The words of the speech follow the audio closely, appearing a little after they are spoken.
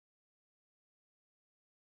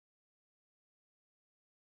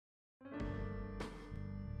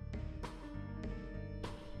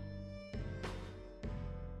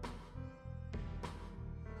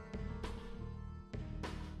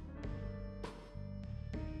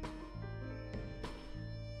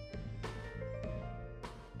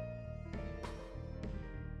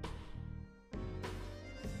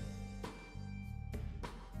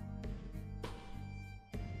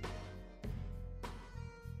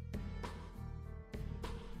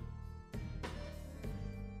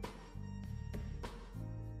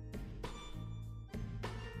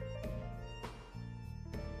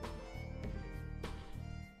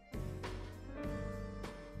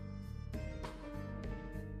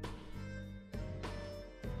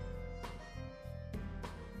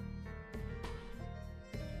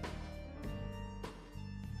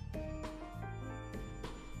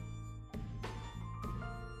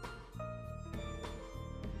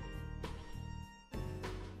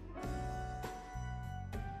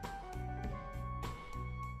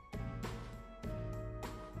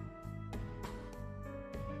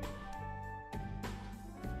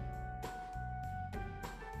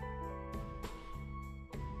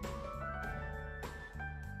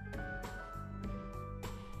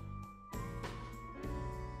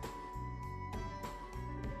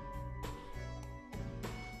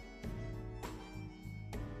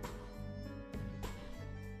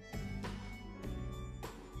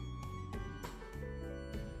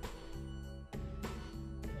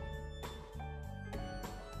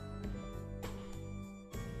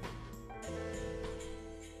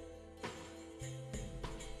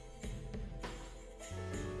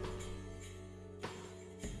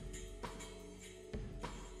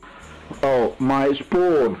Oh, my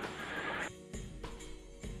spoon!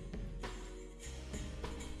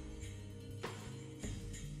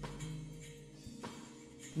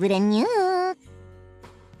 Brand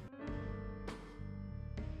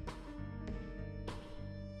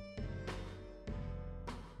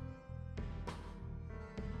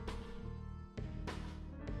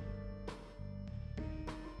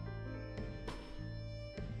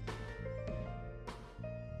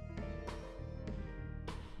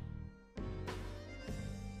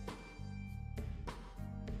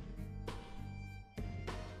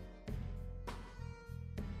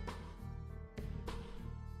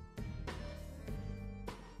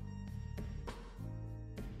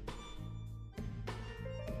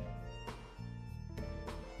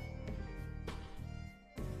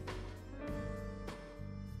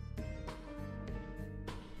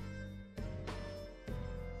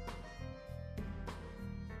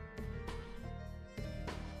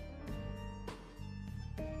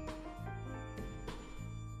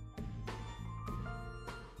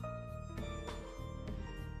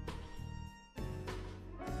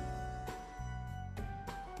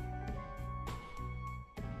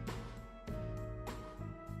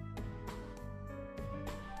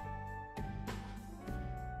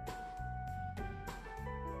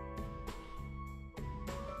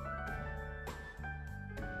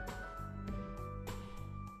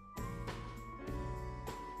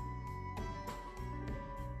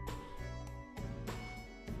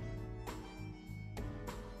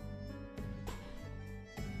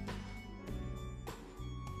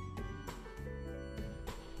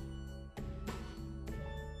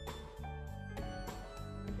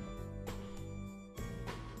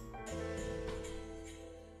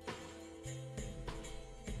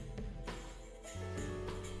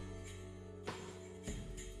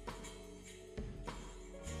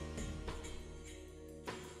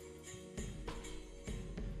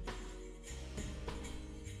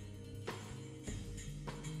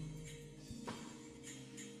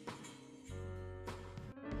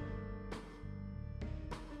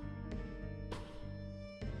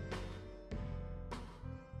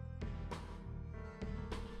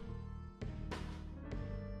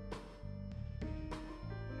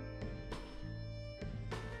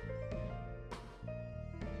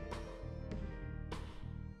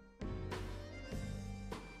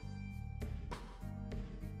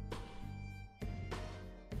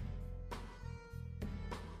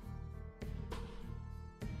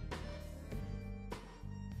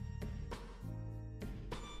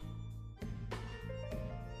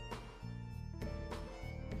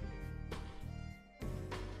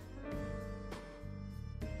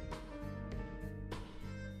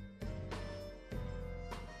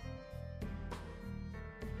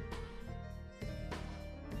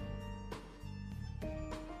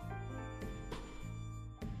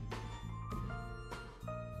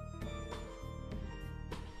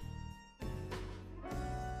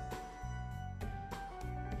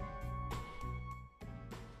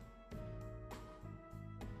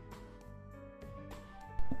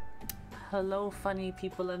Hello, funny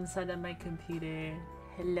people inside of my computer.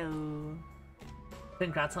 Hello.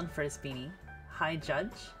 Congrats on first beanie. Hi,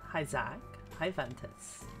 Judge. Hi, Zach. Hi,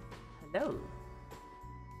 Ventus. Hello.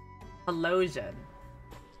 Hello, Jen.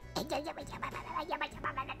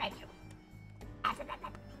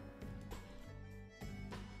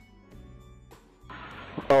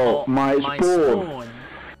 Oh, my spoon!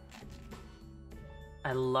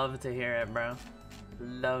 I love to hear it, bro.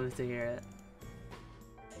 Love to hear it.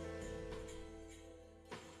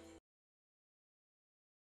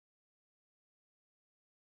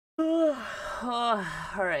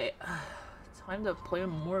 Alright. Time to play a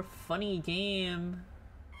more funny game.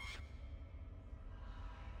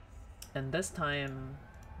 And this time,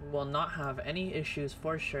 we'll not have any issues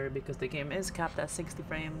for sure because the game is capped at 60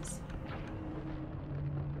 frames.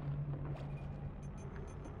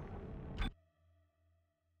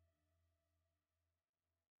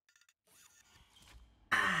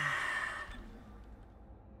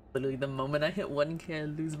 Literally the moment I hit 1K I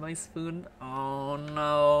lose my spoon. Oh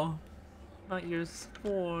no. Not your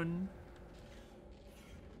spoon.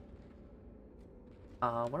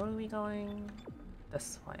 Where are we going?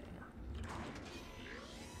 This way.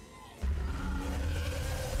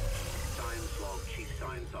 Science log, Chief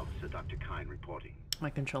Science Officer Dr. Kine reporting. My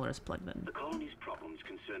controller is plugged in. The colony's problems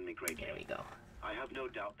concern me greatly. There we go. I have no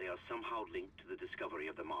doubt they are somehow linked to the discovery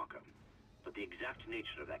of the marker, but the exact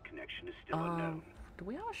nature of that connection is still unknown. Do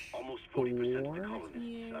we have almost 40% of the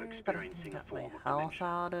colonists are experiencing a form of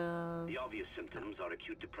dementia. The obvious symptoms are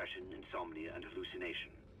acute depression, insomnia, and hallucination.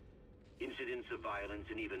 Incidents of violence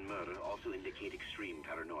and even murder also indicate extreme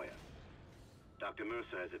paranoia. Dr.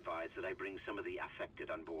 Mercer has advised that I bring some of the affected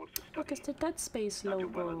on board for study. Look, it's the Dead Space Dr.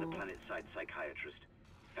 logo. Weller, the planet-side psychiatrist,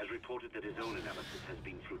 has reported that his own analysis has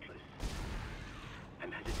been fruitless.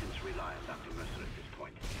 I'm hesitant to rely on Dr. Mercer at this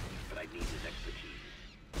point, but I need his expertise.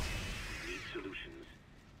 We need solutions,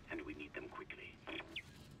 and we need them quickly.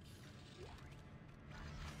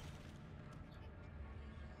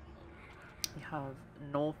 We have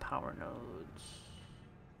no power nodes.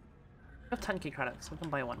 We have 10k credits, we can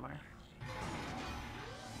buy one more.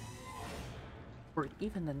 Or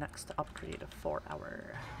even the next upgrade for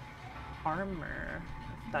our armor,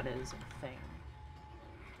 if that is a thing.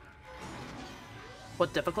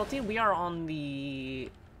 What difficulty? We are on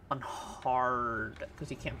hard,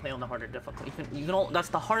 because you can't play on the harder difficulty. That's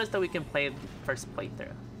the hardest that we can play first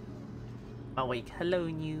playthrough. Awake, hello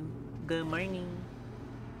new. Good morning.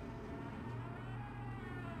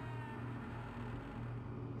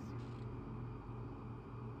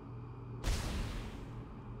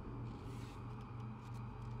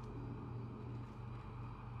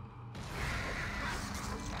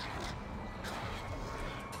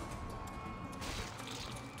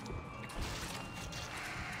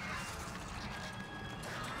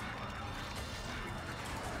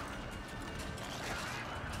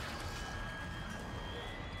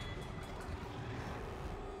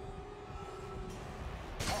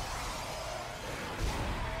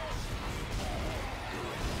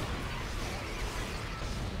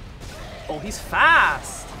 Oh, he's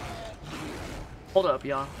fast! Hold up,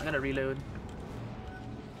 y'all. I gotta reload.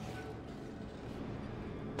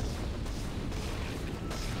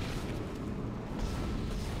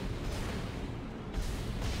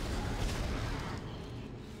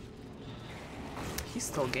 He's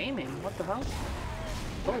still gaming. What the hell?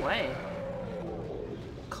 Go away.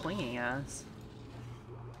 Clinging ass.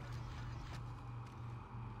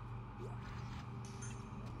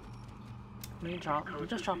 We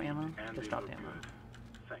just drop ammo. Just drop ammo.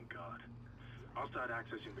 Thank God. I'll start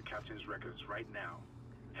accessing the captain's records right now.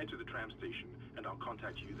 Head to the tram station, and I'll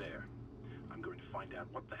contact you there. I'm going to find out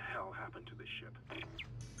what the hell happened to this ship.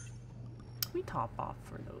 We top off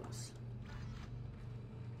for those.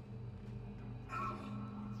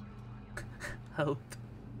 Hope.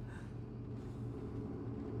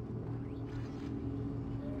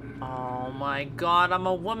 Oh my God, I'm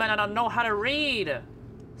a woman. I don't know how to read.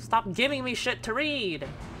 Stop giving me shit to read.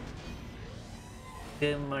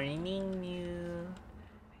 Good morning, you.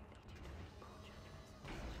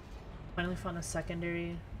 Finally found a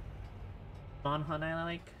secondary non-hunt I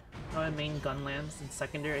like. Oh, main gun lands and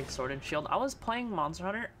secondary sword and shield. I was playing Monster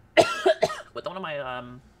Hunter with one of my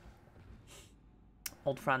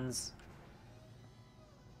old friends.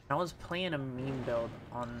 I was playing a meme build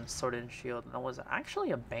on sword and shield, and it was actually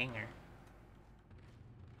a banger.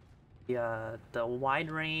 The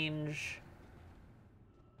wide range,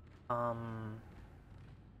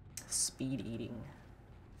 speed eating,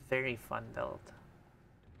 very fun build.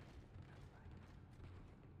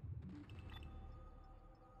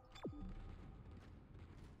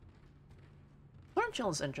 Sword Chill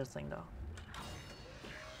is interesting though.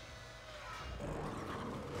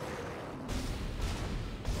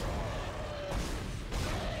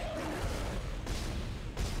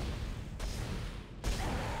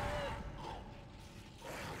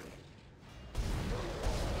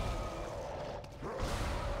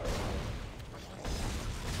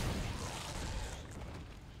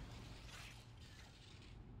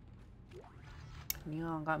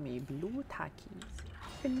 Neon got me blue tackies.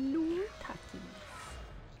 Blue tackies.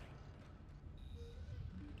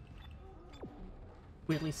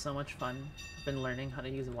 Weirdly so much fun. I've been learning how to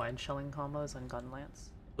use wide shelling combos on gun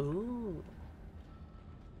lance. Ooh.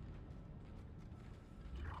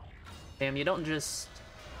 Damn, you don't just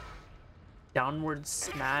downward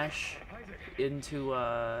smash into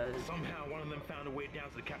Somehow one of them found a way down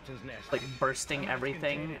to the captain's nest. like bursting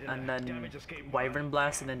everything and then Wyvern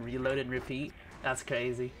blast and then reload and repeat. That's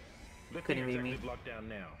crazy. Couldn't be me. Locked down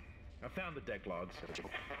now. I found the deck logs.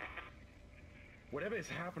 Whatever is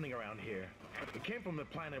happening around here, it came from the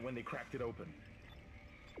planet when they cracked it open.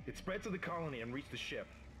 It spread to the colony and reached the ship.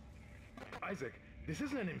 Isaac, this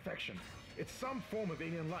isn't an infection. It's some form of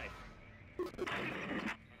alien life.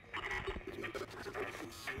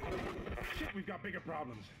 Shit, we've got bigger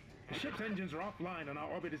problems. The ship's engines are offline and our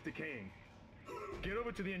orbit is decaying. Get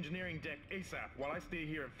over to the engineering deck ASAP while I stay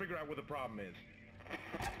here and figure out what the problem is.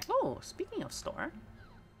 Oh, speaking of store.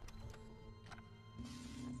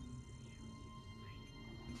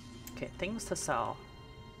 Okay, things to sell.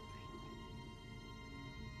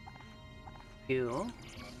 You.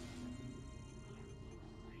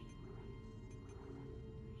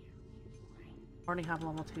 Already have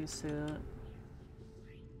level 2 suit.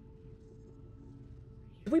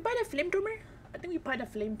 Did we buy the flamethrower? I think we buy the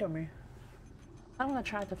flamethrower. I want to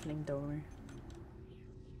try the flamethrower.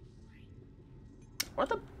 Or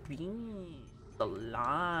the beam. The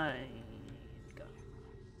line.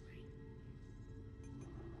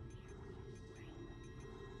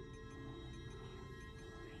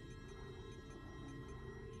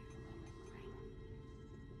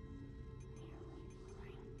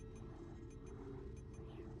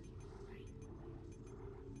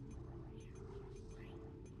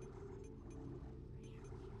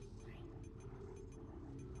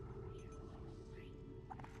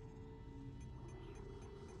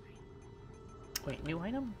 Wait, new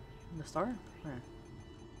item? In the store? Where?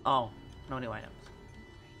 Oh, no new items.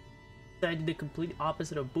 So I did the complete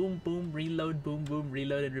opposite of boom, boom, reload,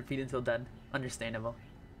 and repeat until done. Understandable.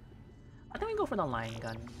 I think we go for the line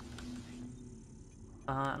gun.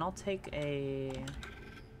 And I'll take a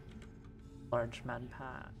large med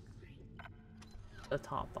pack. The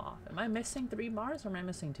top off. Am I missing 3 bars or am I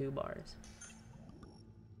missing 2 bars?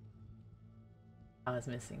 I was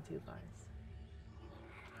missing 2 bars.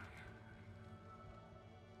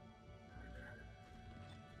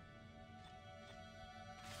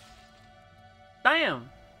 Damn!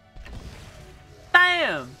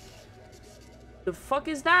 Damn! The fuck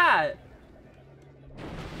is that?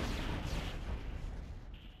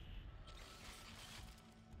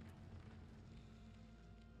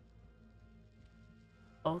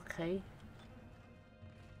 Okay.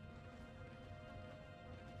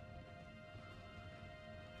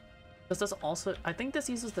 Does this also... I think this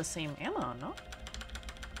uses the same ammo, no?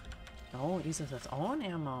 No, it uses its own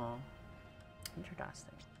ammo. Interesting.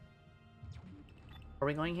 Are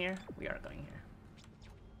we going here? We are going here.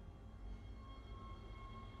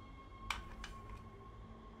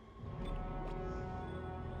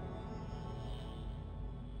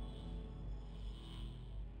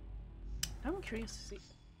 I'm curious to see.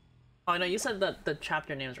 Oh no, you said that the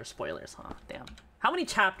chapter names are spoilers, huh? Damn. How many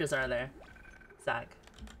chapters are there, Zach,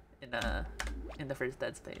 in the first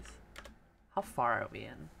Dead Space? How far are we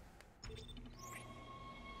in?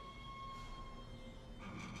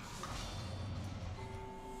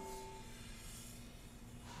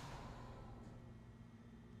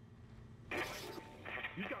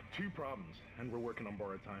 You've got 2 problems, and we're working on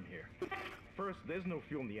borrowed time here. First, there's no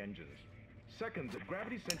fuel in the engines. Second, the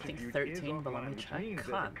gravity centrifuge is offline, which means there's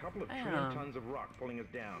a couple of trillion tons of rock pulling us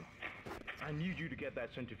down. I need you to get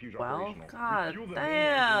that centrifuge operational. God Refuel the main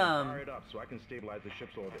damn! engine and fire it up so I can stabilize the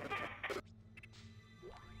ship's orbit.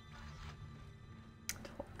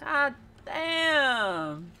 God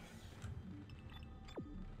damn!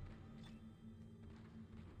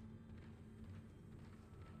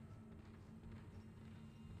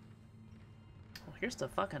 Well, here's the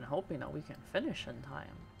fucking hoping that we can finish in time.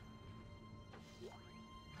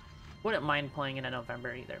 Wouldn't mind playing it in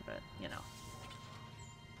November either, but you know.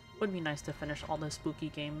 Would be nice to finish all the spooky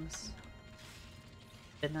games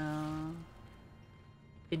in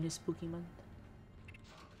the spooky month.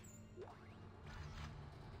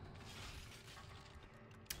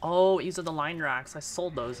 Oh, these are the line racks. I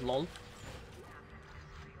sold those, lol.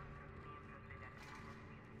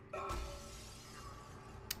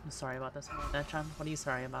 I'm sorry about this one, Nechan. What are you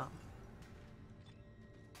sorry about?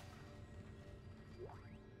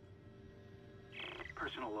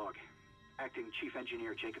 Personal log. Acting Chief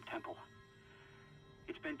Engineer Jacob Temple.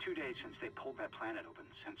 It's been 2 days since they pulled that planet open,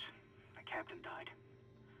 since the captain died.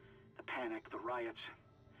 The panic, the riots,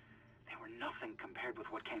 they were nothing compared with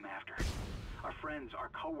what came after. Our friends, our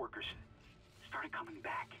co-workers, started coming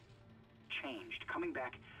back. Changed, coming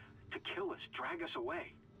back to kill us, drag us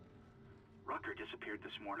away. Rucker disappeared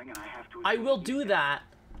this morning, and I have to... I will do that,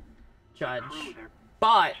 Judge. Crew,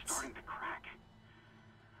 but... starting to crack.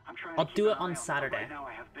 I'll do it on Saturday. Right now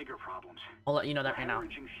I have bigger problems. I'll let you know that right now.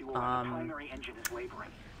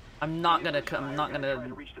 I'm not gonna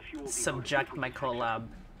subject my collab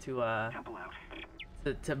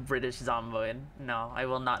to British Zomboid. No, I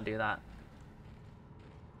will not do that.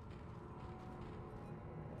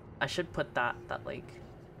 I should put that like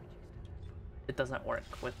it doesn't work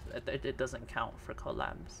with it doesn't count for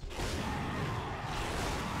collabs.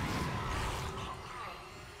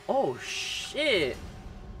 Oh shit.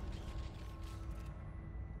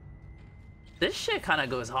 This shit kind of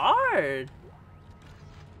goes hard.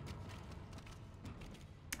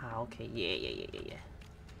 Ah, okay, yeah.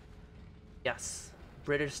 Yes,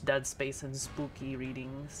 British Dead Space and spooky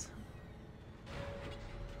readings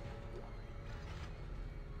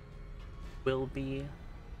will be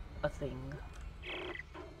a thing.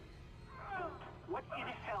 What in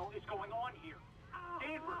hell is going on here?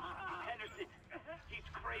 Danvers, Henderson, he's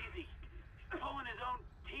crazy. pulling his own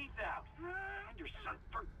teeth out. Anderson,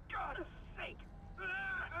 for God's sake!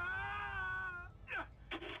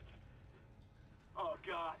 Oh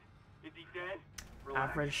God, is he dead?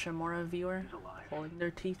 Relax. Average Shimura viewer pulling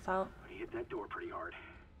their teeth out. But he hit that door pretty hard.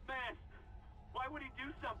 Man, why would he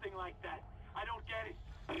do something like that? I don't get it.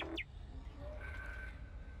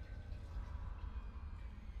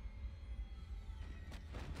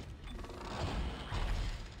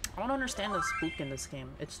 I don't understand the spook in this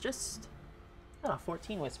game. It's just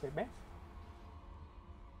 14 whisper, bruh.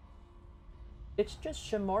 It's just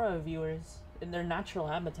Shimura viewers in their natural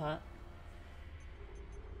habitat.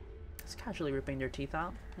 Just casually ripping their teeth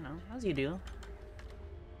out, you know, as you do.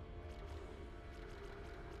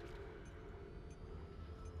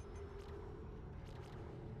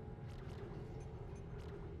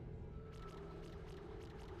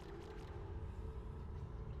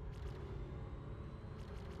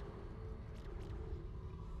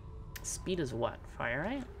 Speed is what? Fire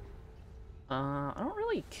rate? I don't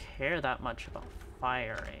really care that much about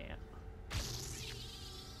fire rate.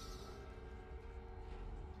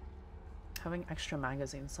 Having extra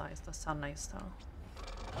magazine size does sound nice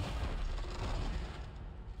though.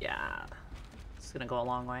 Yeah, it's gonna go a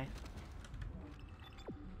long way.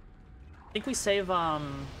 I think we save, I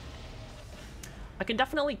can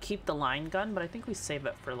definitely keep the line gun, but I think we save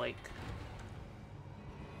it for like,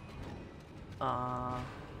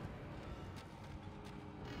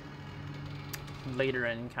 later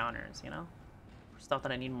encounters, you know? Stuff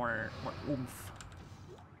that I need more oomph.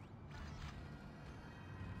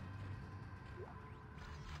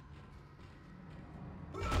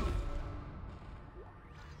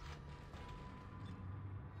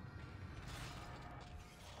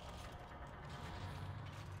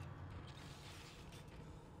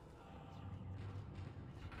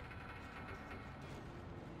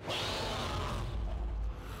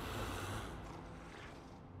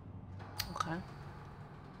 Okay.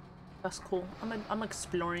 That's cool. I'm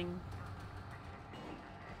exploring.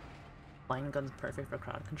 Line gun's perfect for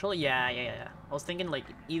crowd control. Yeah. I was thinking like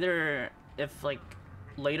either if like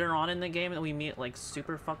later on in the game that we meet like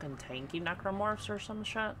super fucking tanky necromorphs or some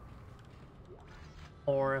shit,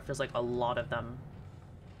 or if there's like a lot of them,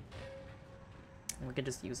 and we could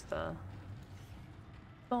just use the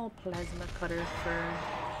little plasma cutter for.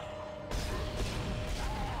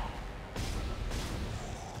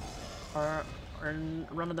 Or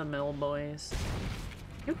run-of-the-mill boys.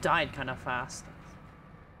 You died kind of fast.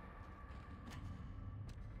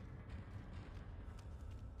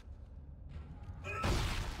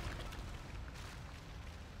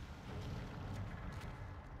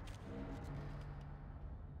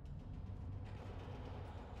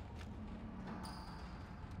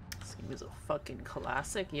 This game is a fucking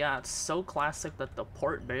classic. Yeah, it's so classic that the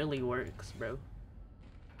port barely works, bro.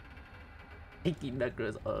 18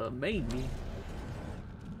 necros, maybe.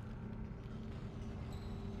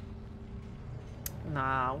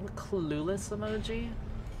 Nah, what clueless emoji?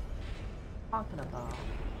 Talking about.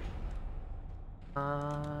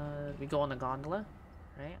 We go on the gondola,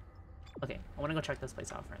 right? Okay, I wanna go check this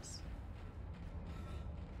place out first.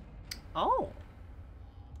 Oh!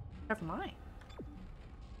 Never mind.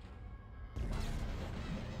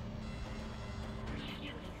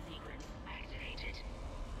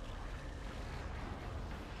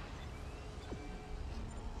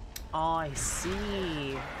 Oh, I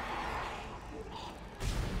see.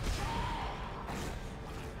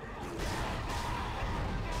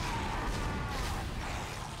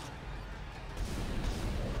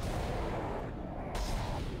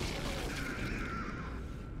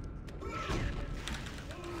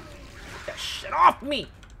 Get that shit off me!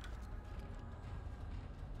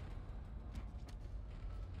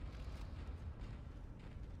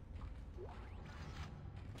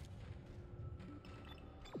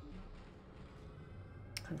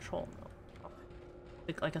 Control mode.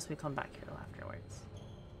 I guess we come back here afterwards.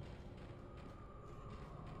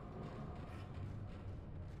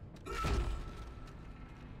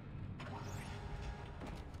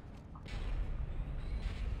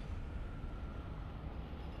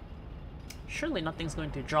 Surely nothing's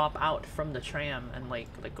going to drop out from the tram and like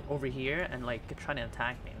over here and like try to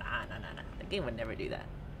attack me. Nah. The game would never do that.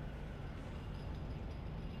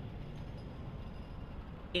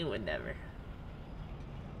 It would never.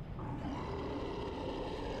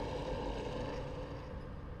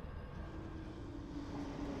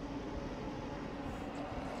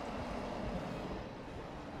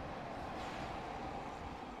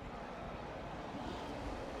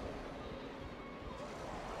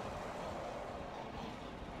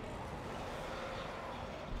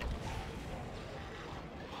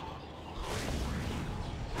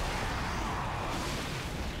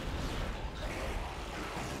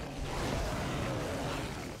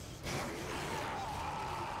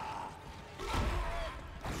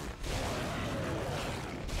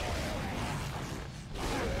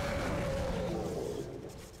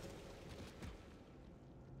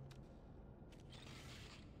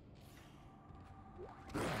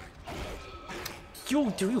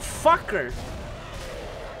 You fucker!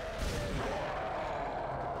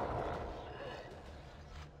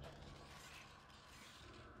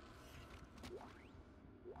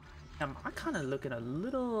 I'm kind of looking a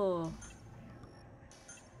little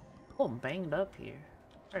banged up here.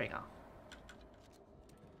 There you go.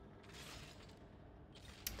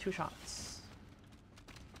 2 shots.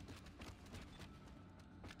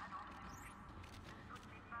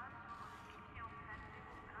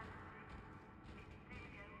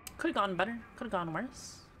 Could have gone better. Could have gone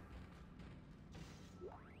worse.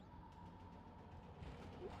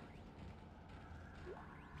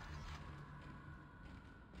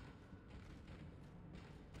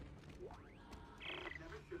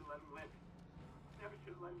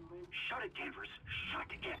 Shut it, Danvers. Shut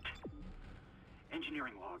it.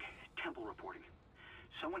 Engineering log. Temple reporting.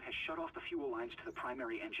 Someone has shut off the fuel lines to the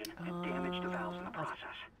primary engine and damaged the valves in the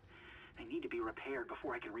process. They need to be repaired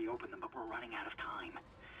before I can reopen them, but we're running out of time.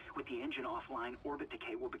 With the engine offline, orbit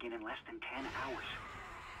decay will begin in less than 10 hours.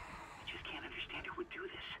 I just can't understand who would do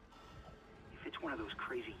this. If it's one of those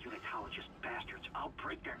crazy unitologist bastards, I'll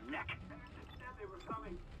break their neck. Anderson said they were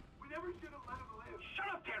coming. We never should have let them live.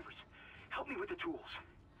 Shut up, Danvers! Help me with the tools.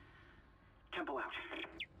 Temple out.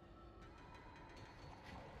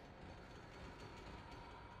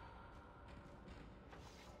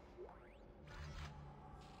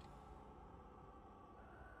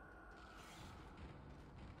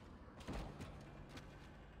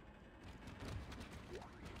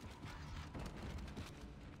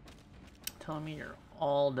 Telling me you're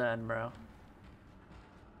all dead, bro.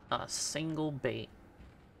 Not a single bait.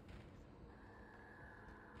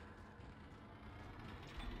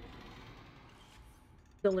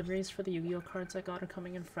 Deliveries for the Yu-Gi-Oh cards I got are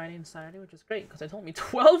coming in Friday and Saturday, which is great because they told me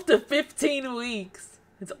 12 to 15 weeks.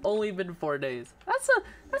 It's only been 4 days. That's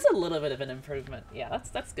a little bit of an improvement. Yeah,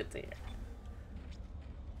 that's good to hear.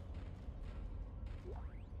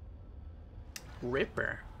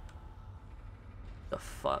 Ripper. The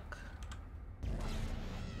fuck.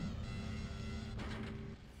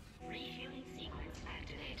 Refueling sequence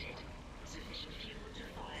activated. Sufficient fuel to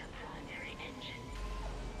fire primary engine.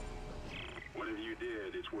 Whatever you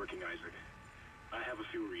did, it's working, Isaac. I have a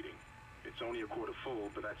fuel reading. It's only a quarter full,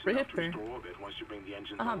 but that's enough to Ripper. restore orbit once you bring the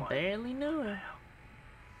engine I online. barely knew her.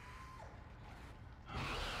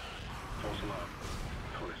 False alarm.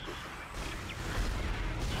 Thought I saw something.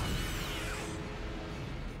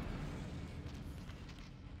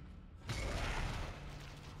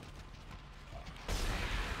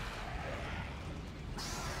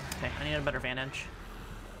 Okay, I need a better vantage.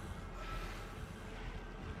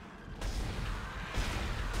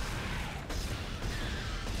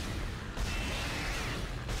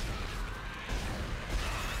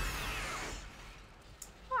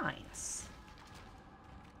 Nice.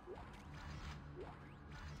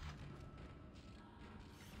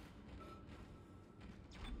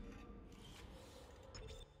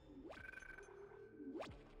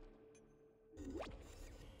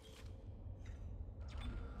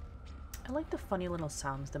 I like the funny little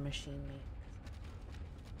sounds the machine makes.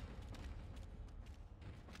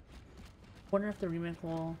 Wonder if the remake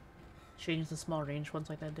will change the small range ones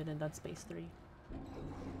like that did in Dead Space 3.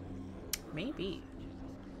 Maybe.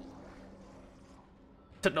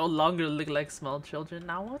 To no longer look like small children.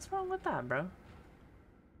 Now what's wrong with that, bro?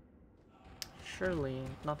 Surely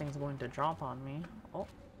nothing's going to drop on me. Oh.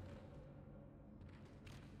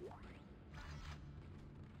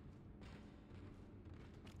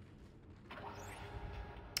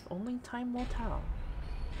 Only time will tell.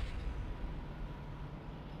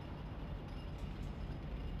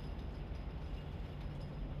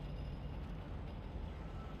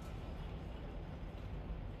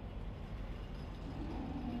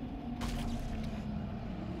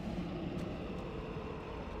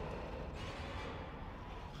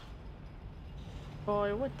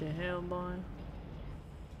 Boy, what the hell, boy?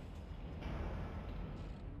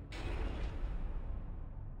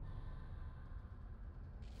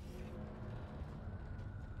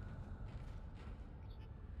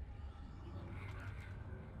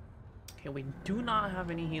 Okay, we do not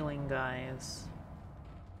have any healing, guys.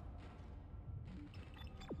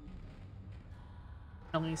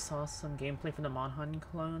 I only saw some gameplay for the Monhun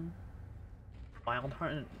clone.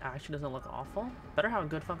 Wildheart actually doesn't look awful. Better have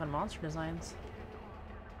good fucking monster designs.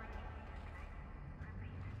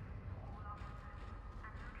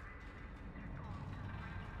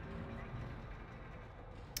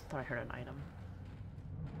 Thought I heard an item.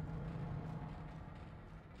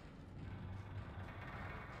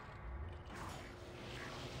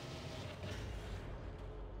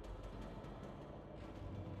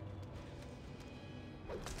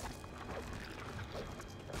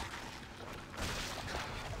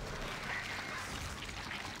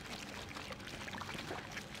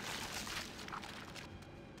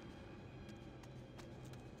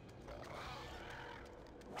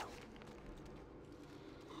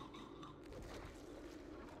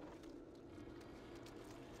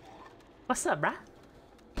 What's up, bruh?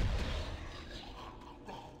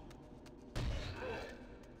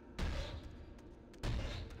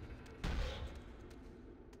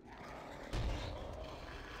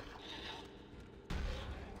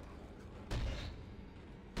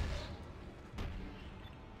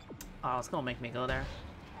 Oh, it's gonna make me go there.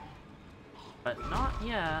 But not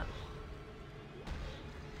yet.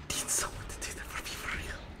 Need someone to do that for me for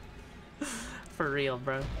real. For real,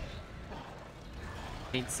 bro.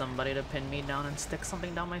 Need somebody to pin me down and stick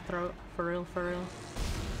something down my throat. For real, for real.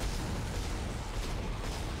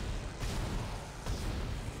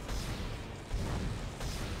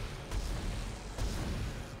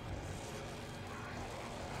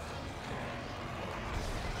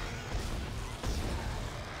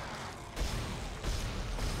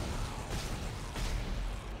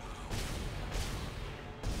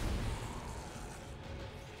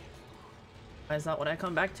 Why is that what I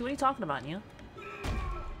come back to? What are you talking about, Nia?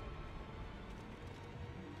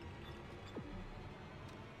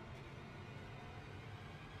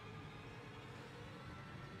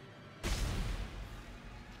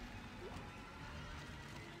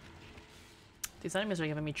 These enemies are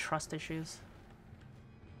giving me trust issues.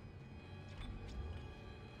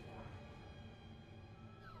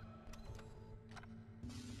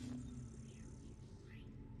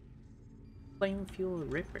 Flame fuel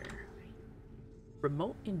ripper.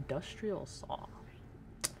 Remote industrial saw.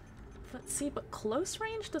 Let's see, but close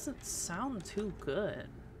range doesn't sound too good.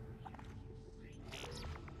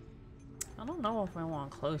 I don't know if I want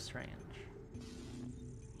close range.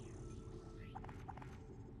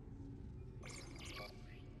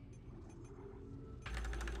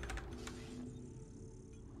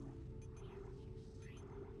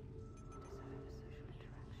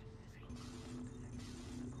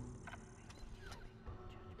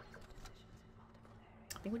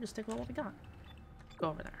 I think we just stick with what we got. Go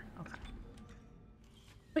over there. Okay.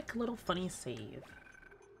 Quick little funny save.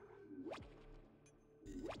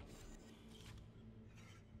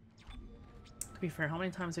 To be fair, how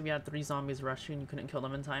many times have you had 3 zombies rush you and you couldn't kill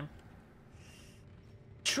them in time?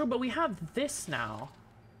 True, but we have this now.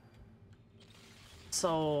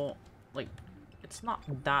 So, like, it's not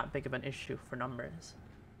that big of an issue for numbers.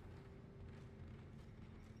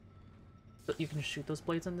 But you can shoot those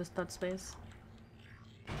blades in that space.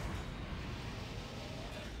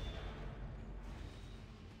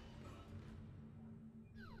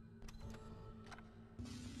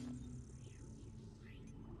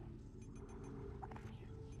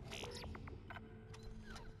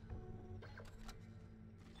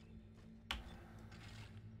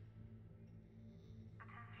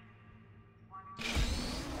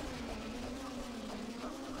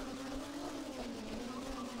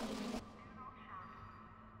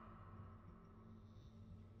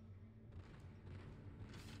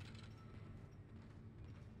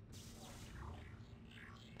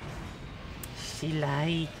 She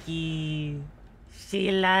likey. She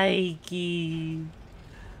likey.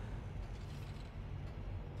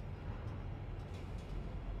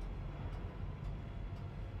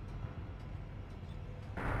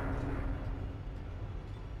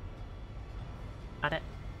 Got it.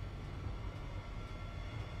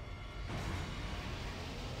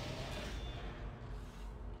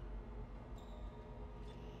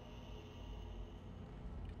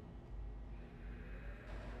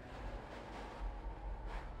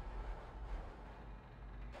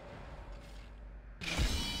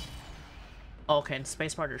 Okay, and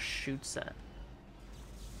spacebar just shoots it.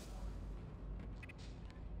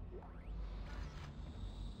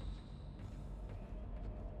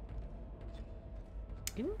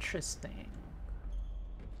 Interesting.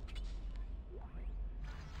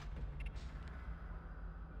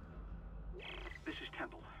 This is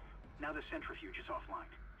Temple. Now the centrifuge is offline.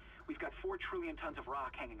 We've got 4 trillion tons of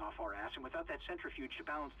rock hanging off our ass, and without that centrifuge to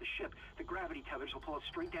balance the ship, the gravity tethers will pull us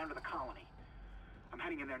straight down to the colony. I'm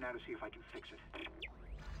heading in there now to see if I can fix it.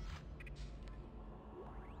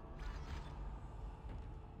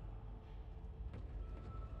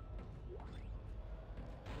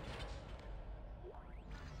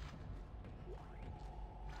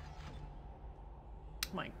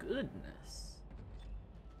 My goodness.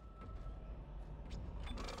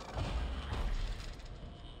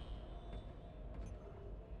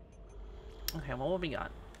 Okay, well, what we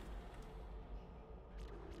got?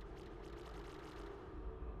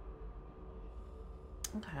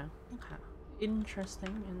 Okay, okay.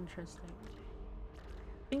 Interesting, interesting.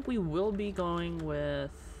 I think we will be going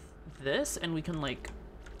with this, and we can, like,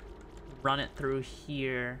 run it through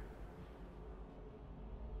here.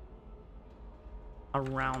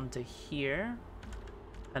 Around to here.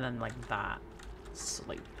 And then, like, that. So,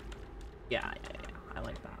 like, Yeah, I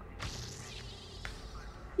like that.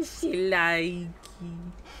 She like.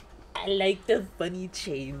 I like the funny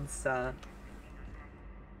chainsaw.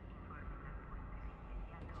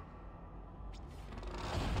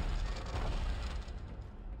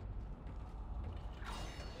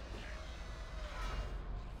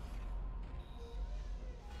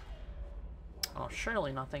 Oh,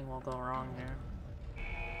 surely nothing will go wrong here.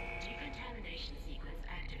 Decontamination sequence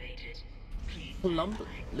activated. Please Plump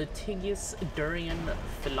litigious durian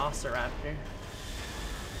velociraptor.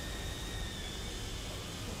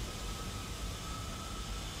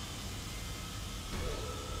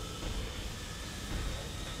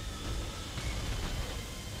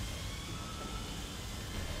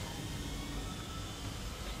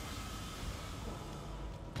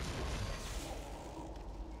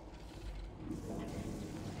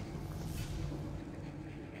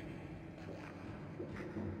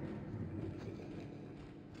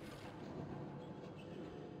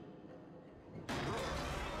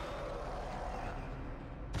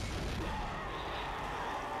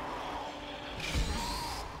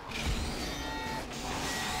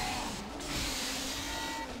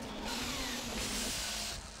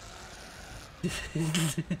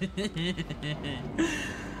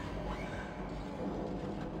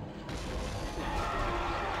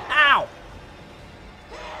 Ow!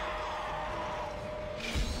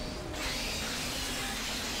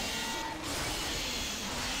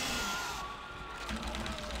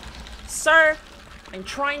 Sir, I'm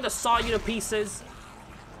trying to saw you to pieces.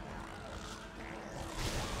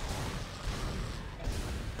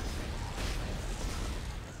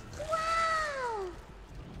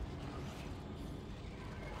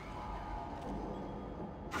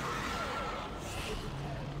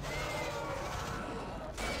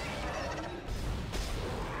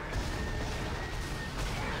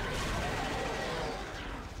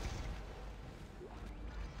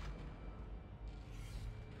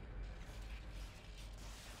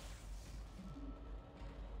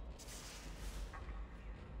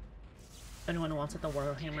 Anyone who wants it, the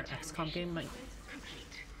Warhammer XCOM game,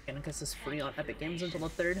 Mechanicus is free on Epic Games until the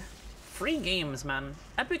 3rd. Free games, man.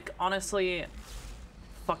 Epic honestly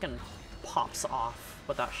fucking pops off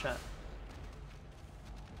with that shit.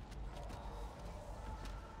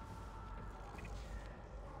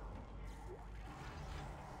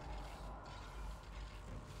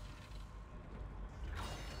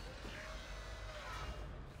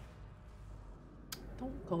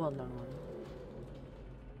 Don't go alone.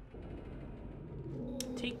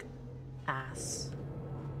 Take ass.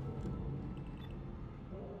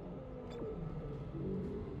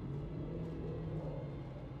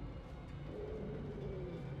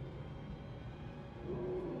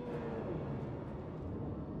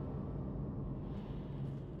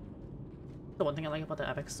 The one thing I like about the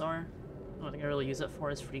Epic Store, the one thing I really use it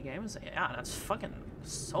for is free games. Yeah, that's fucking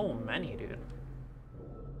so many, dude.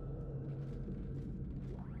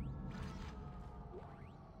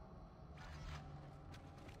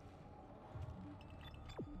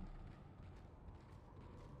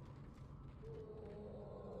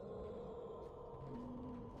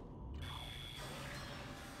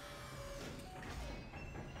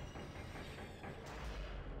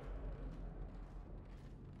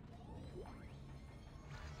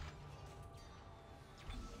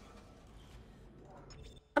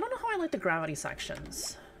 I don't know how I like the gravity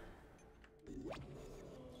sections.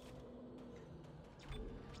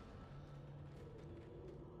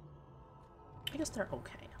 I guess they're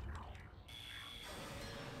okay.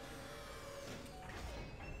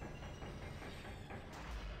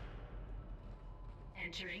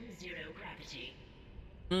 Entering zero gravity.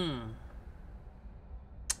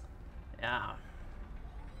 Yeah.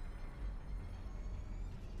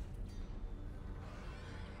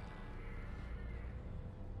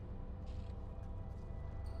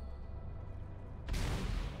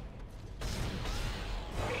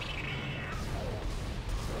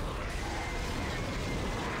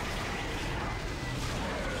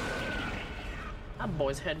 That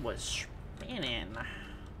boy's head was spinning.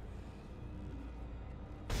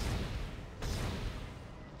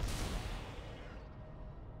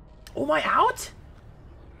 Oh, am I out?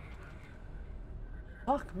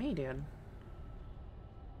 Fuck me, dude.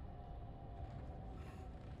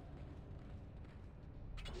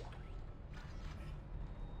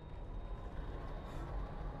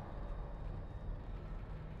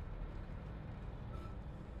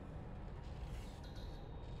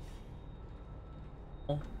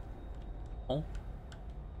 Oh.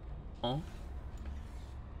 Oh.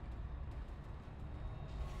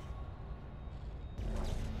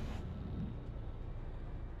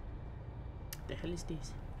 The hell is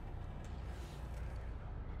this?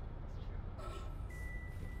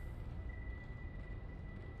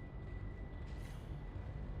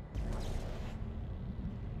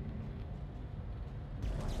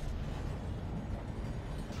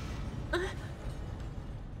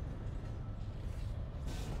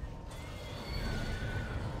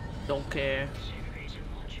 Don't care. Generator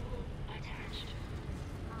module attached.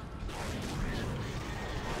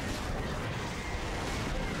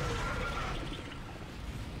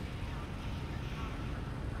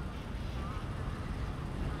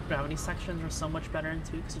 Gravity sections are so much better in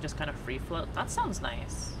 2 because you just kind of free float. That sounds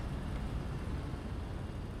nice.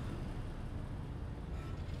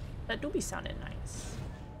 That do be sounding nice.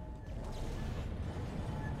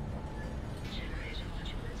 Generator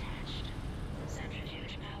module attached.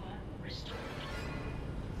 Centrifuge power restored.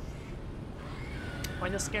 Why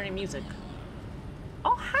the scary music?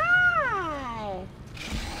 Oh, hi!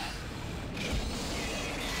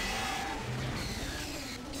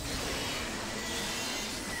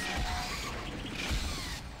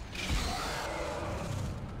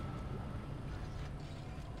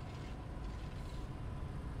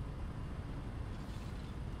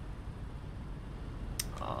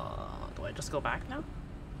 Do I just go back now?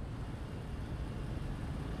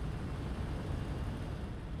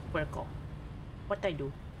 Where go? What I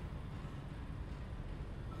do?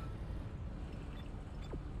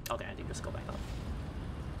 Okay, I do just go back up.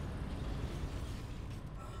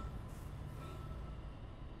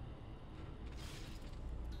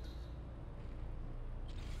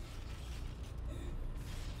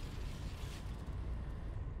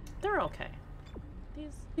 They're okay.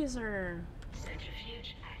 These are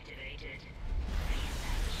Centrifuge activated.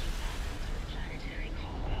 Reestablishing balance with planetary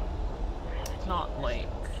cargo. Gravity not like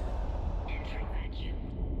entering vacuum.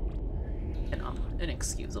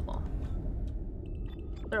 inexcusable.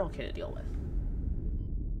 They're okay to deal with.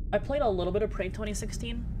 I played a little bit of Prey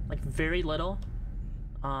 2016, like very little.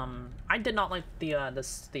 I did not like the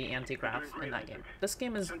anti-grav in that game. This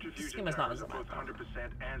game is not as bad.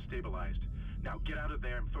 100% and stabilized. Now get out of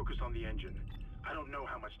there and focus on the engine. I don't know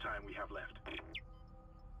how much time we have left.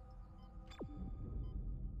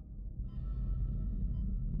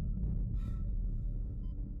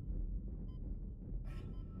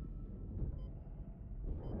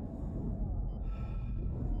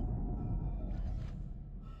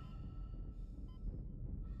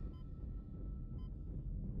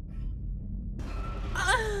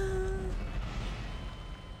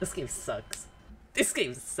 This game sucks. This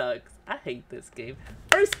game sucks. I hate this game.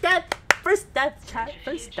 First death, chat.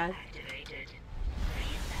 First death. Activated.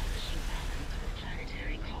 Reestablishing balance with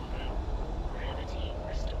planetary cargo. Gravity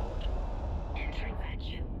restored. Entering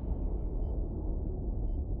vacuum.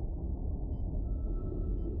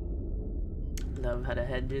 Love how the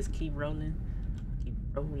head just keep rolling. Keep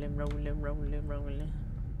rolling.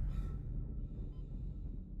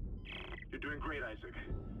 You're doing great, Isaac.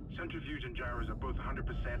 Centrifuge and gyros are both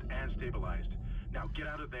 100% and stabilized. Now get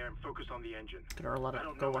out of there and focus on the engine. Gonna let it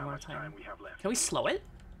go one more time. We have left. Can we slow it?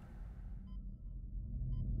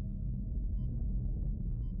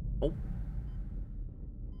 Oh.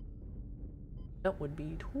 That would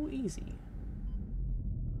be too easy.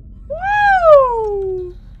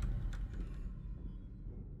 Woo!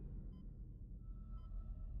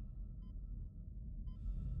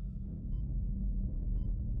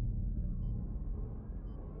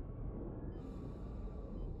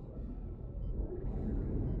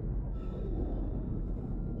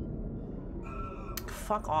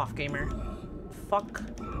 Fuck off, gamer. Fuck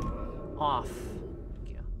off.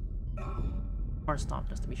 Yeah. Or stop,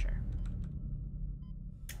 just to be sure.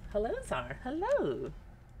 Hello, Zar. Hello.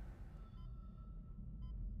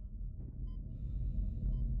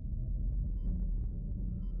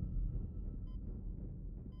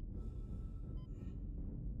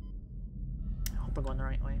 I hope we're going the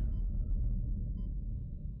right way.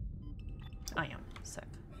 I am sick.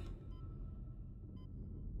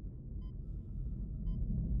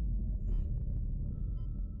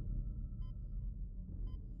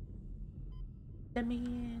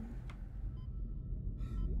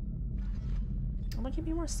 I'm gonna give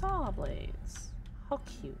you more saw blades. How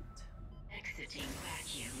cute. Exiting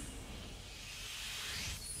vacuum.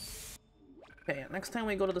 Okay, next time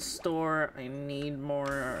we go to the store, I need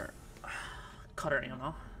more cutter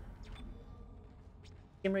ammo.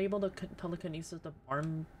 Am I able to telekinesis the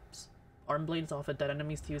arm blades off of dead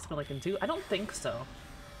enemies to use for like in 2? I don't think so.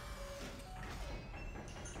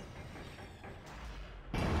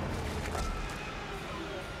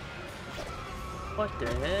 What the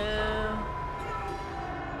hell?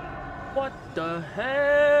 What the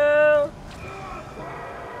hell?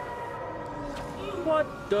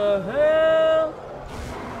 What the hell?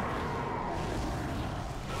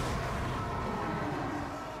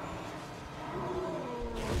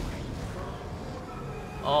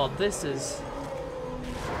 Oh, this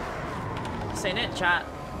ain't it, chat.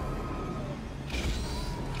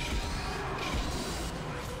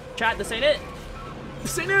 Chat, this ain't it.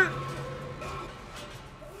 Seen it!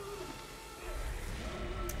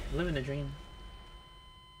 Living a dream.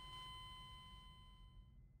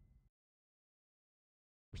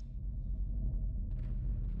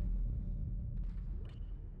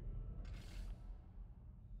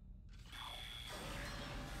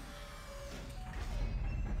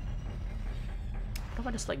 How about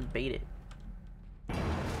I just like bait it?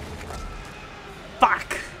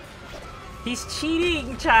 Fuck! He's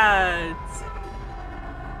cheating, Chad!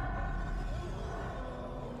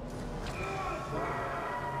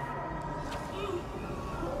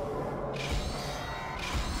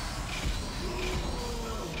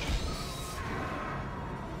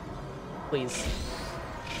 Please.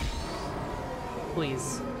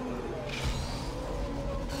 Please.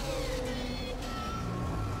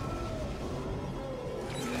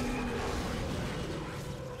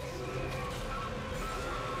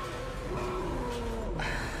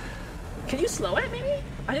 Can you slow it, maybe?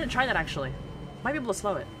 I didn't try that, actually. Might be able to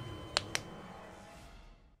slow it.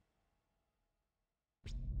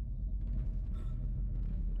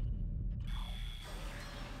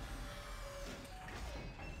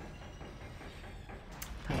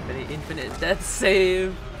 Time for the infinite death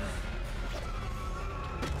save.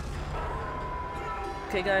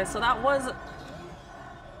 Okay, guys, so that was...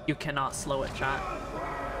 You cannot slow it, chat.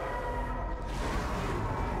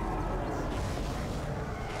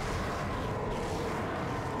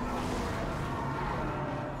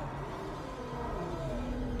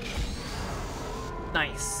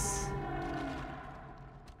 Nice.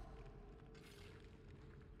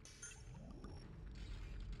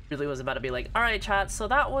 Really was about to be like, alright chat, so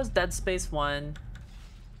that was Dead Space 1. It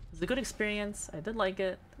was a good experience. I did like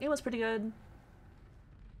it. The game was pretty good.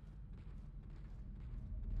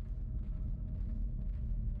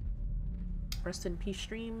 Rest in peace,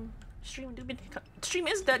 stream. Stream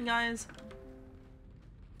is dead, guys.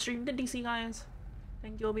 Stream did DC, guys.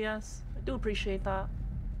 Thank you, OBS. I do appreciate that.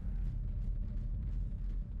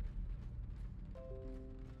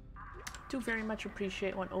 Do very much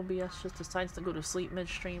appreciate when OBS just decides to go to sleep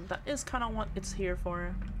midstream. That is kind of what it's here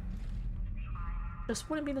for. Just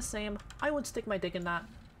wouldn't be the same. I would stick my dick in that.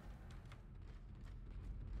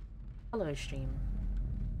 Hello, stream.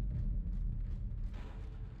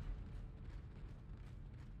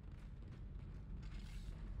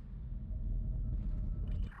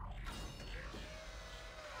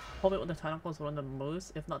 Hold it with the tentacles is one of the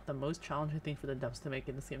most, if not the most challenging thing for the devs to make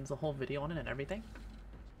in this game. There's a whole video on it and everything.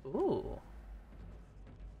 Ooh.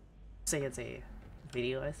 Say it's a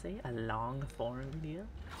video essay? A long form video?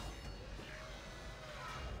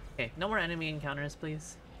 Okay, no more enemy encounters,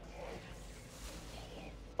 please.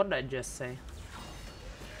 What did I just say?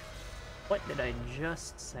 What did I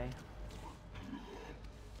just say?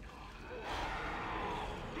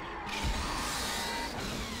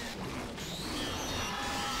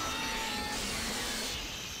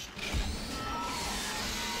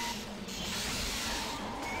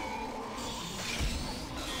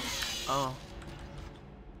 Oh.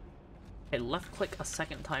 Okay, left click a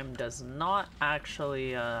second time does not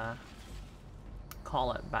actually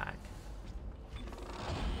call it back.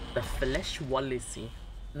 The flesh Wallacy.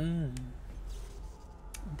 Mmm.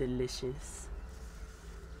 Delicious.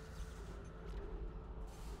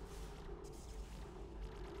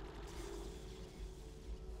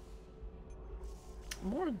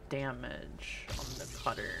 More damage on the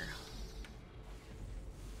cutter.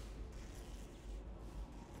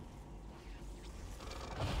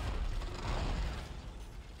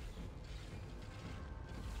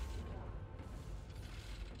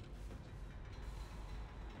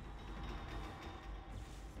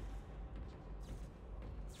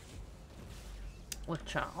 Look,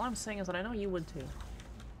 chat, all I'm saying is that I know you would too.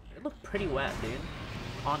 It looked pretty wet, dude.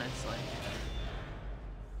 Honestly.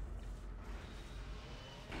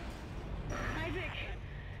 Isaac!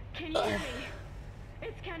 Can you hear me?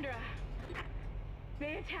 It's Kendra.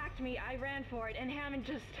 They attacked me, I ran for it, and Hammond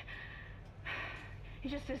just... he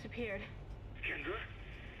just disappeared. Kendra?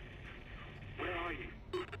 Where are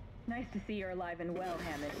you? Nice to see you're alive and well,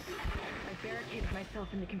 Hammond. I barricaded myself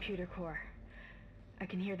in the computer core. I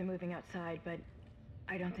can hear them moving outside, but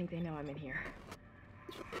I don't think they know I'm in here.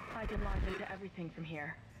 I can launch into everything from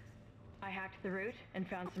here. I hacked the route and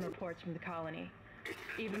found some reports from the colony.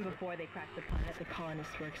 Even before they cracked the planet, the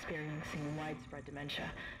colonists were experiencing widespread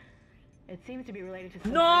dementia. It seems to be related to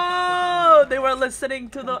some... No! They were listening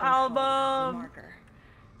to the album! Marker.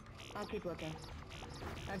 I'll keep looking.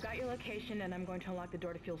 I've got your location and I'm going to unlock the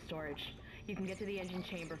door to fuel storage. You can get to the engine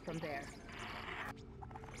chamber from there.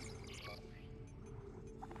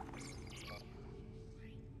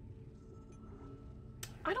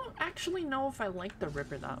 I don't actually know if I like the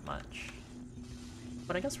Ripper that much.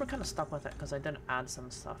 But I guess we're kind of stuck with it because I did add some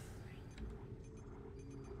stuff.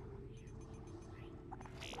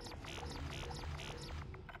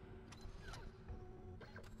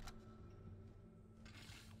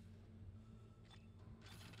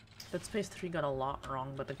 Dead Space 3 got a lot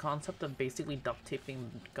wrong, but the concept of basically duct taping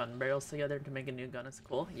gun barrels together to make a new gun is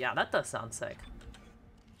cool. Yeah, that does sound sick.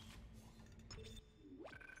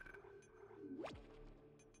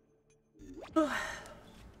 I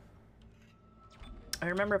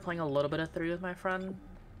remember playing a little bit of 3 with my friend. Ended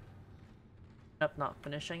up not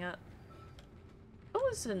finishing it.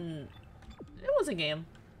 It was a game.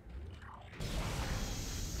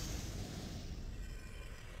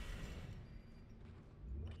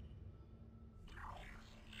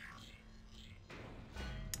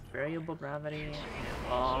 Variable gravity.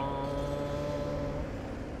 Oh.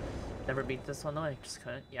 Never beat this one though, I just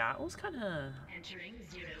couldn't. Yeah, it was kinda... Entering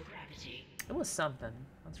zero gravity. It was something,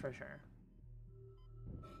 that's for sure.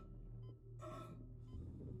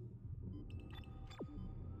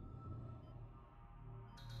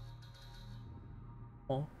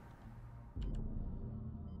 Oh.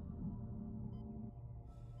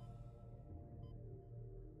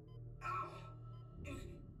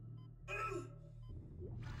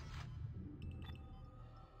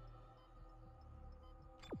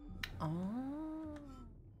 Oh.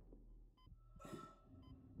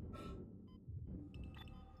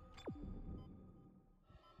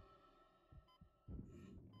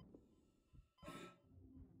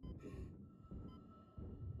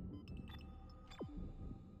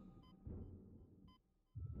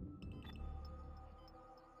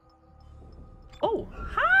 Oh,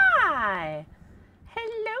 hi!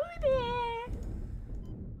 Hello there!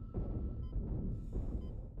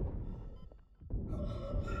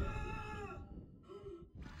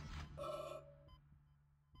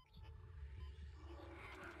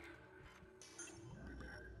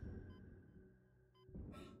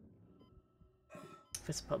 If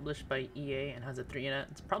it's published by EA and has a 3 in it,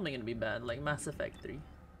 it's probably gonna be bad, like Mass Effect 3.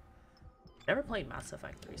 Never played Mass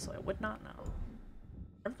Effect 3, so I would not know.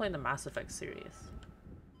 Never played the Mass Effect series.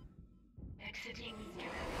 Exiting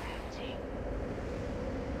zero gravity.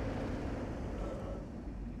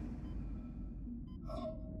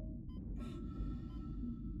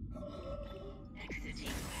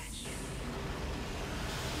 Exiting vacuum.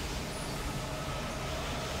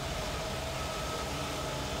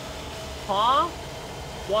 Huh?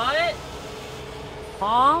 What?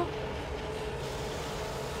 Huh?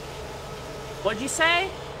 What'd you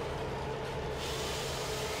say?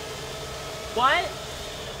 What?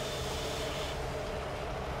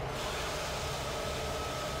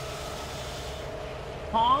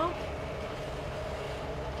 Huh?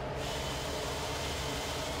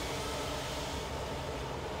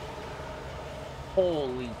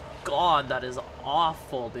 Holy God, that is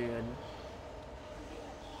awful, dude.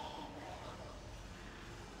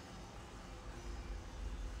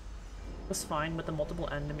 Was fine with the multiple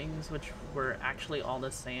endings, which were actually all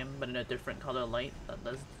the same, but in a different color light. That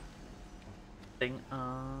does thing.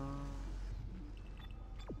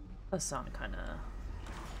 That sound kind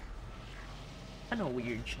of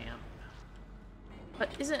weird, champ. But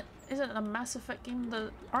isn't a Mass Effect game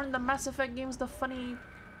aren't the Mass Effect games the funny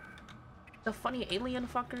alien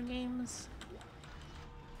fucker games?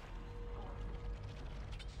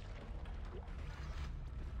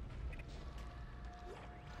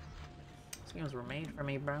 These games were made for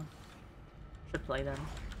me, bro. Should play them.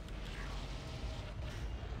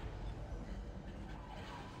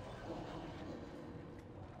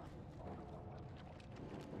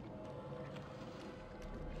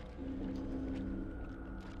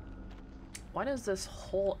 Why does this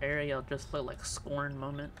whole area just look like Scorn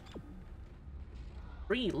moment?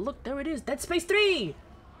 3, look, there it is! Dead Space 3!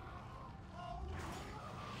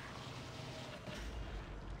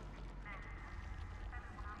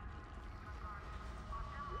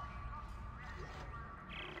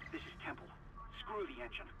 This is Temple. Screw the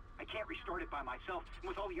engine. I can't restart it by myself, and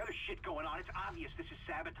with all the other shit going on, it's obvious this is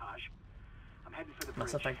sabotage. I'm heading for the bridge.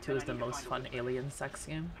 Mass Effect 2 is the most fun alien sex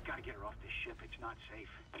game. I gotta get her off this ship. It's not safe.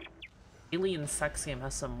 Alien sex game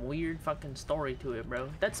has some weird fucking story to it, bro.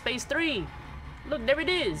 Dead Space 3! Look, there it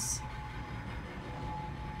is!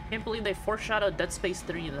 Can't believe they foreshadowed Dead Space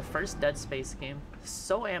 3 in the first Dead Space game.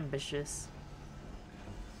 So ambitious.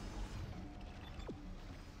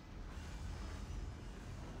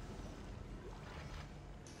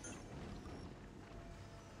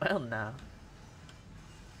 Well, now.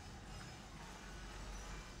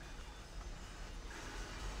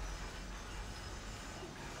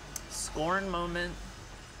 Scorn moment.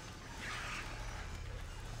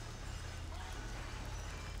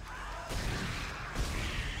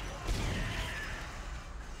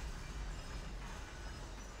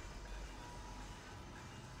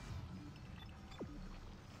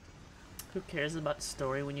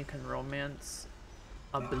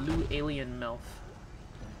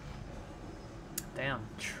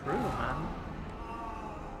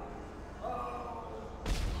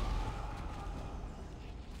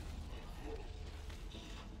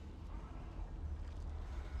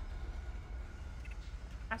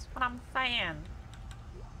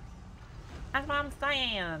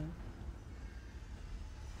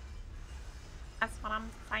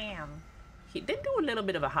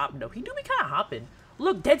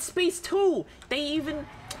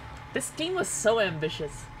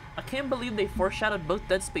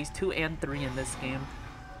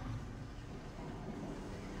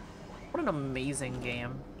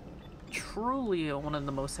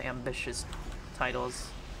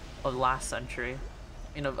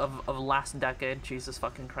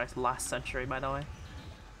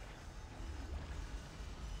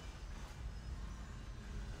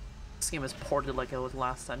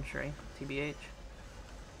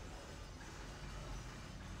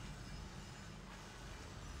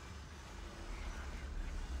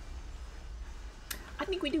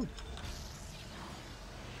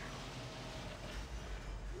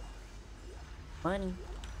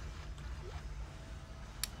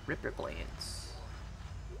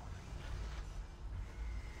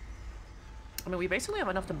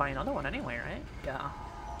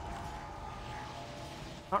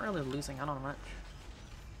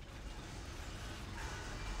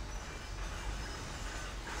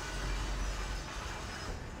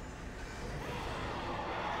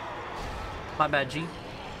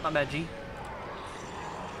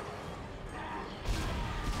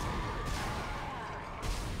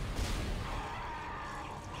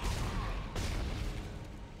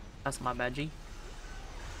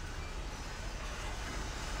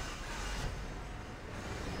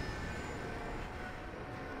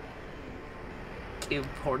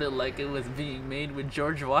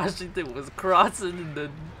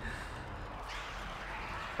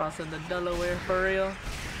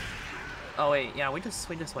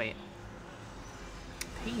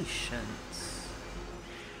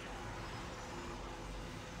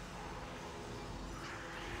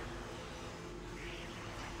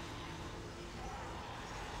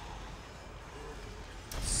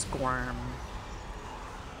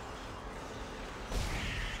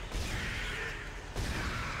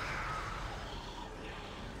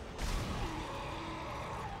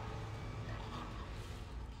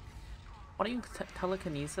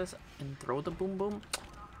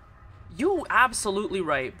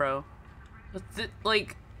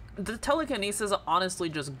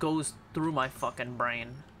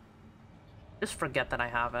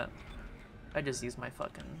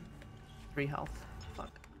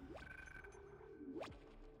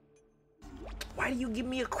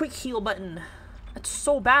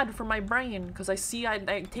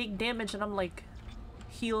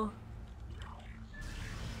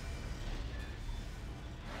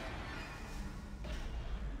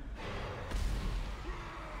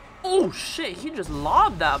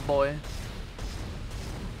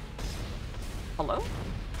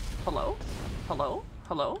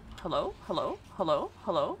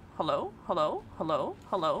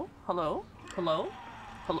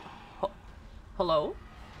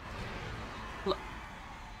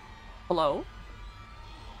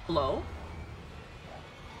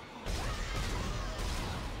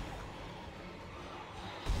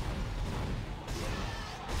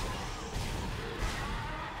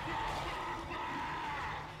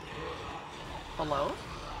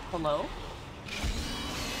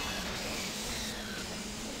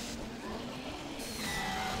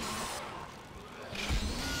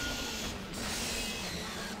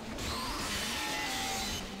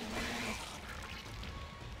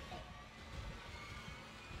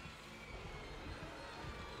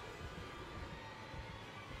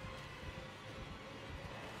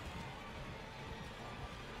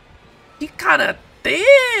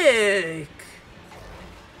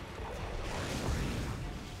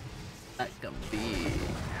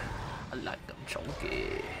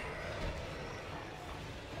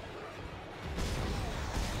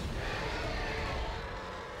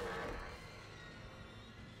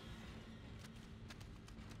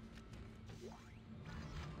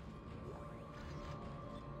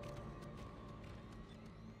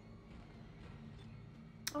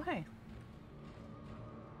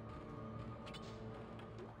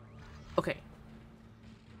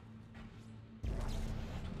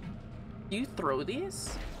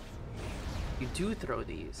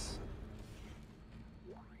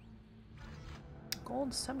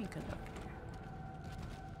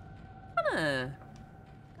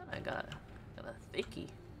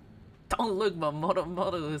 Don't look, but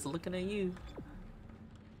Moto is looking at you.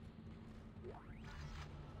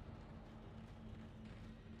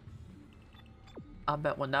 I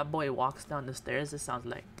bet when that boy walks down the stairs, it sounds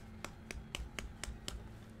like.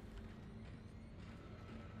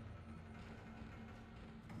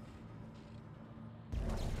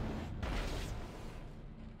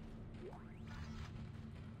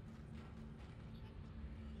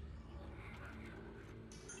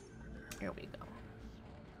 Here we go.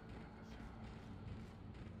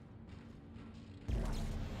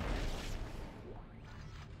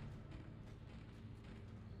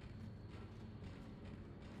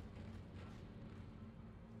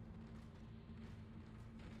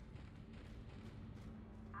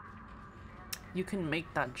 You can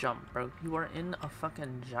make that jump, bro. You are in a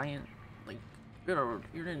fucking giant, like, you're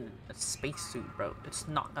in a spacesuit, bro. It's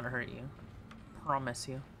not gonna hurt you. Promise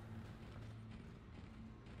you.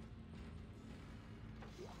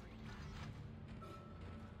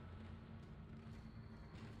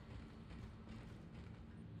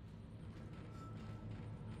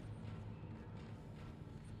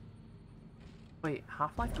 Wait,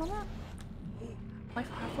 Half-Life moment?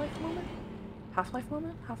 Half-Life moment? Half-Life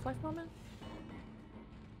moment? Half-Life moment?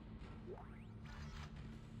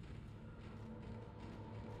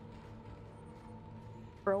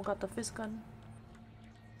 Bro got the fist gun.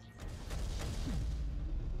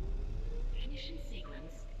 Ignition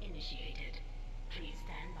sequence initiated. Please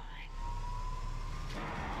stand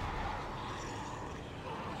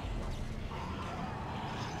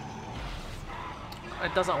by.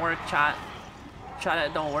 It doesn't work, chat. Chat,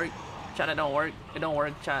 it don't work. Chat, it don't work. It don't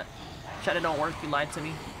work, chat. Chat, it don't work. You lied to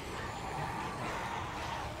me.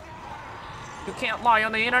 You can't lie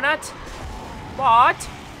on the internet. What?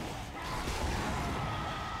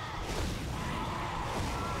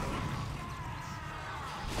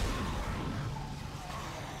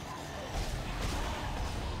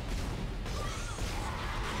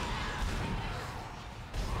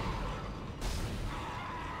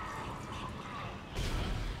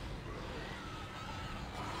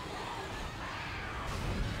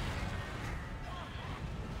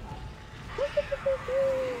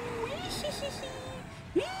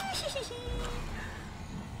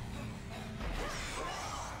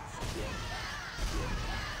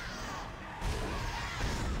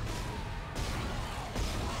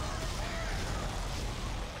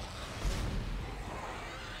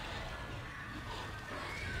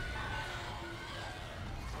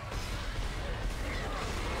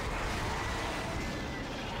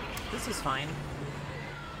 This is fine.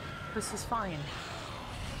 This is fine.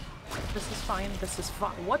 This is fine. This is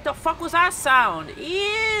fine. What the fuck was that sound?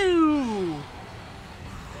 Ew!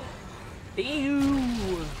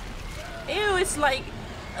 Ew! Ew, it's like...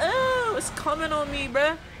 Oh, it's coming on me,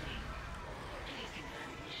 bruh.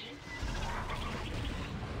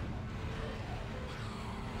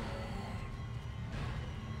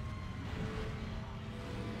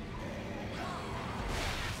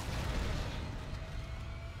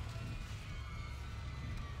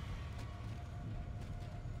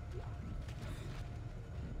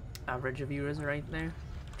 Average viewers right there.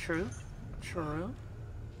 True. True.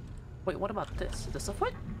 Wait, what about this? Is this a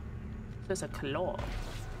foot? There's a claw.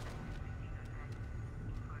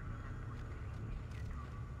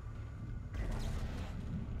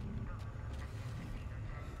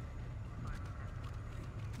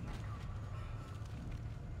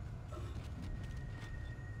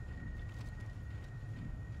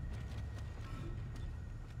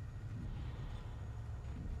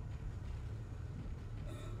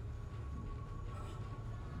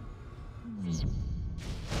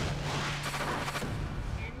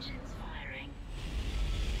 Engines firing.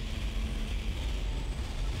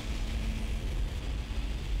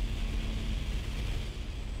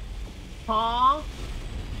 Huh?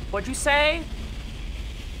 What'd you say?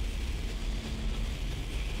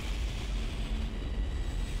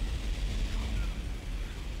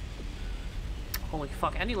 Holy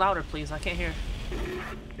fuck. Any louder, please. I can't hear.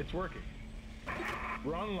 It's working.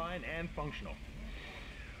 We're online and functional.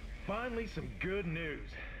 Finally, some good news.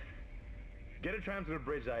 Get a tram to the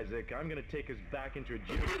bridge, Isaac. I'm gonna take us back into a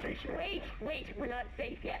geostation. Wait, we're not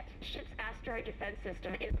safe yet. Ship's asteroid defense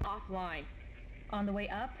system is offline. On the way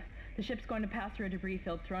up, the ship's going to pass through a debris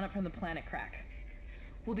field thrown up from the planet crack.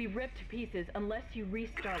 We'll be ripped to pieces unless you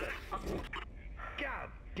restart it. God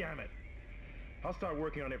damn it. I'll start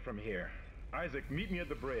working on it from here. Isaac, meet me at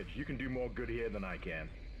the bridge. You can do more good here than I can.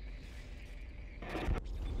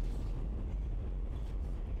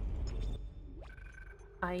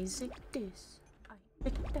 Isaac this.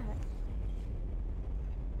 Isaac that.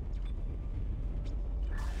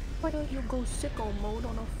 Why don't you go sicko mode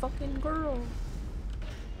on a fucking girl?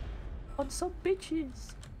 On some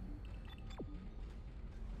bitches.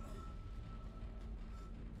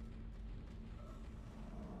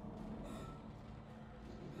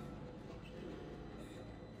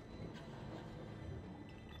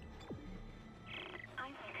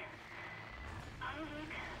 Isaac,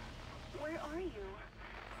 where are you?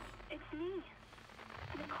 It's me,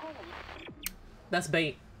 Nicole. That's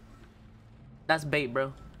bait. That's bait,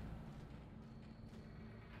 bro.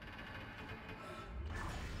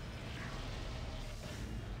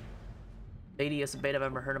 Baitiest bait I've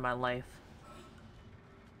ever heard in my life.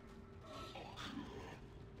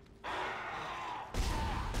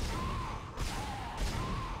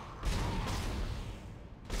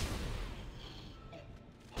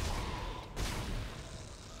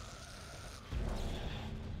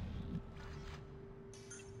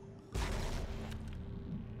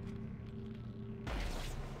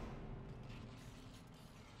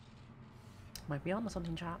 Might be onto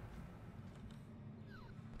something, chap.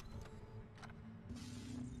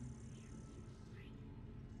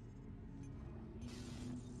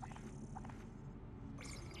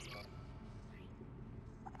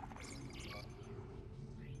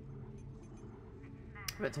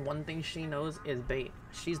 If it's one thing she knows is bait.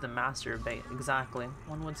 She's the master of bait. Exactly.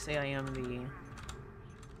 One would say I am the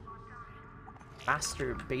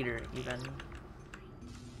master baiter, even.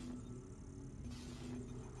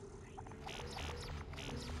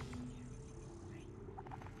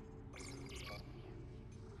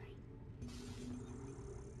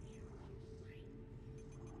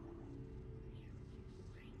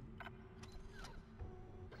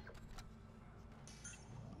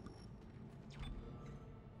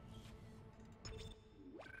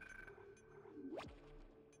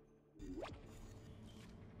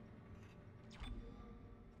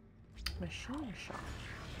 Machine shop.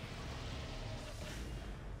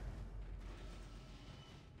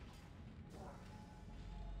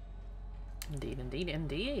 Indeed, indeed,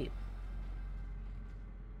 indeed.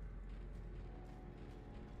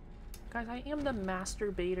 Guys, I am the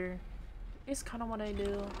master baiter. It's kind of what I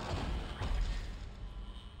do.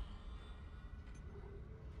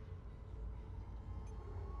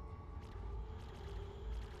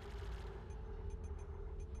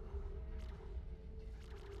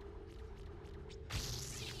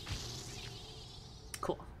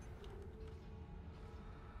 Cool.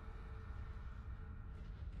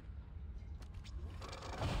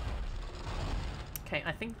 Okay,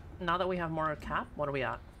 I think now that we have more cap, what are we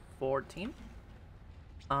at? 14?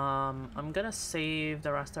 I'm gonna save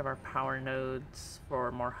the rest of our power nodes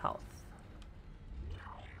for more health.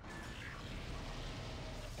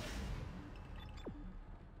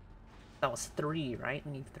 That was 3, right?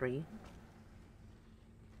 We need 3.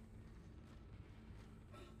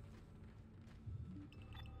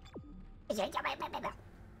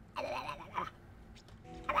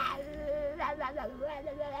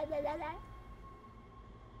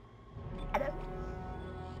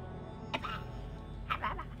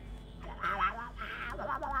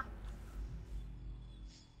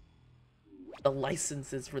 The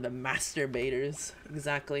licenses for the masturbators.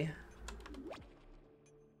 Exactly.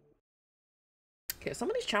 Okay, some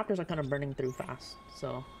of these chapters are kind of burning through fast,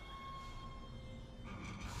 so.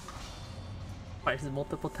 Alright, there's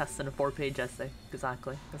multiple tests in a 4-page essay.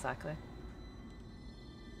 Exactly, exactly.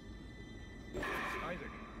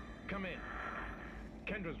 Isaac, come in.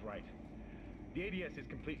 Kendra's right. The ADS is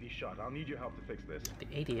completely shut. I'll need your help to fix this.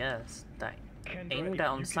 The ADS? That Kendra, aim if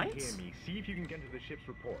down you sights? can hear me, see if you can get to the ship's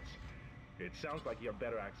reports. It sounds like you have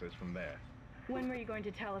better access from there. When were you going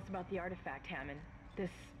to tell us about the artifact, Hammond? This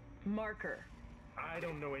marker? I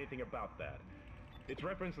don't know anything about that. It's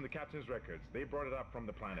referenced in the captain's records. They brought it up from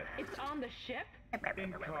the planet. It's on the ship?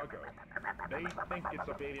 In cargo. They think it's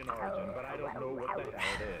of alien origin, but I don't know what the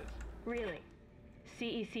hell it is. Really?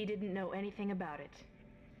 CEC didn't know anything about it.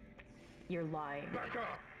 You're lying. Back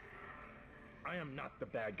off! I am not the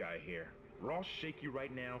bad guy here. Ross shake you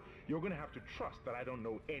right now. You're gonna have to trust that I don't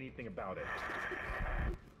know anything about it.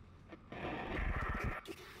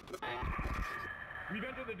 We've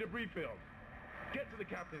entered the debris field. Get to the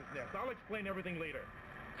captain's nest. I'll explain everything later.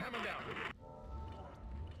 Hammond out.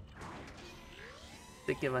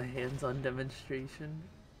 To give a hands-on demonstration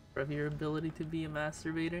of your ability to be a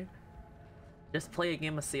masturbator. Just play a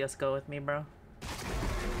game of CSGO with me, bro.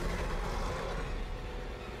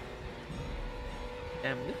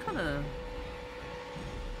 Damn, you kinda...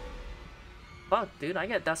 Fuck, dude, I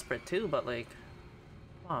get desperate too, but like...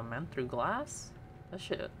 Come on, man, through glass? That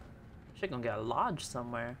shit gonna get lodged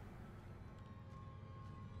somewhere.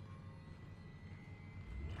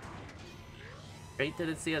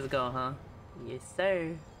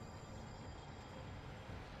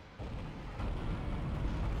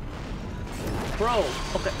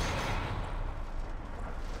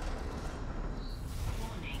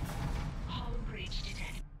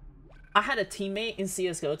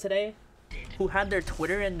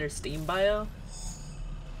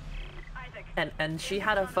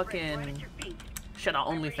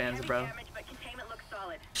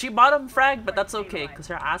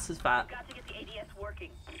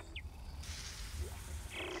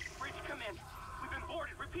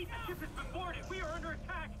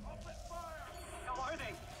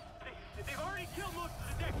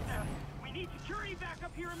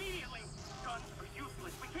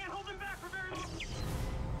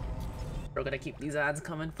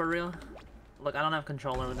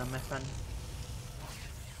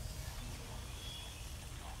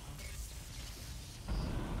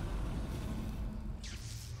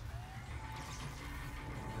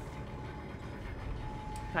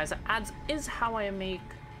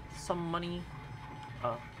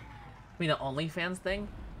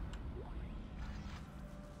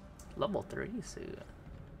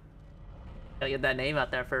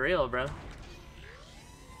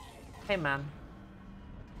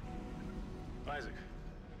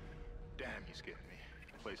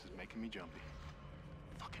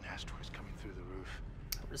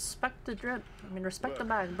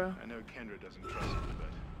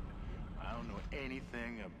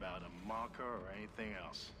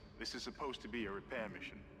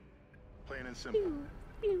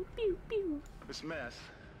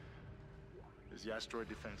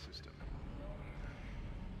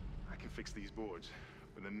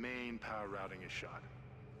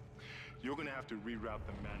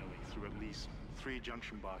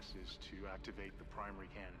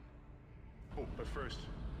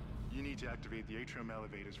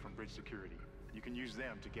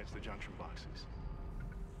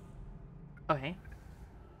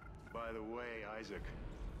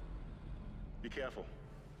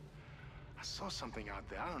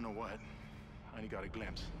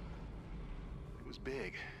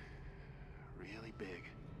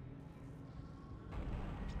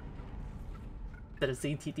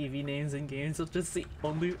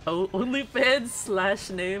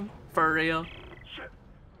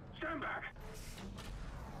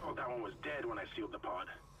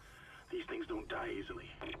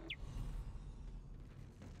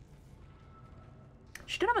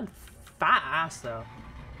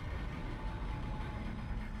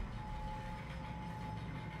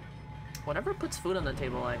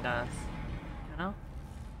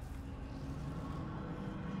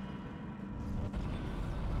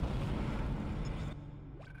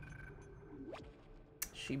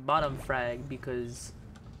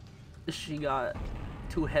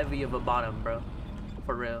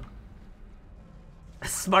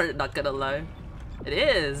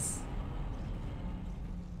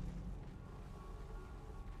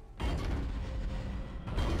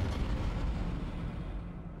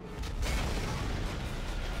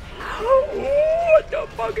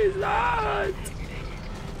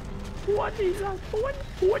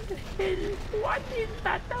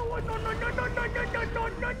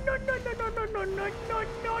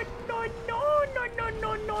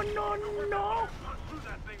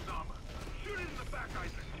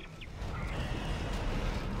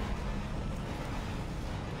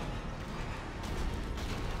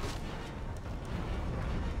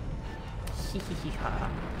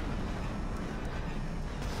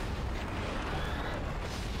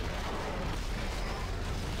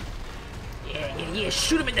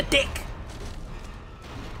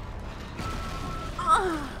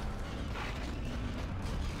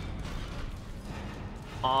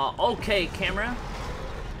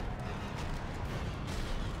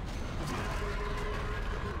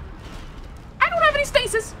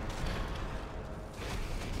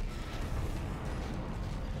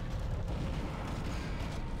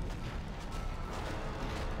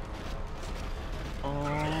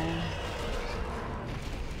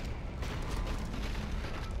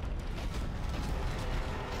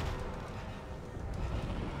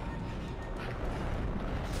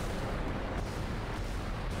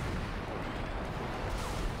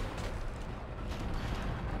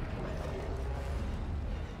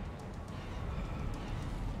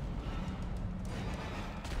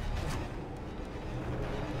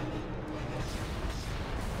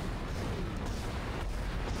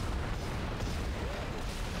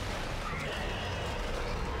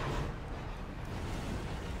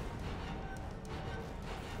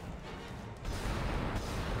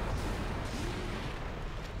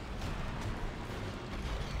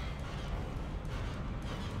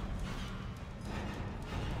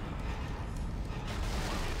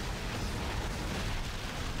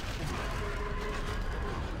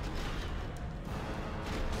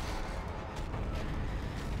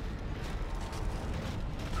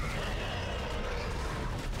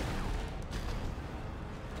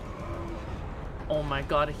 Oh my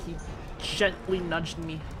god, he gently nudged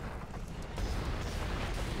me.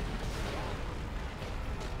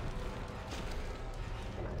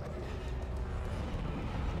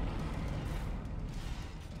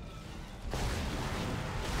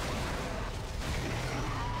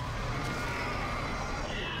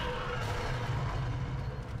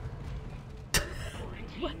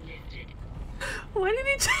 Why did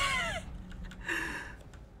he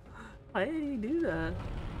Why did he do that?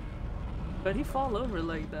 But he fall over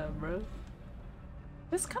like that, bro.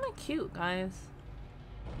 It's kind of cute, guys.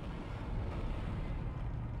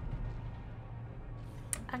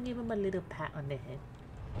 I'll give him a little pat on the head.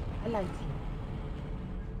 I like him.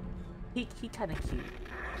 He kind of cute.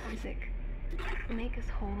 Isaac, make us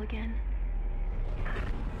whole again.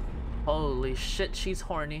 Holy shit, she's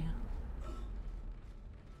horny.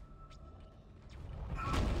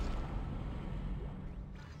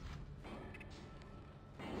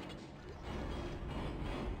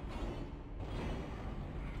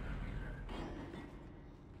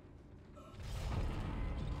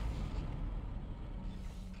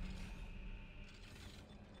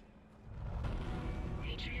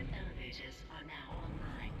 Atrium elevators are now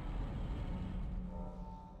online.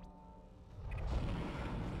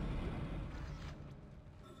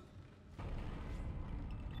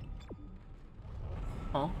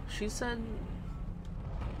 Oh, she said,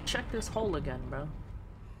 check this hole again, bro.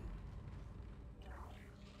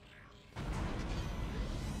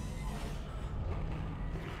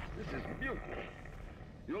 This is mutiny.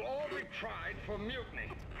 You'll all be tried for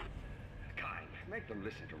mutiny. Kind, make them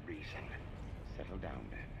listen to reason. Settle down,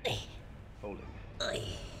 then. Hold him.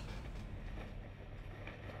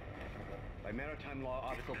 By Maritime Law,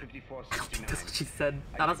 Article 5469. That's what she said.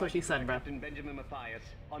 No, that's what she said, bro. Captain Benjamin Matthias,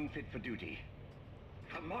 unfit for duty.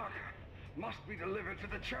 The marker must be delivered to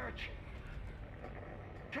the church.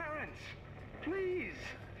 Terrence, please.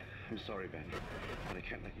 I'm sorry, Ben, but I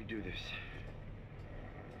can't let you do this.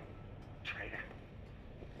 Traitor.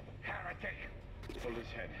 Heretic. Hold his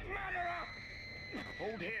head. Murderer!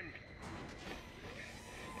 Hold him.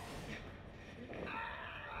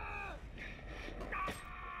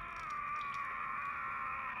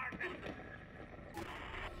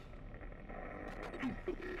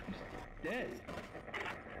 Dead.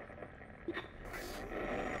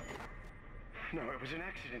 No, it was an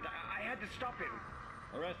accident. I had to stop him.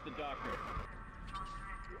 Arrest the doctor.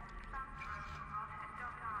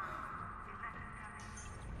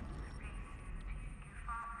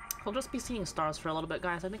 He'll just be seeing stars for a little bit,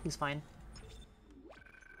 guys. I think he's fine.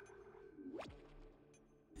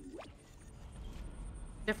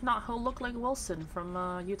 If not, he'll look like Wilson from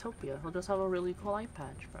Utopia. He'll just have a really cool eye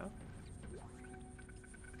patch, bro.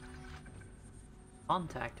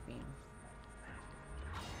 Contact beam.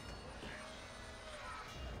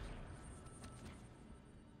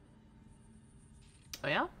 Oh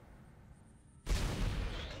yeah?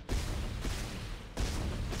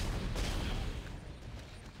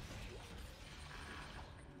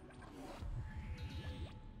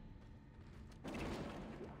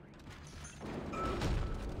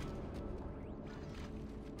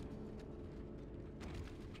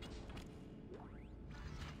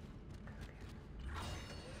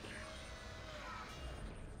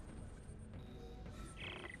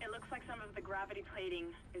 Like some of the gravity plating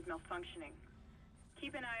is malfunctioning.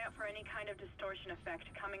 Keep an eye out for any kind of distortion effect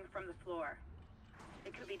coming from the floor.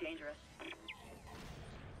 It could be dangerous.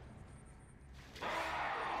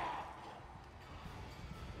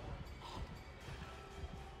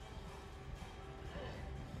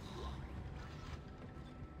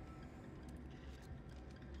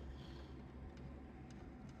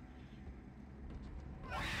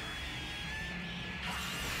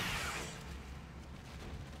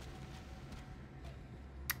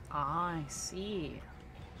 I see.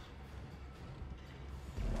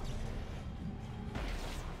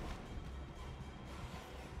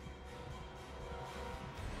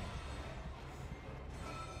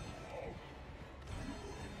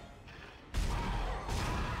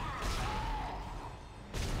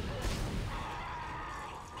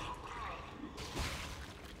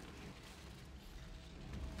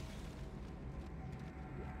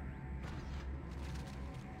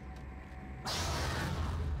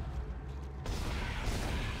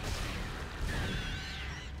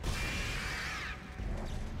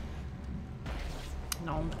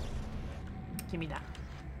 No. Give me that.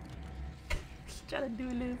 He's trying to do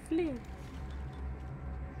a little flip.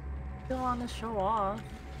 Still want to show off.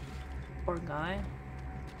 Poor guy.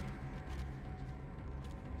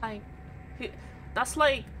 Like, that's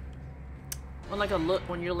like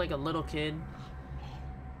when you're like a little kid,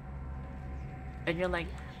 and you're like,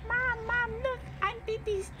 Mom, look, I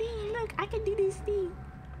get this thing. Look, I can do this thing.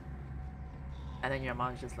 And then your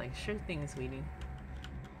mom's just like, sure thing, sweetie.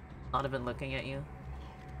 Not even looking at you.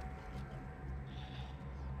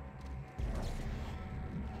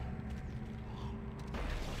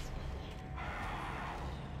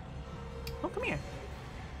 Oh, come here.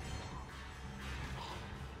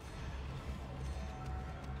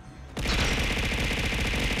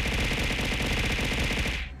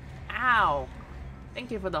 Ow! Thank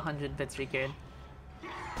you for the 100 bits, Rickard.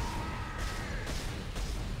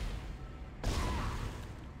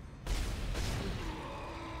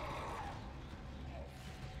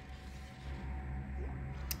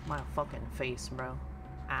 My fucking face, bro.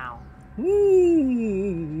 Ow.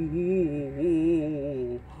 Ooh.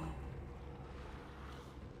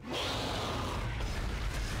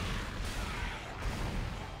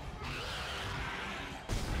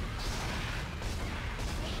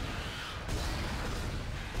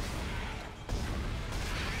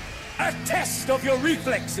 A test of your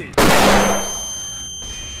reflexes!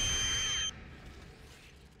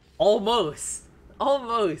 Almost.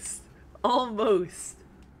 Almost. Almost.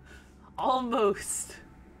 Almost.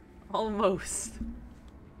 Almost.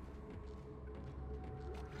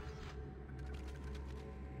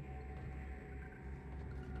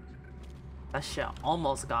 That shit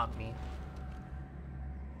almost got me.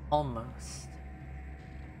 Almost.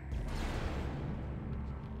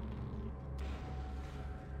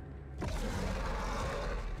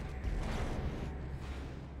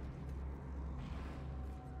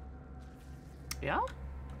 Yeah?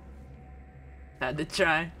 Had to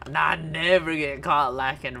try. Nah, I never get caught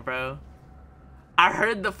lacking, bro. I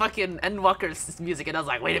heard the fucking Endwalker's music and I was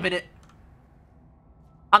like, wait a minute.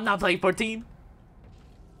 I'm not playing 14.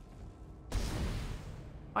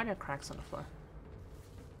 Why are there cracks on the floor?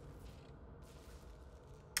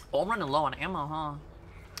 Oh, I'm running low on ammo, huh?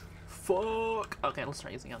 Fuck. Okay, let's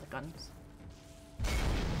start using other guns.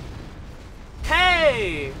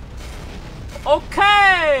 Hey!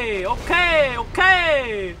 Okay! Okay!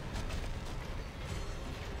 Okay!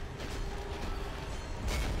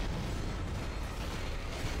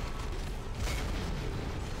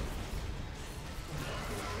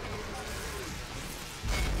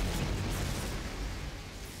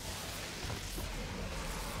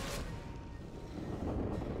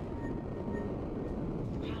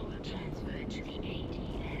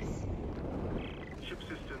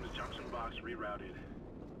 Rerouted.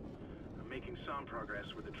 I'm making some progress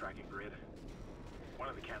with the tracking grid. One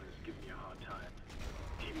of the cannons is giving me a hard time.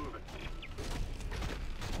 Keep moving.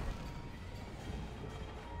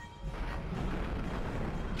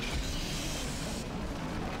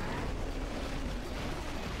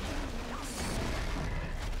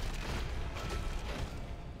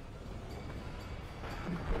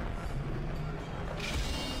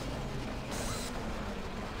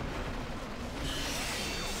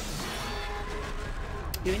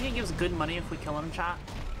 Do you think he gives good money if we kill him, chat?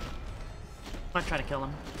 I'm gonna try to kill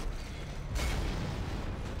him.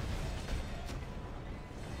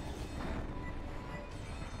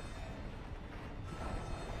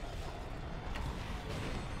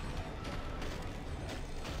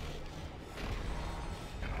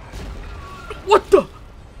 What the?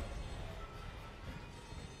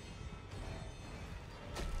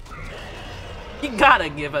 You gotta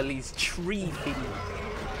give at least 350.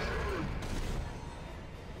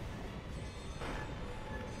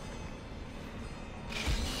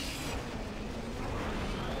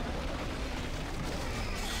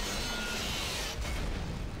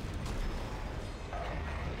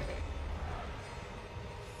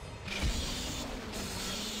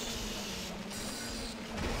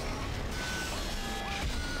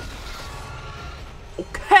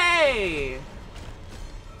 Okay.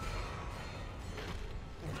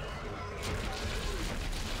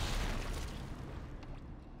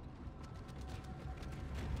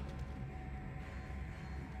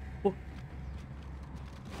 Oh.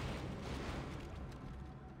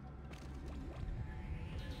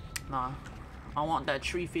 Nah, I want that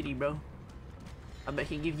 350, bro. I bet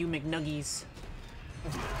he give you McNuggies.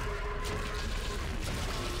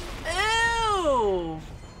 Ew!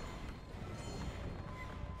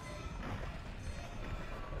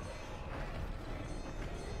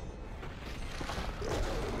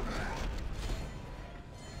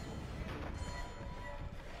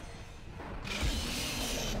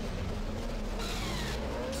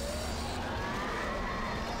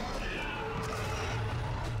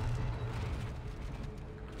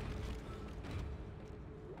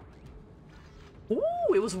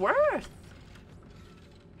 Ooh, it was worth.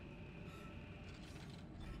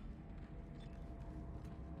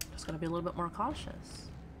 Just gotta be a little bit more cautious.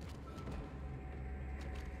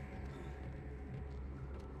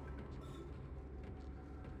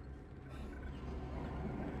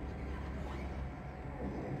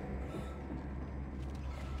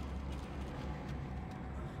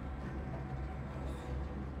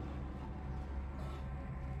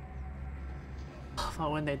 love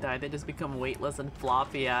how when they die, they just become weightless and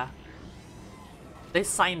floppy, yeah. They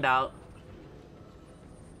signed out.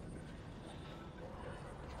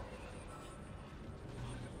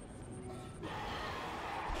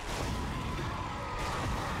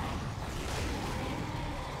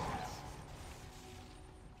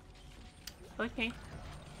 Okay.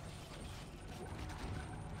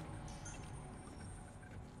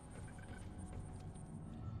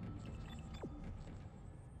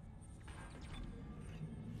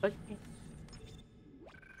 Okay.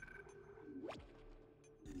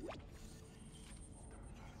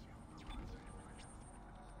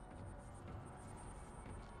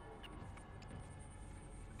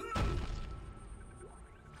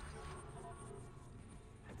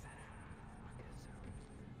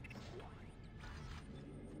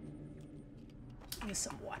 Give me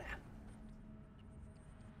some water.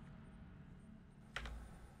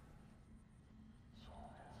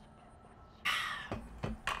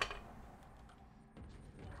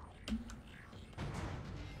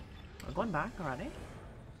 We're going back already?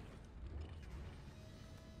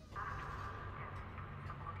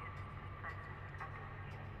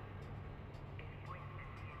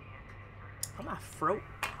 Why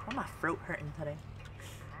my throat hurting today?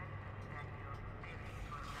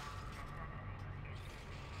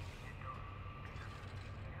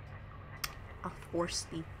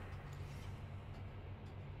 Forsty.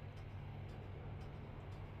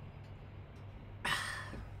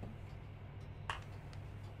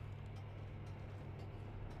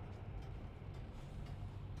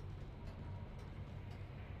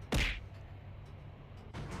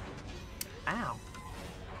 Ow.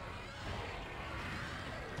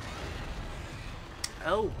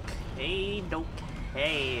 Okay,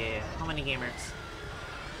 okay. How many gamers?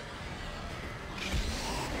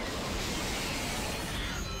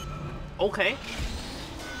 Okay.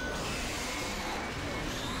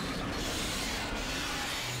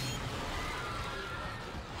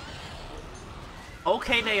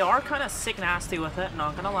 Okay, they are kind of sick nasty with it,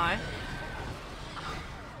 not gonna lie.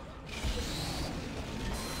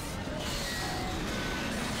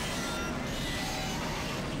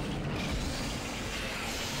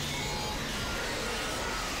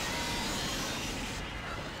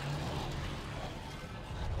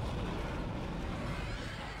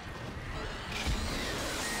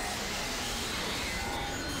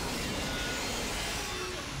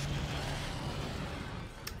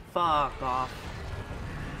 Fuck off.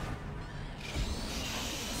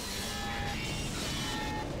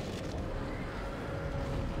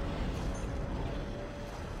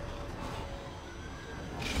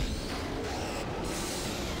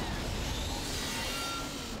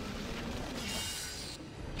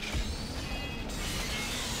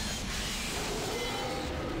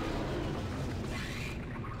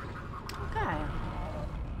 Okay.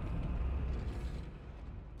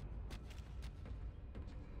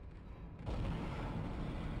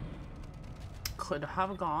 Could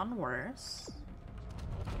have gone worse.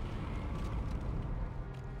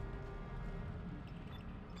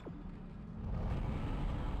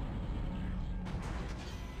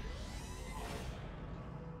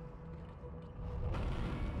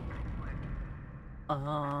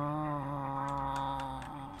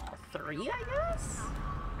 Three, I guess?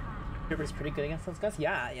 River's pretty good against those guys.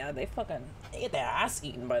 Yeah, they get their ass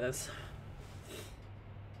eaten by this.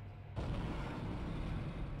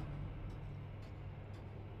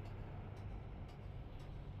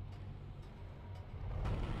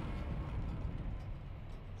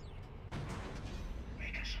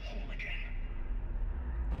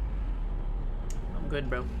 I'm good,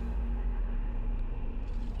 bro.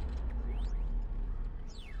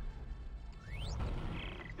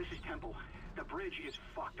 This is Temple. The bridge is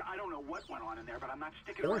fucked. I don't know what went on in there, but I'm not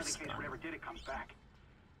sticking around in case whatever did it comes back.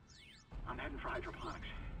 I'm heading for hydroponics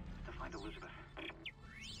to find Elizabeth.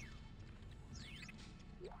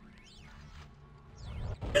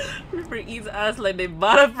 Reaper eats ass like they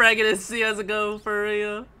bottom fragging as CSGO for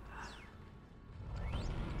real.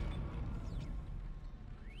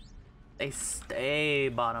 They stay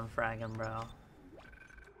bottom fragging, bro.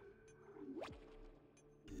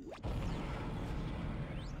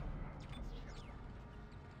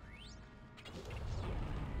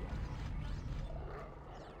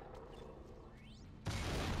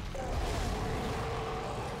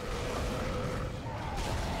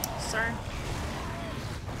 Sir?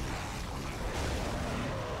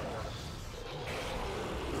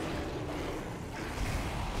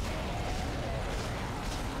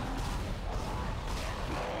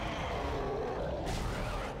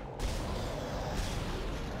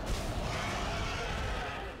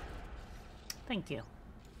 Thank you.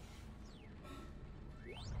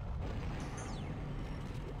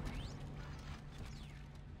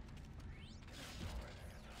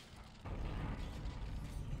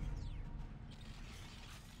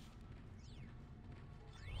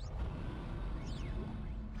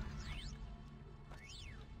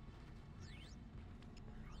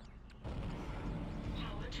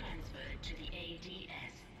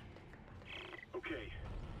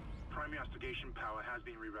 investigation power has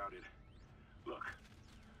been rerouted. Look,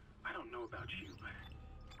 I don't know about you, but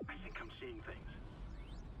I think I'm seeing things.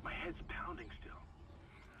 My head's pounding still.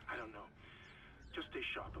 I don't know. Just stay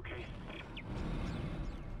sharp, okay?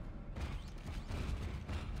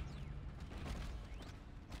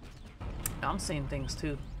 I'm seeing things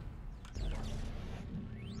too.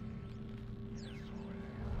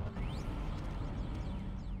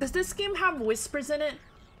 Does this game have whispers in it?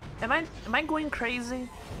 Am I going crazy?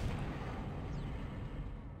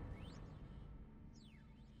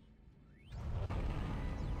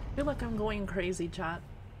 I feel like I'm going crazy, chat.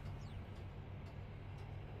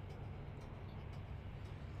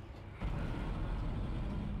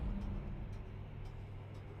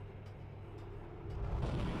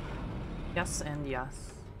 Yes and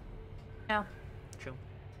yes. Yeah, true.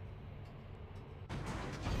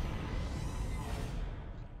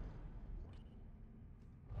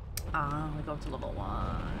 We go to level 1.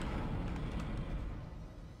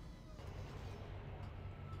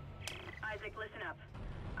 Isaac, listen up.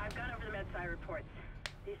 I've gone over the MedSci reports.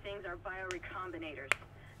 These things are biorecombinators.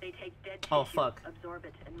 They take dead tissue, absorb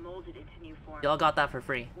it, and mold it into new forms. Y'all got that for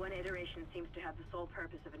free. One iteration seems to have the sole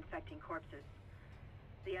purpose of infecting corpses.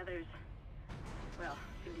 The others, well,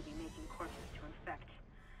 seem to be making corpses to infect.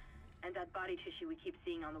 And that body tissue we keep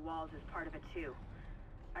seeing on the walls is part of it too.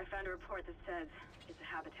 I found a report that says it's a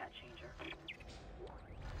habitat changer.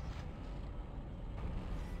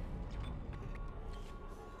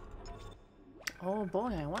 Oh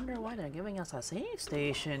boy, I wonder why they're giving us a save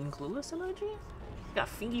station. Clueless emoji? Got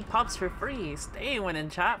fingy pops for free. Stay when in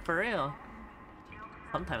chat for real.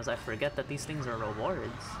 Sometimes I forget that these things are rewards.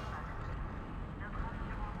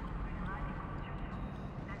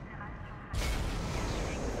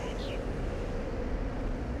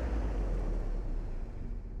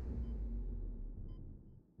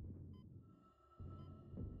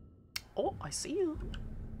 Oh, I see you.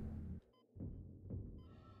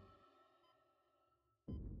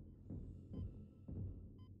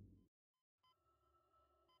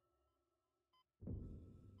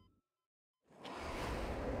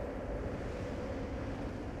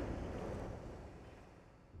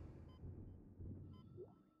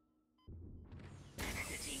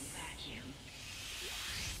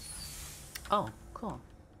 Oh, cool.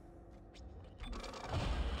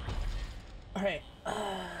 Alright.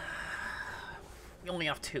 We only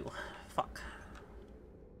have 2. Fuck.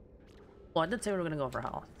 Well, I did say we were gonna go for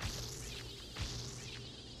health.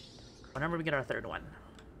 Whenever we get our 3rd one,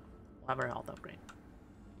 we'll have our health upgrade.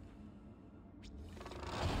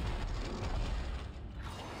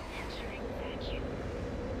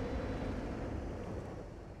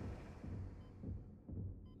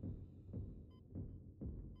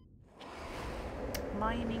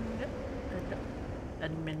 Mining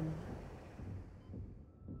admin.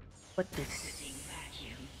 What this?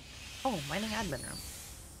 Oh, mining admin room.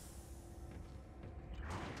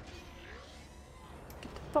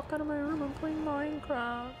 Get the fuck out of my room, I'm playing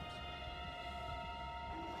Minecraft.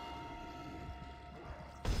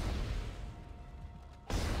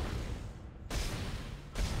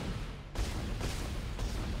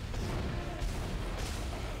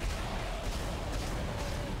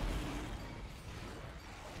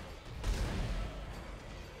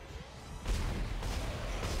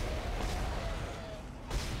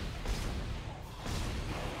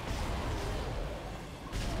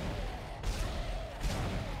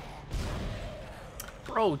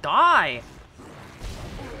 Bro, die!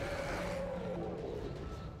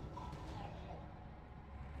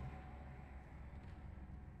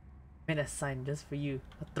 Made a sign just for you.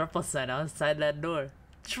 A triple sign outside that door.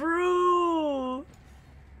 True!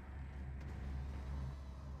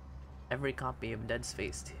 Every copy of Dead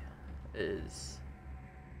Space is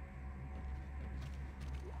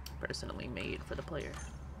personally made for the player.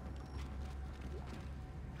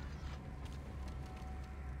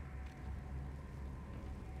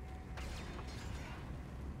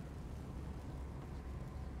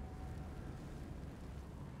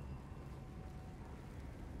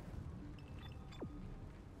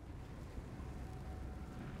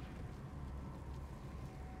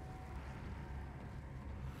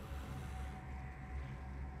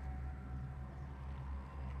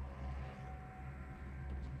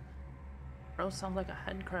 Bro sounds like a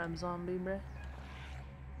head crab zombie, bruh.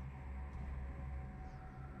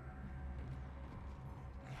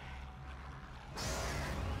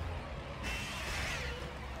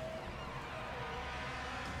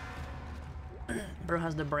 Bro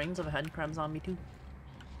has the brains of a head crab zombie too.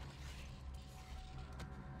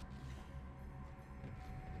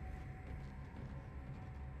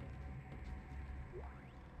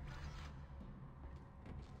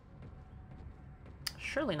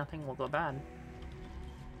 surely nothing will go bad.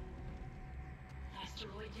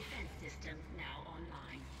 Asteroid defense system now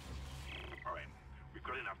online. Alright, we've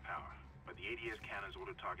got enough power, but the ADS cannon's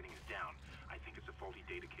auto targeting is down. I think it's a faulty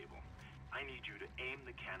data cable. I need you to aim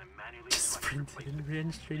the cannon manually so I can replace it.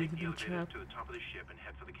 Ran straight Take the into the elevator trap. to the top of the ship and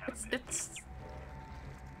head for the cannon pit. It's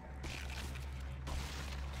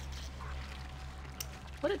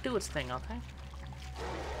let it do its thing, okay?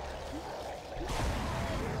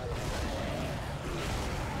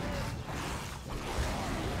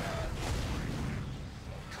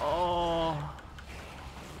 Oh.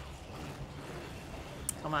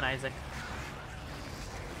 Come on, Isaac.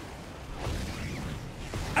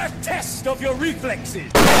 A test of your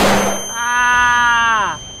reflexes!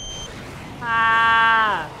 Ah!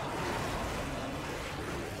 Ah!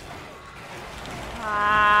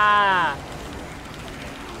 Ah!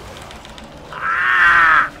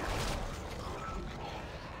 Ah!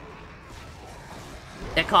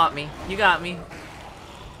 It caught me. You got me.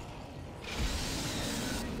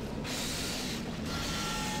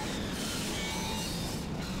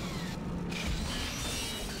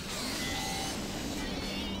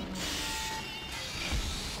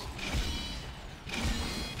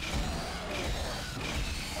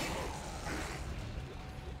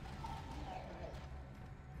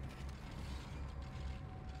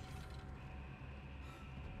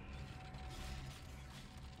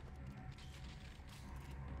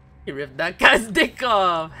 You ripped that guy's dick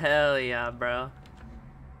off! Hell yeah, bro.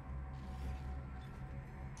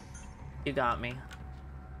 You got me.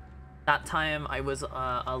 That time I was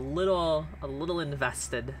a little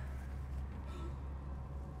invested.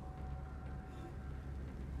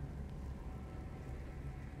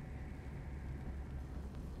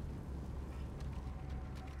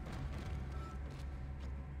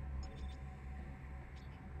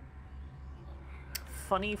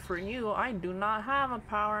 Funny for you, I do not have a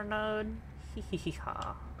power node.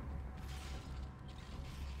 Heheheha.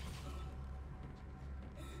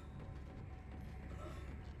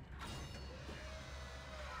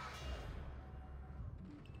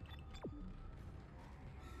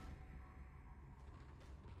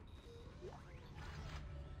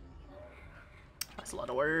 That's a lot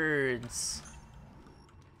of words.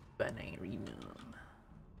 But I ain't reading them.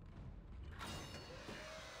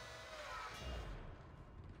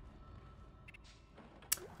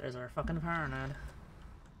 There's our fucking power node.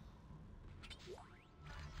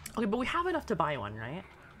 Okay, but we have enough to buy one, right?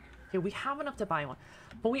 Okay, we have enough to buy one.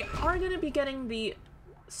 But we are gonna be getting the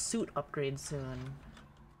suit upgrade soon.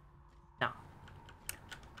 No.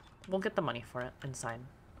 We'll get the money for it inside.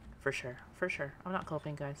 For sure. For sure. I'm not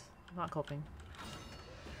coping, guys. I'm not coping.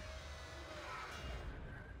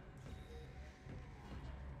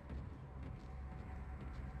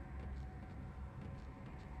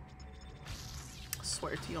 I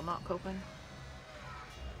swear to you, I'm not coping.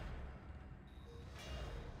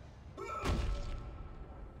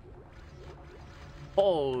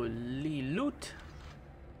 Holy loot!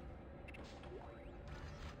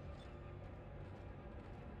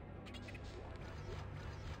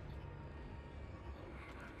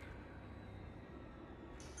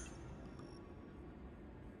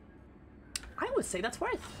 I would say that's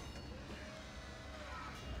worth.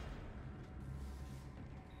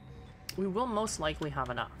 We will most likely have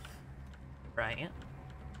enough, right?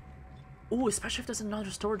 Ooh, especially if there's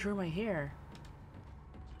another storage room right here.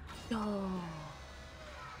 Yo.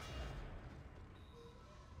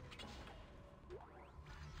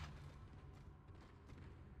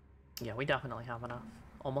 Yeah, we definitely have enough.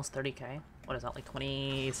 Almost 30k. What is that, like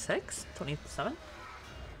 26? 27?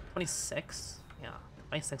 26? Yeah,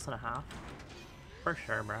 26 and a half. For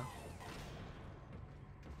sure, bro.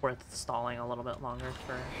 Worth stalling a little bit longer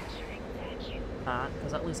for that,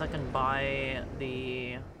 because at least I can buy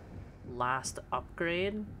the last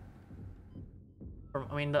upgrade.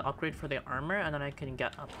 I mean, the upgrade for the armor, and then I can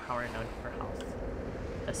get a power node for health.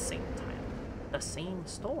 At the same time. The same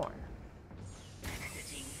store.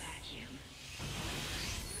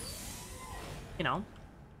 You know,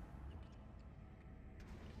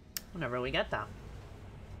 whenever we get that.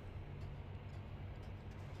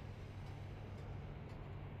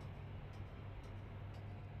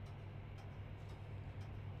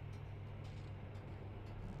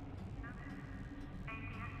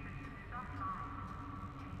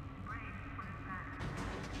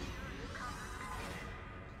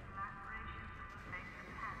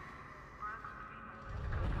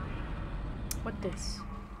 What this?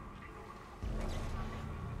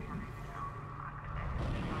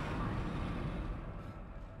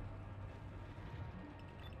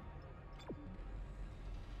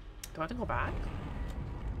 Do I have to go back?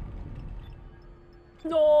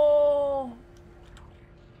 No.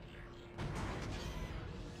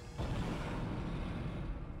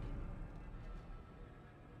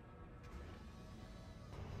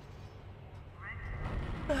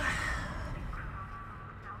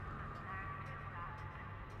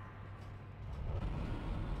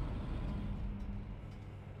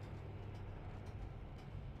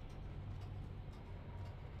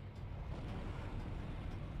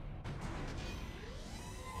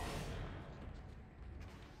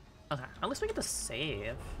 Okay, at least we get to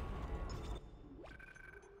save.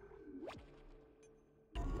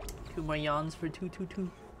 2 more yawns for 222.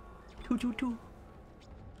 222.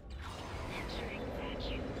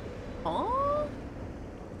 Oh?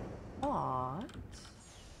 What?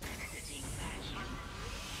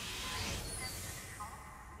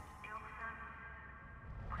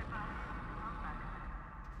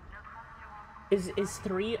 Is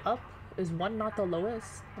 3 up? Is 1 not the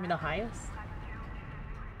lowest? I mean the highest?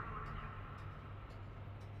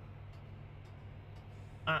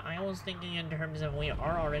 I was thinking in terms of we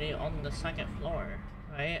are already on the 2nd floor,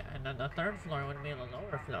 right? And then the 3rd floor would be the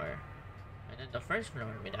lower floor. And then the 1st floor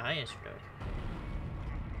would be the highest floor.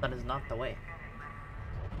 That is not the way.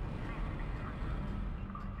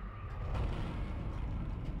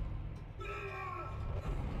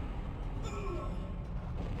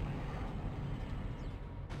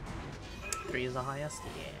 Three is the highest?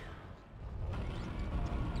 Yeah.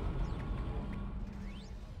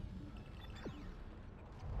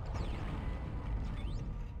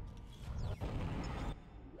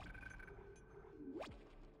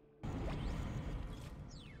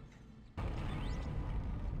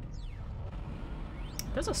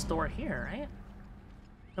 There's a store here, right?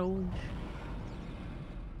 Doge.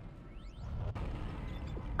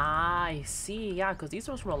 Ah, I see. Yeah, because these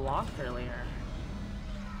doors were locked earlier.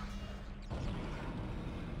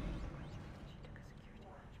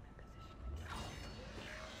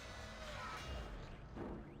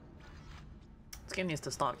 This game needs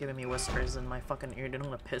to stop giving me whispers in my fucking ear. Dude, I'm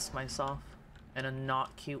gonna piss myself in a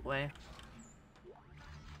not cute way.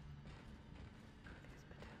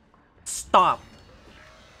 Stop!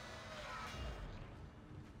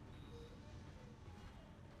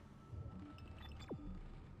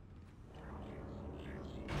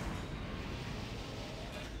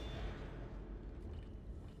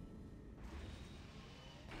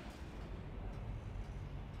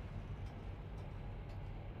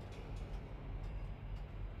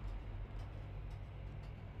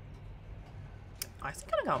 I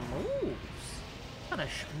think I got moves. Kinda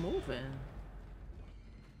moving.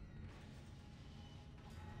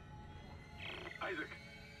 Isaac,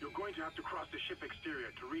 you're going to have to cross the ship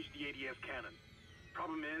exterior to reach the ADS cannon.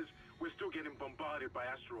 Problem is, we're still getting bombarded by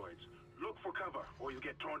asteroids. Look for cover, or you'll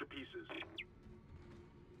get torn to pieces.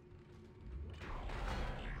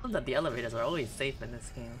 I love that the elevators are always safe in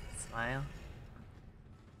this game. Smile.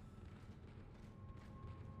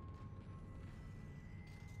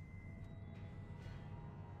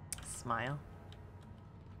 Smile.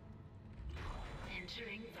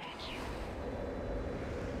 Entering vacuum.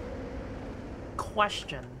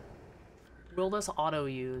 Question. Will this auto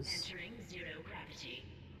use? Entering zero gravity.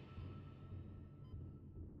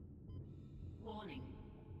 Warning.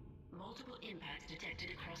 Multiple impacts detected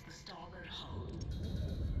across the starboard hull.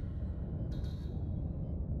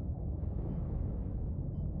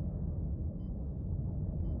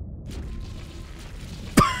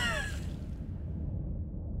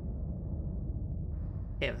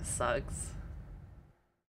 Game sucks.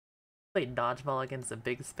 Played dodgeball against a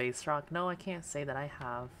big space rock? No, I can't say that I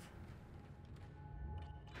have.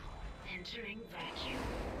 Entering vacuum.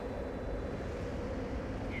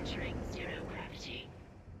 Entering zero gravity.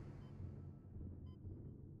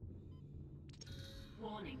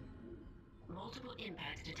 Warning. Multiple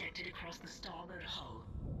impacts detected across the starboard hull.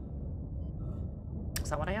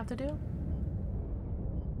 Is that what I have to do?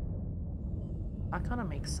 That kind of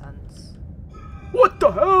makes sense. What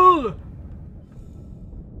the hell?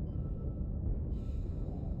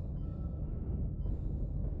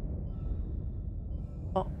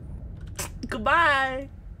 Oh. Goodbye.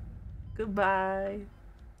 Goodbye.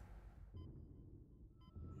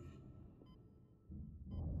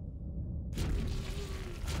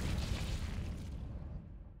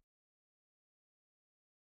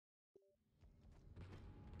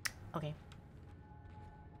 Okay.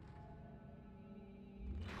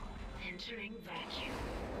 Entering vacuum.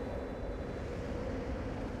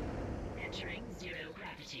 Entering zero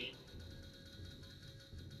gravity.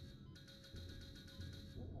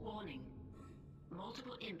 Warning.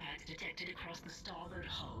 Multiple impacts detected across the starboard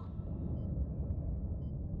hull.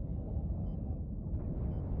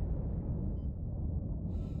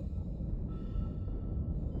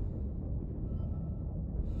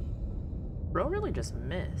 bro really just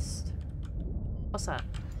missed. What's that?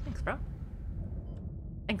 Thanks, bro.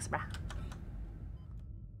 Thanks, bro.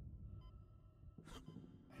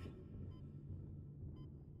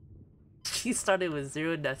 He started with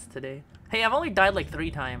 0 deaths today. Hey, I've only died like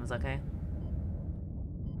 3 times, okay?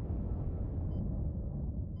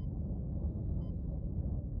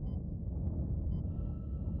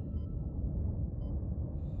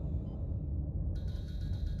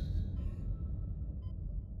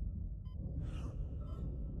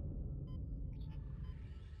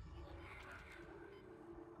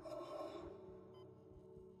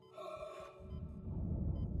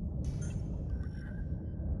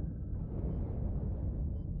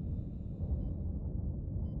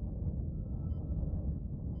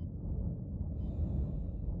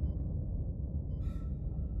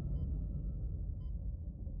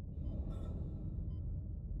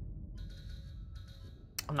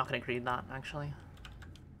 I'm not gonna read that, actually.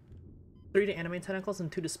 3 to anime tentacles and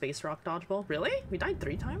 2 to space rock dodgeball. Really? We died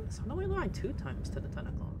 3 times? No, we died 2 times to the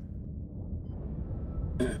tentacle.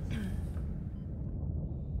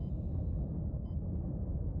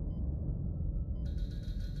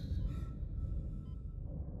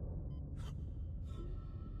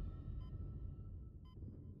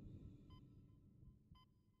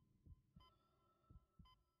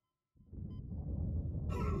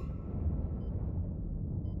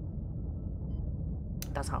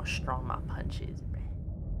 That's how strong my punch is, bruh.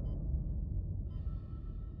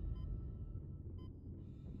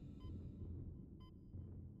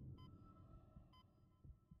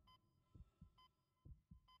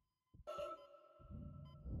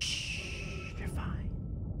 Shh, you're fine.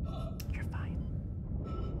 You're fine.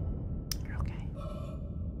 You're okay.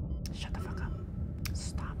 Shut the fuck up.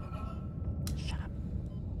 Stop. Shut up.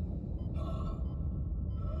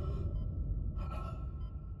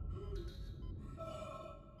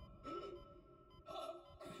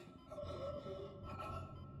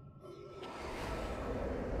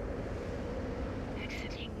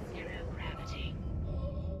 Exiting zero gravity.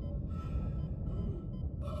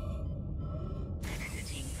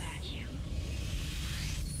 Exiting vacuum.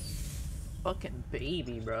 Fucking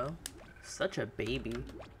baby, bro. Such a baby.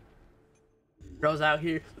 Bro's out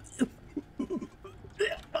here.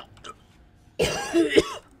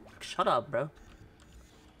 Shut up, bro.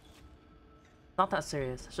 Not that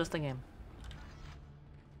serious. It's just a game.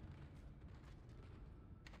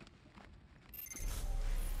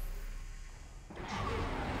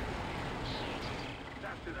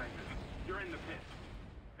 That's it, Isaac. You're in the pit.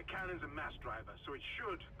 The cannon's a mass driver, so it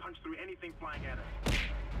should punch through anything flying at us.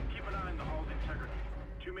 Keep an eye on the hull's integrity.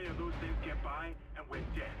 Too many of those things get by, and we're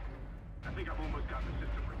dead. I think I've almost got the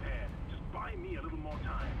system repaired. Just buy me a little more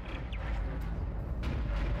time.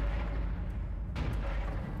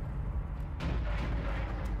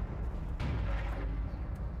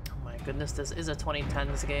 Oh my goodness, this is a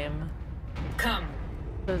 2010s game. Come.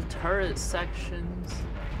 The turret sections.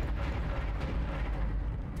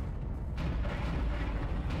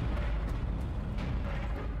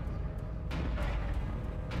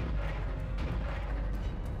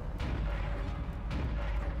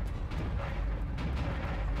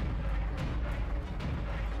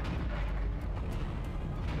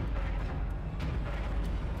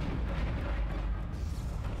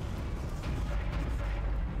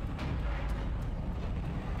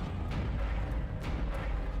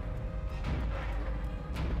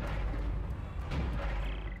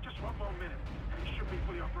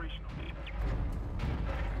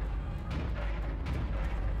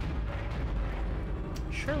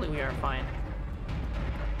 Surely we are fine.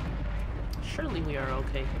 Surely we are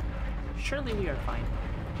okay. Surely we are fine.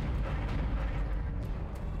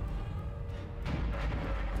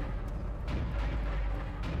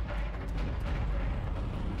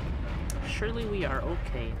 Surely we are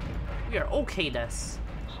okay. We are okay, Des.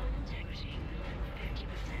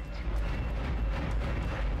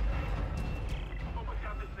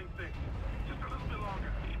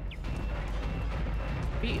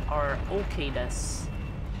 We are okay, Des.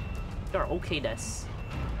 We are okay, Des.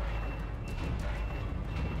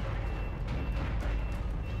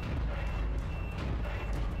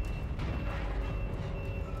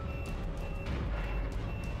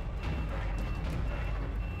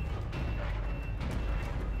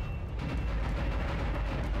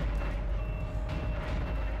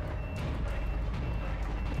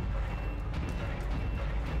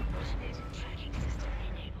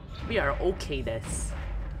 We are okay, Des.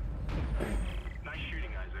 Nice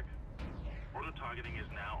shooting, Isaac. Auto targeting is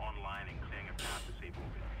now online and clearing a path to safe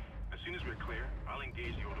orbit. As soon as we're clear, I'll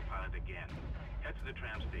engage the autopilot again. Head to the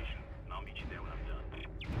tram station, and I'll meet you there when I'm done.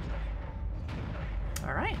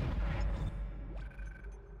 All right.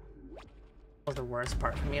 was the worst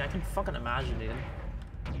part for me. I can fucking imagine, dude.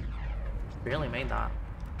 Barely made that.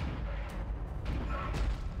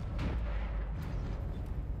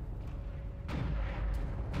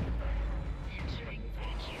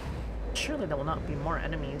 Surely there will not be more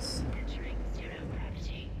enemies.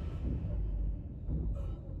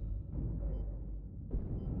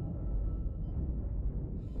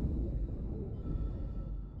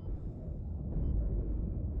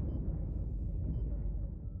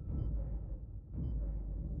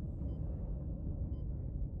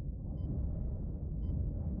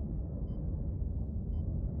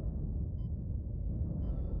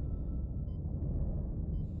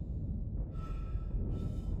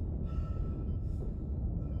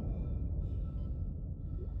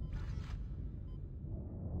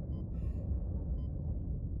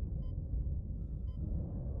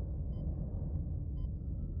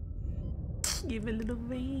 Give a little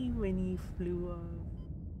wave when he flew off.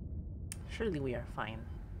 Surely we are fine.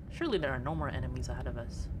 Surely there are no more enemies ahead of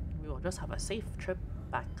us. We will just have a safe trip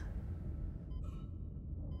back.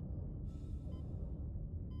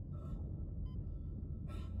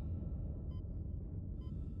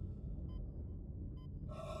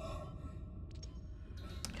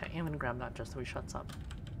 Okay, I'm gonna grab that just so he shuts up.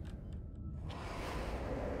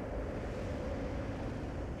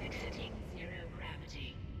 Exiting zero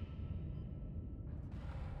gravity.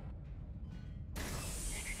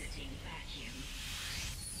 Exiting vacuum.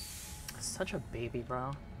 Such a baby,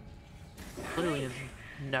 bro. Literally has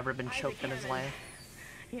never been choked in his life.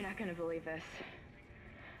 You're not gonna believe this.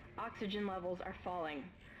 Oxygen levels are falling.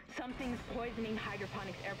 Something's poisoning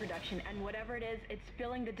hydroponics air production, and whatever it is, it's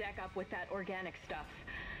filling the deck up with that organic stuff.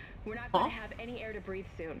 We're not going to have any air to breathe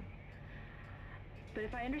soon. But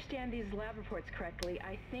if I understand these lab reports correctly,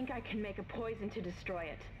 I think I can make a poison to destroy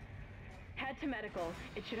it. Head to medical.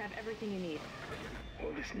 It should have everything you need.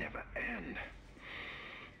 Will this never end?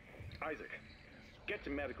 Isaac, get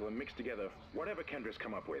to medical and mix together whatever Kendra's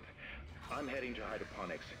come up with. I'm heading to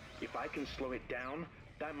hydroponics. If I can slow it down,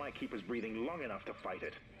 that might keep us breathing long enough to fight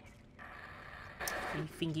it. You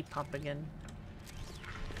fingy pop again.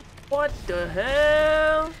 What the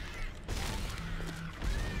hell?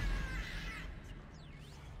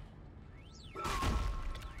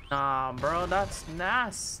 Nah, bro, that's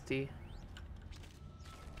nasty.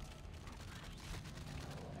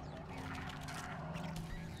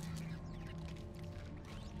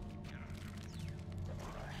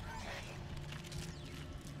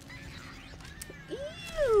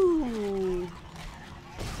 Ew.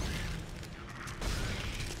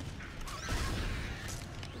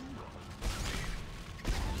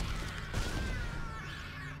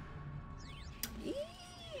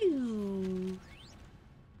 Ew.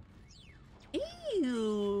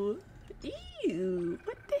 Ew. Ew.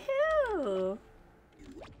 What the hell?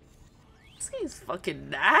 This guy's fucking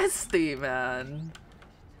nasty, man.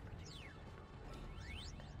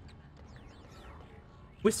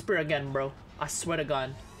 Whisper again, bro. I swear to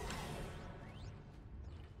God.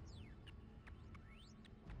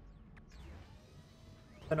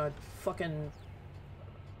 Gonna fucking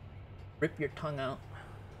rip your tongue out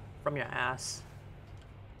from your ass.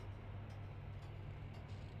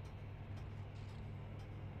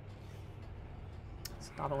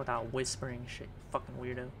 Stop it with that whispering shit, fucking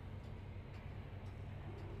weirdo.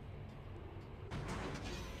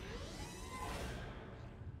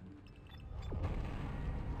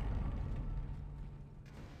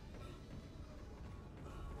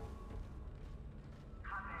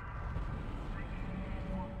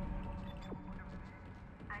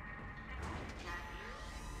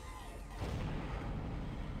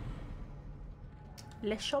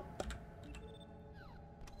 Le shop.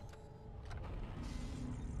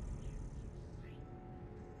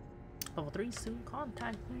 Level 3 soon.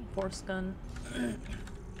 Contact me. Force gun.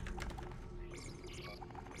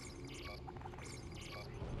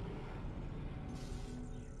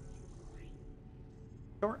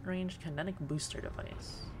 Short range kinetic booster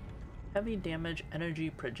device. Heavy damage energy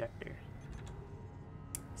projector.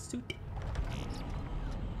 Suit.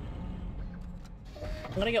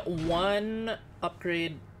 I'm gonna get one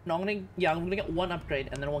upgrade. No, I'm gonna get one upgrade,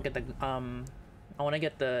 and then we'll get the I want to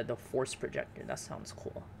get the force projector. That sounds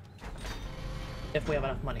cool. If we have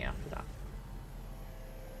enough money after that.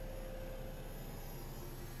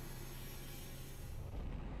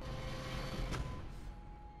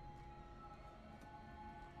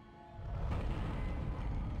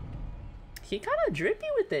 He kind of drippy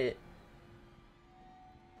with it.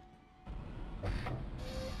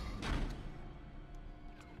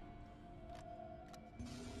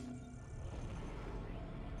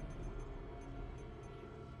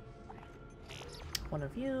 One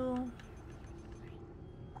of you.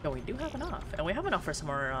 Yeah, we do have enough. And we have enough for some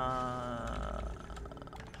more,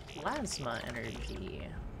 plasma energy.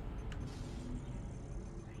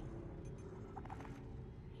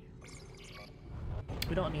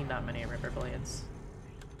 We don't need that many river blades.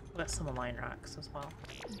 We'll get some of mine racks as well.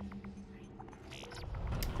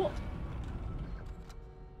 Cool.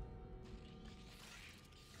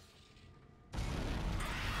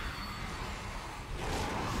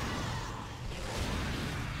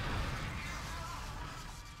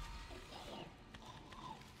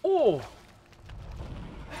 Oh!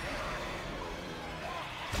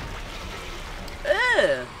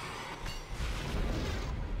 Ugh!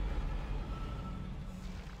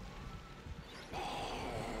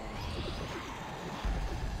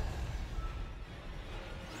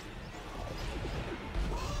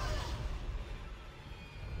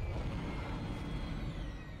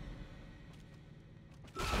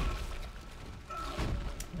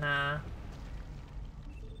 Nah.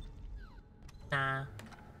 Nah.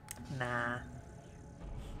 Nah.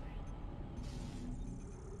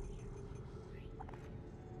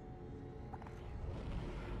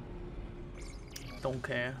 Don't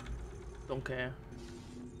care. Don't care.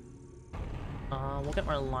 We'll get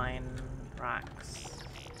more line racks.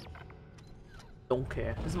 Don't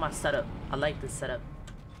care. This is my setup. I like this setup.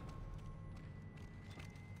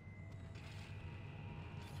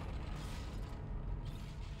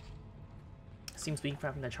 Seems weak for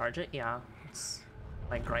having to charge it. Yeah, it's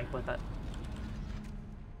my gripe with it.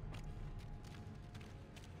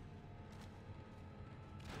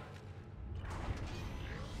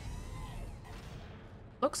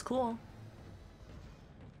 Looks cool.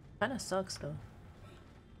 Kinda sucks though.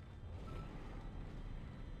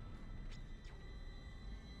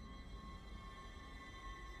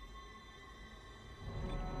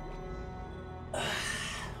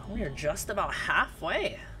 We are just about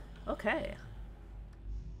halfway. Okay.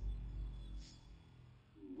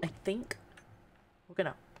 I think we're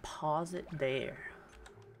gonna pause it there.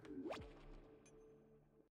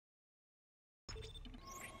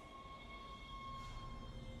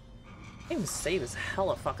 Game save is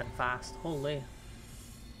hella fucking fast. Holy.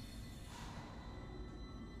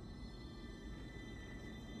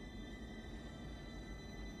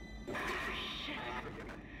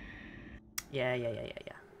 Yeah.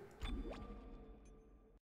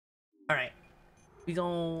 Alright. We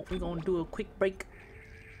gonna do a quick break.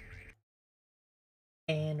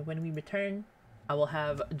 And when we return, I will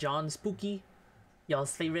have John Spooky,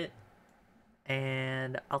 y'all's favorite.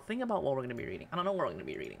 And I'll think about what we're gonna be reading. I don't know what we're gonna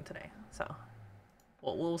be reading today, so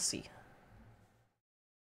we'll see.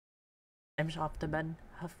 I'm off to bed.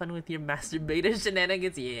 Have fun with your masturbator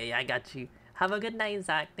shenanigans. Yeah, I got you. Have a good night,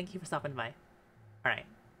 Zach. Thank you for stopping by. Alright.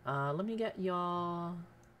 Let me get y'all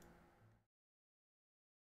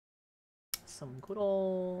some good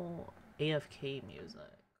old AFK music.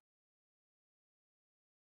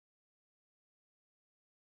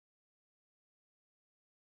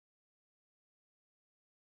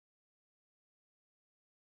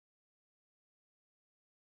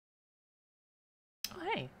 Oh,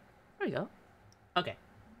 hey. There we go. Okay.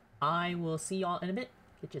 I will see y'all in a bit.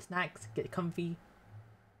 Get your snacks, get comfy.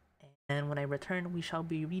 And when I return, we shall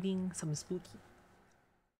be reading some spooky.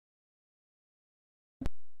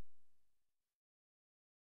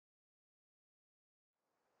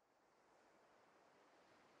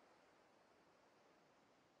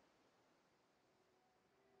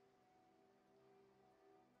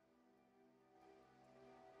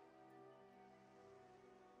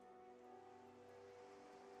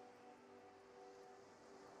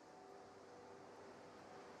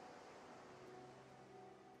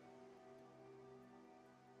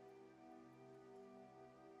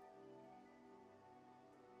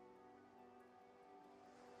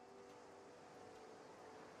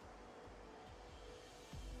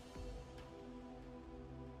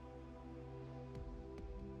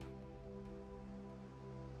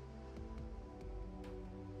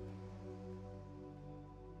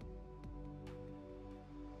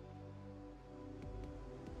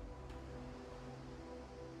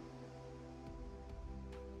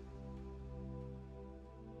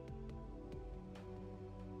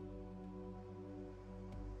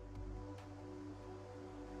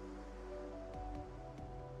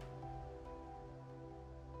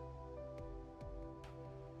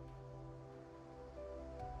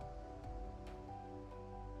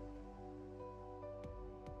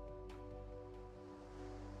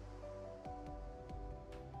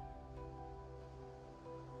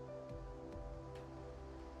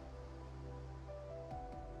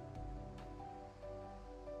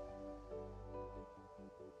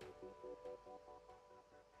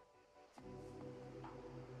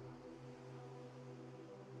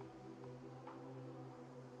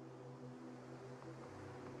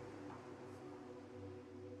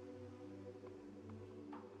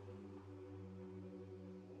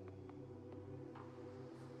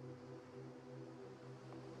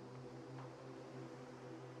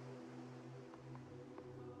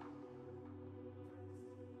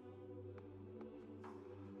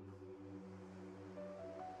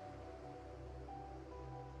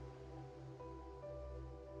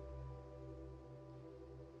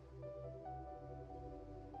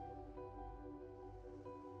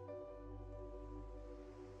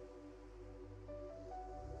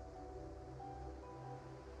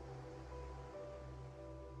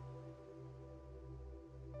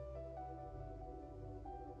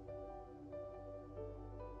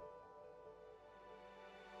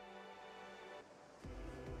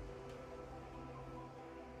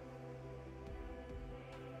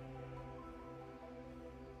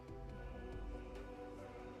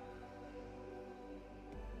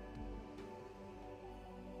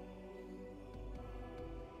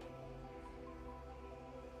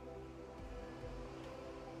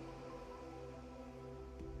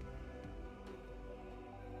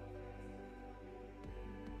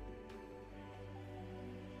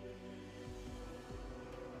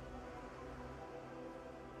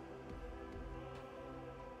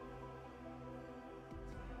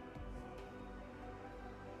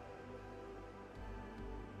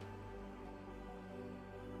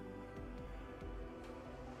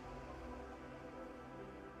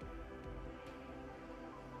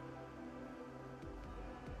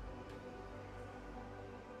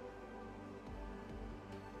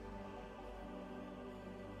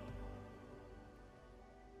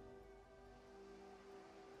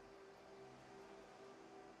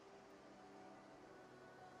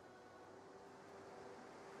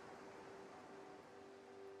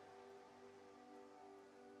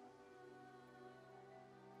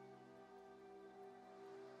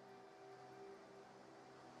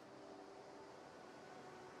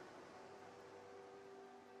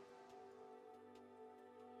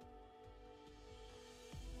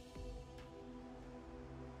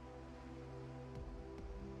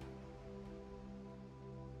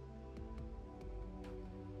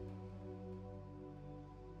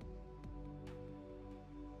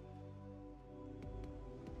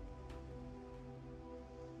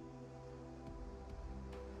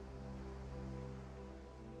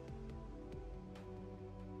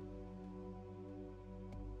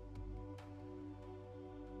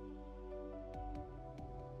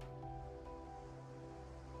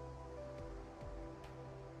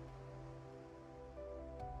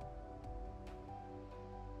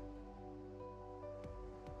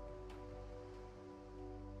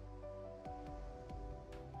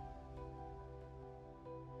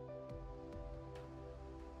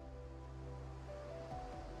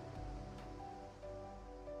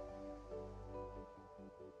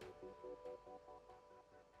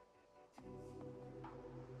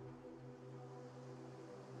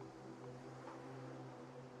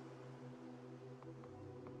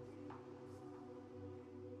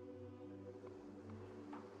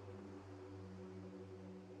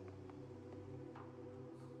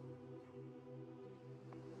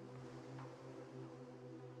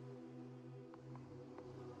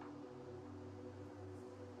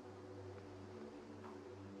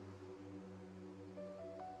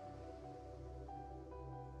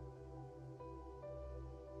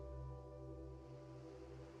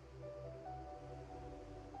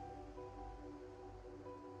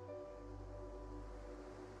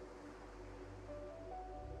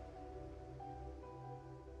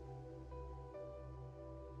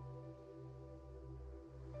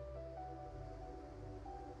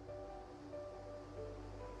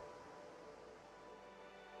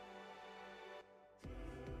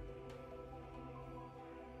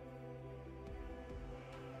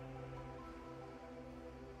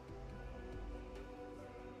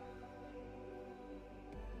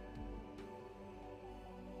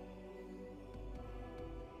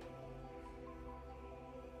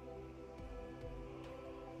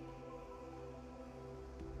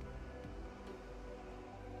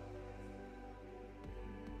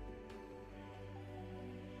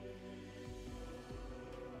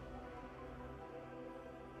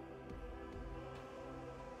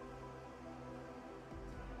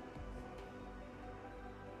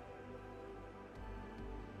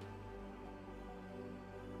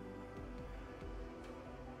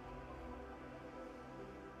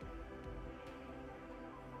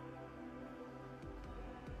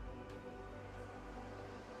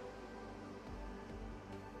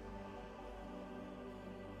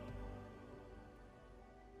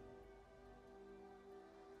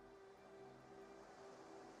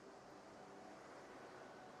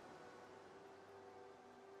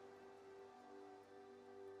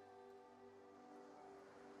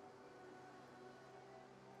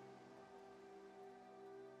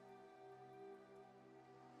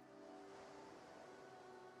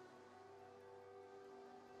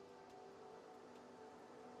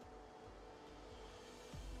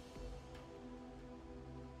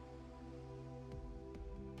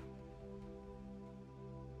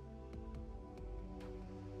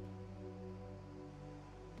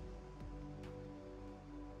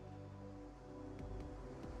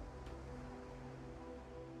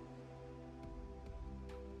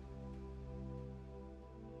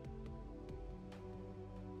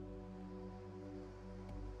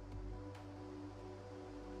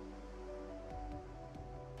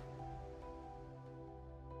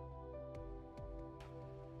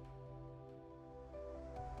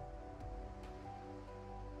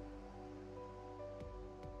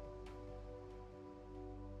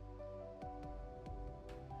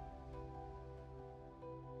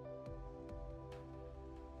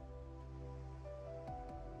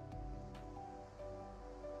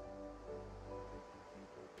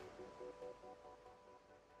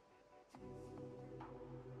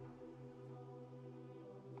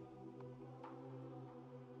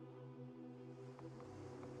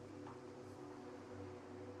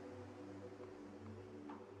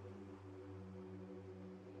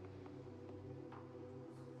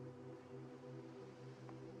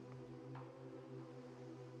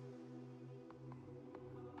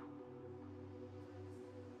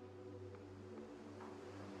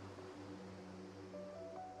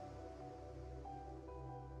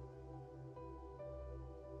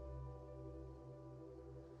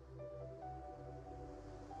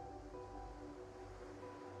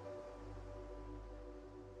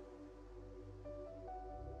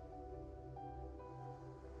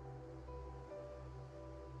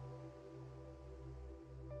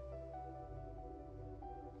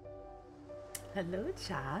 Hello,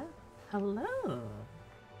 chat. Hello.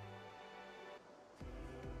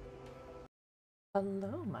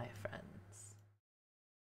 Hello, my friends.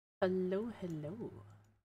 Hello, hello.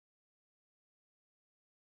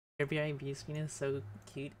 Your BIB screen is so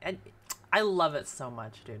cute, and I love it so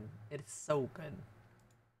much, dude. It's so good.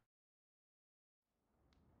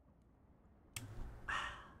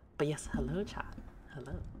 But yes, hello, chat.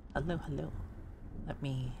 Hello, hello, hello. Let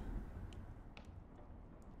me.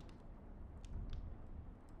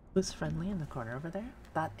 Who's friendly in the corner over there?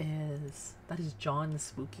 That is John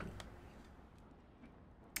Spooky.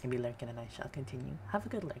 Maybe lurking, and I shall continue. Have a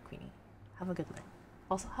good lurk, Queenie. Have a good lurk.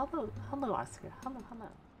 Also, hello, Oscar. Hello.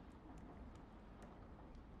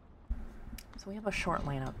 So we have a short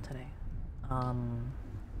lineup today.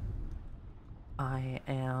 I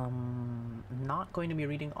am not going to be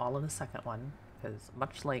reading all of the second one because,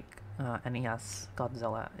 much like NES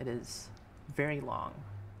Godzilla, it is very long.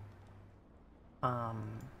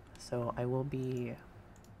 So I will be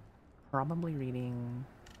probably reading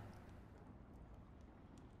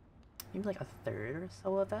maybe like a third or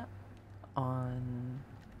so of it on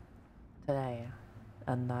today,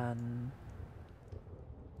 and then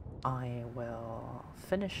I will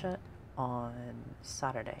finish it on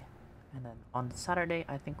Saturday. And then on Saturday,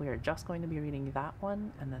 I think we are just going to be reading that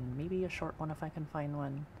one, and then maybe a short one if I can find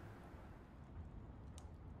one.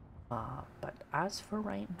 But as for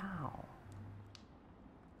right now,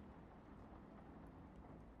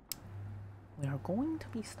 we are going to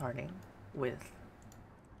be starting with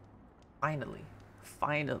finally,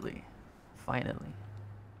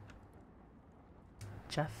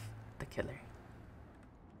 Jeff the Killer.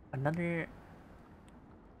 Another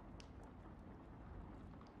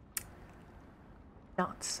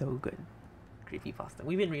not so good creepypasta.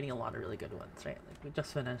 We've been reading a lot of really good ones, right? Like we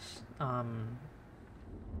just finished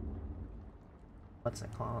what's it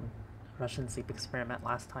called? Russian Sleep Experiment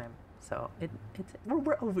last time. So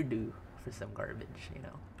we're overdue for some garbage, you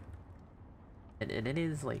know. It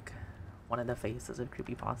is like one of the faces of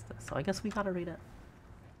creepypasta, so I guess we gotta read it.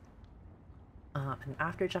 And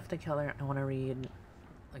after Jeff the Killer, I want to read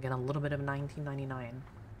again a little bit of 1999,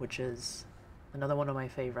 which is another one of my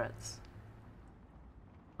favorites.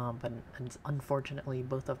 But unfortunately,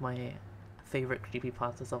 both of my favorite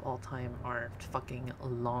creepypastas of all time are fucking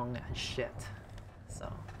long as shit.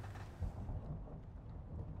 So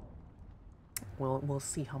we'll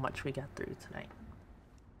see how much we get through tonight.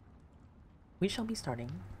 We shall be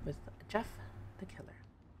starting with Jeff the Killer.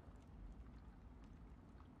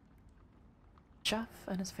 Jeff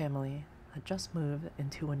and his family had just moved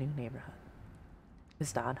into a new neighborhood.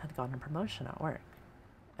 His dad had gotten a promotion at work,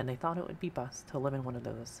 and they thought it would be best to live in one of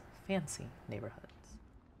those fancy neighborhoods.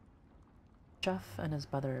 Jeff and his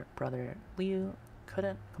brother Liu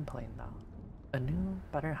couldn't complain though. A new,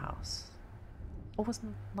 better house. What was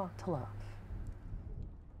not to love?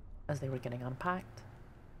 As they were getting unpacked,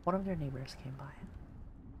 one of their neighbors came by.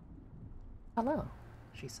 "Hello,"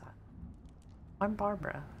 she said. "I'm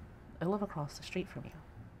Barbara. I live across the street from you.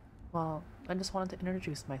 Well, I just wanted to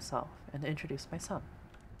introduce myself and introduce my son."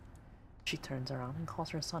 She turns around and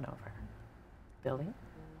calls her son over. "Billy,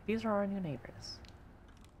 these are our new neighbors."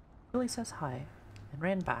 Billy says hi and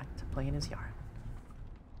ran back to play in his yard.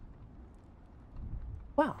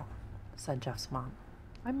 "Well," said Jeff's mom,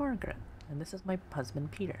 "I'm Margaret, and this is my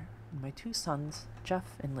husband Peter, and my two sons,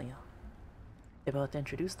 Jeff and Leo." They both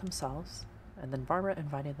introduced themselves, and then Barbara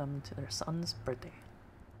invited them to their son's birthday.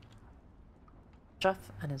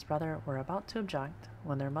 Jeff and his brother were about to object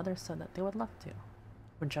when their mother said that they would love to.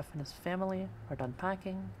 When Jeff and his family were done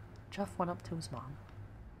packing, Jeff went up to his mom.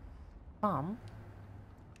 "Mom,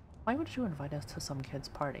 why would you invite us to some kid's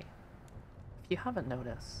party? If you haven't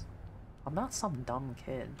noticed, I'm not some dumb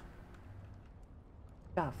kid."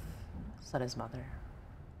 "Jeff," said his mother,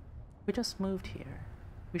 "we just moved here.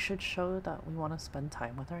 We should show that we want to spend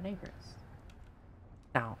time with our neighbors.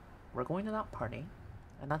 Now, we're going to that party,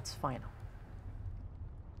 and that's final."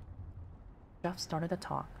 Jeff started to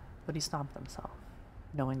talk, but he stopped himself,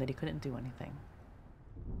 knowing that he couldn't do anything.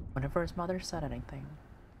 Whenever his mother said anything,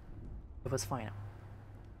 it was final.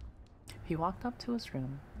 He walked up to his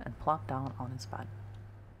room and plopped down on his bed.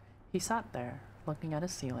 He sat there, looking at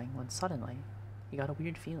his ceiling, when suddenly, he got a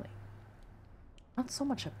weird feeling. Not so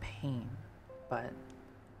much a pain, but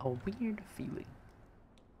a weird feeling.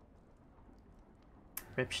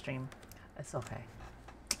 Rip stream. It's okay.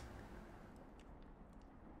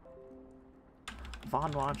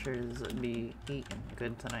 VOD watchers be eating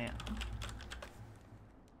good tonight.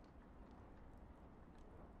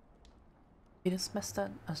 He dismissed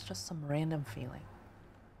it as just some random feeling.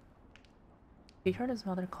 He heard his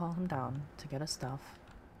mother call him down to get his stuff,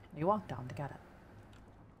 He walked down to get it.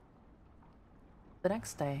 The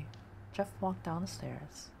next day, Jeff walked down the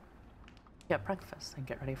stairs to get breakfast and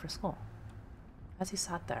get ready for school. As he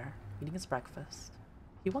sat there, eating his breakfast,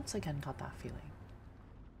 he once again got that feeling.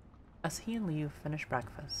 As he and Liu finished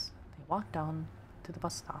breakfast, they walked down to the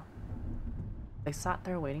bus stop. They sat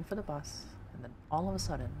there waiting for the bus, and then all of a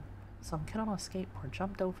sudden, some kid on a skateboard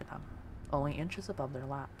jumped over them, only inches above their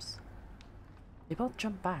laps. They both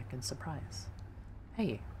jumped back in surprise.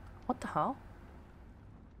 Hey, what the hell?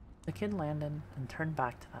 The kid landed and turned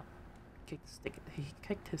back to them. He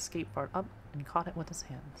kicked his skateboard up and caught it with his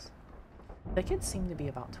hands. The kid seemed to be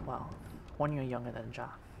about 12, 1 year younger than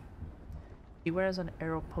Jeff. He wears an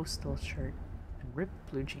Aeropostale shirt and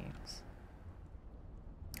ripped blue jeans.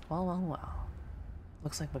 Well.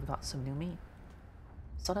 Looks like we've got some new meat.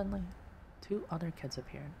 Suddenly, 2 other kids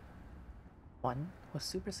appeared. One was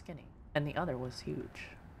super skinny, and the other was huge.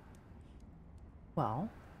 Well,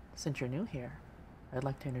 since you're new here, I'd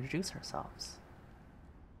like to introduce ourselves.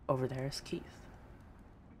 Over there is Keith.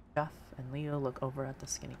 Jeff and Leo look over at the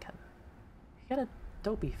skinny kid. He had a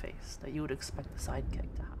dopey face that you would expect the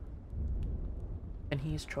sidekick to have. And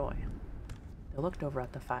he's Troy. They looked over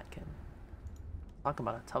at the fat kid. Talk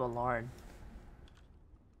about a tub of lard.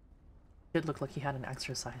 The kid looked like he hadn't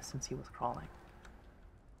exercised since he was crawling.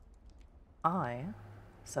 I,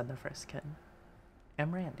 said the first kid,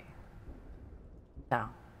 am Randy.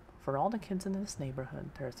 Now, for all the kids in this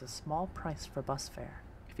neighborhood, there is a small price for bus fare,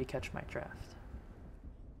 if you catch my drift.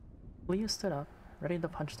 Leo stood up, ready to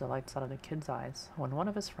punch the lights out of the kid's eyes, when one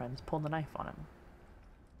of his friends pulled a knife on him.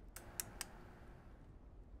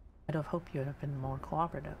 I'd have hoped you had been more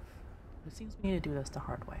cooperative. It seems we need to do this the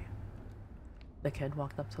hard way. The kid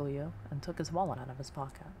walked up to Leo and took his wallet out of his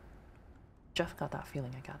pocket. Jeff got that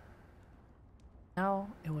feeling again. Now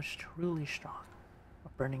it was truly strong, a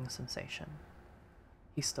burning sensation.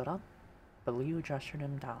 He stood up, but Leo gestured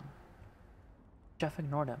him down. Jeff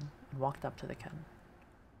ignored him and walked up to the kid.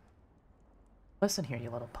 Listen here, you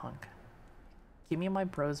little punk. Give me my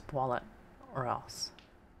bro's wallet, or else.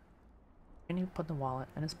 Randy put the wallet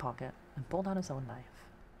in his pocket and pulled out his own knife.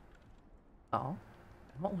 Oh,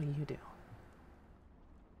 and what will you do?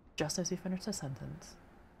 Just as he finished the sentence,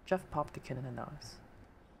 Jeff popped the kid in the nose.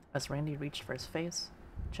 As Randy reached for his face,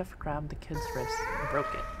 Jeff grabbed the kid's wrist and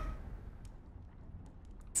broke it.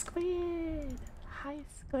 Squid! Hi,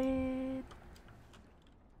 Squid!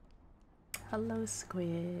 Hello,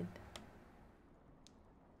 Squid.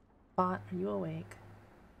 Bot, are you awake?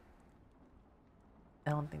 I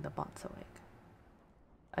don't think the bot's awake.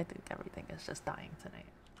 I think everything is just dying tonight.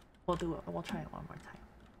 We'll try it one more time.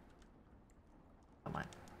 Come on.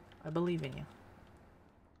 I believe in you.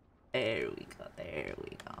 There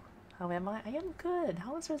we go. How am I? I am good.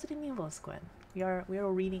 How is Resident Evil, Squid? We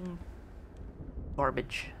are reading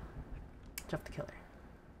garbage. Jeff the Killer.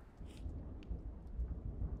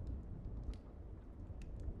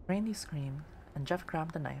 Randy screamed, and Jeff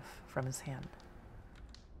grabbed the knife from his hand.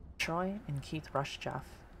 Troy and Keith rushed Jeff,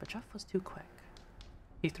 but Jeff was too quick.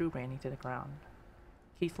 He threw Randy to the ground.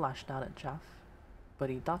 Keith lashed out at Jeff,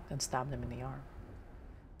 but he ducked and stabbed him in the arm.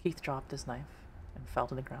 Keith dropped his knife and fell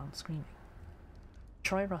to the ground screaming.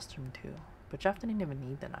 Troy rushed him too, but Jeff didn't even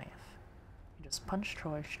need the knife. He just punched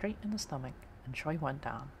Troy straight in the stomach, and Troy went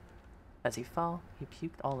down. As he fell, he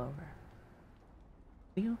puked all over.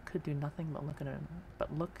 Leo could do nothing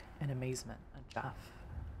but look in amazement at Jeff.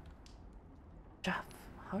 Jeff,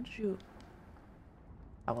 how did you...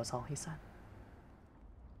 That was all he said.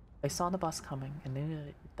 They saw the bus coming and they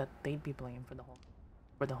knew that they'd be blamed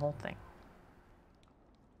for the whole thing.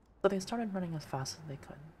 So they started running as fast as they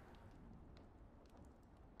could.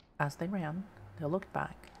 As they ran, they looked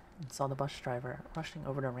back and saw the bus driver rushing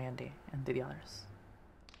over to Randy and the others.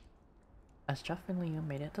 As Jeff and Leo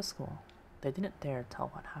made it to school, they didn't dare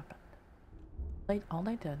tell what happened. All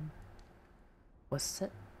they did was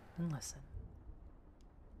sit and listen.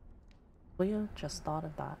 Leo just thought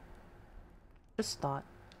of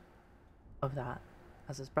that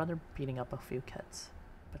as his brother beating up a few kids,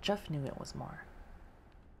 but Jeff knew it was more.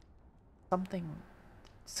 Something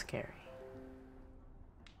scary.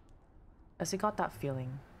 As he got that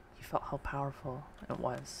feeling, he felt how powerful it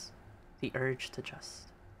was, the urge to just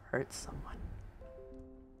hurt someone.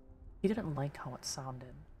 He didn't like how it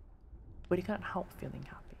sounded, but he couldn't help feeling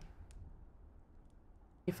happy.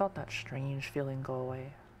 He felt that strange feeling go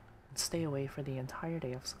away and stay away for the entire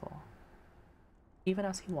day of school. Even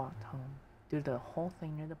as he walked home, due to the whole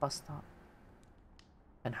thing near the bus stop,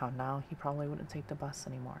 and how now he probably wouldn't take the bus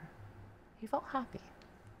anymore, he felt happy.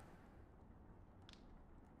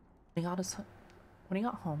 When he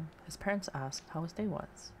got home, his parents asked how his day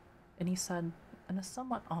was, and he said in a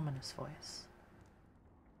somewhat ominous voice.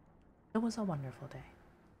 It was a wonderful day.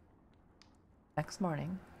 Next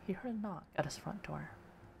morning, he heard a knock at his front door.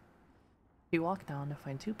 He walked down to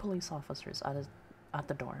find 2 police officers at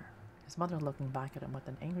the door, his mother looking back at him with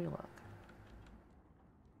an angry look.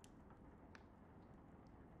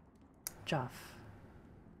 Jeff,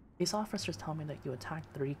 these officers tell me that you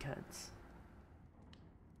attacked 3 kids.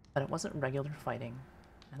 That it wasn't regular fighting,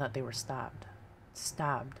 and that they were stabbed.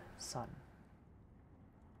 Stabbed, son.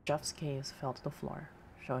 Jeff's gaze fell to the floor,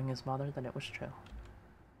 showing his mother that it was true.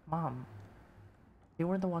 Mom, you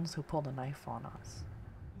were the ones who pulled a knife on us.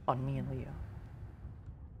 On me and Leo.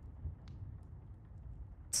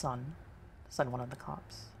 Son, said one of the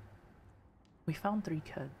cops. We found 3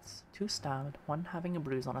 kids, 2 stabbed, 1 having a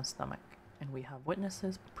bruise on his stomach, and we have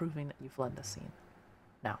witnesses proving that you fled the scene.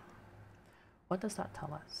 Now, what does that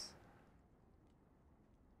tell us?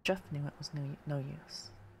 Jeff knew it was no use.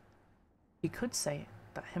 He could say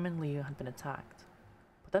that him and Leo had been attacked,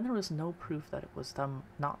 but then there was no proof that it was them,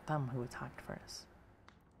 not them, who attacked first.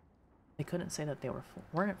 They couldn't say that they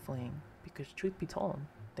weren't fleeing, because truth be told,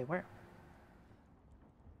 they were.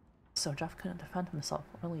 So Jeff couldn't defend himself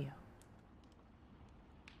or Leo.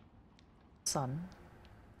 Son,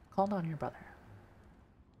 call down your brother.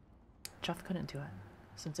 Jeff couldn't do it,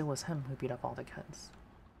 since it was him who beat up all the kids.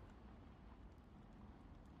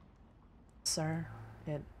 Sir,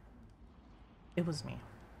 it was me.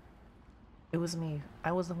 It was me.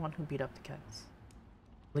 I was the one who beat up the kids.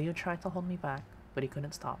 Leo tried to hold me back, but he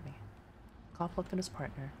couldn't stop me. Cop looked at his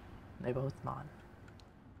partner, and they both nodded.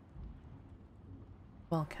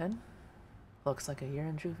 Well, kid, looks like a year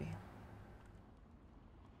in juvie.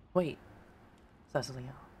 Wait, says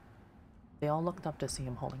Leo. They all looked up to see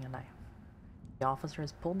him holding a knife. The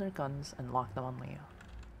officers pulled their guns and locked them on Leo.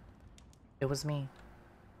 It was me.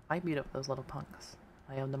 I beat up those little punks.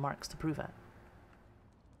 I have the marks to prove it.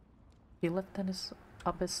 He lifted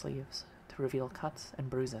up his sleeves to reveal cuts and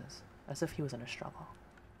bruises, as if he was in a struggle.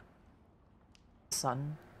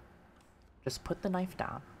 Son, just put the knife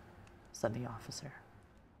down, said the officer.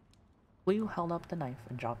 Leo held up the knife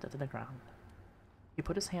and dropped it to the ground. He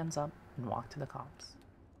put his hands up and walked to the cops.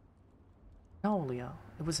 No, Leo,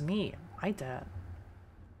 it was me. I did.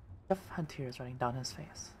 Jeff had tears running down his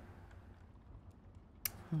face.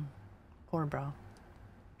 Poor bro.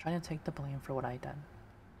 Trying to take the blame for what I did.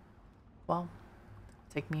 Well,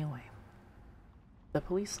 take me away. The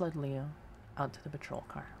police led Leo out to the patrol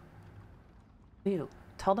car. Leo,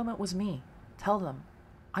 tell them it was me. Tell them.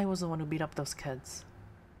 I was the one who beat up those kids.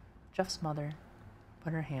 Jeff's mother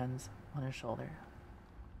put her hands on his shoulder.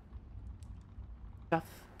 Jeff,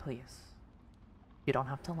 please. You don't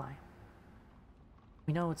have to lie.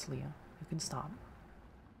 We know it's Leo. You can stop.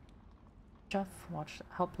 Jeff watched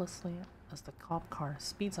helplessly as the cop car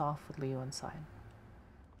speeds off with Leo inside.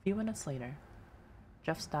 A few minutes later,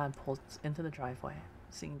 Jeff's dad pulls into the driveway,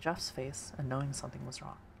 seeing Jeff's face and knowing something was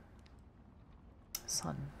wrong.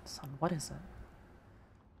 Son, what is it?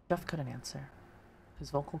 Jeff couldn't answer. His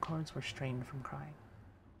vocal cords were strained from crying.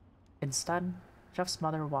 Instead, Jeff's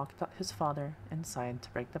mother walked his father inside to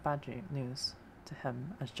break the bad news to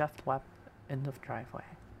him as Jeff wept in the driveway.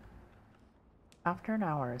 After an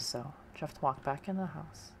hour or so, Jeff walked back in the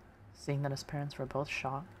house, seeing that his parents were both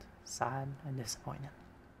shocked, sad, and disappointed.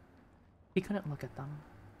 He couldn't look at them.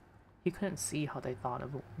 He couldn't see how they thought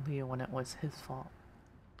of Leo when it was his fault.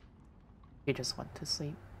 He just went to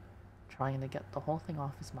sleep, trying to get the whole thing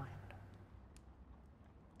off his mind.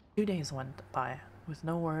 2 days went by with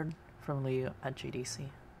no word from Leo at GDC.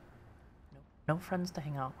 No friends to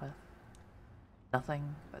hang out with.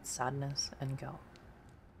 Nothing but sadness and guilt.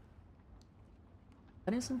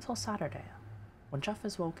 That is until Saturday, when Jeff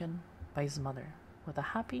is woken by his mother with a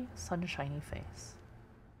happy, sunshiny face.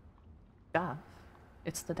 Jeff,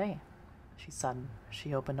 it's the day, she said as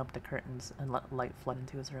she opened up the curtains and let light flood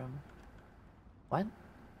into his room. What?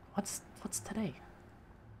 What's today?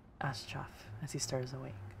 Asked Jeff as he stirs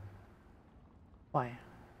awake. Why,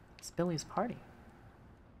 it's Billy's party.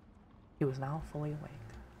 He was now fully awake.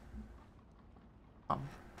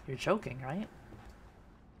 You're joking, right?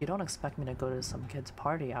 You don't expect me to go to some kid's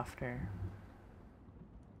party after...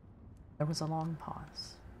 There was a long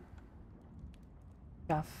pause.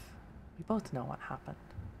 Jeff, we both know what happened.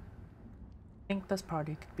 I think this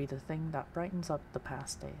party could be the thing that brightens up the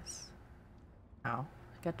past days. Now,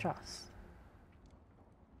 get dressed.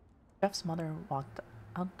 Jeff's mother walked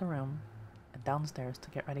out the room and downstairs to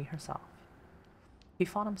get ready herself. He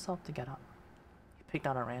fought himself to get up. He picked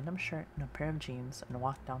out a random shirt and a pair of jeans and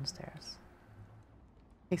walked downstairs.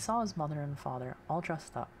 He saw his mother and father all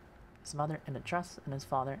dressed up, his mother in a dress and his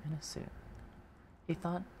father in a suit. He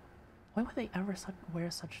thought, Why would they ever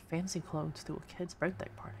wear such fancy clothes to a kid's birthday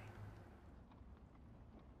party?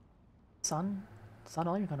 Son, is that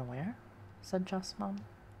all you're gonna wear? Said Jeff's mom.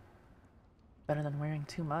 Better than wearing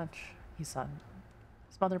too much, he said.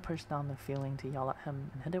 His mother pushed down the feeling to yell at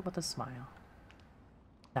him and hid it with a smile.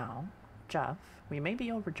 Now, Jeff, we may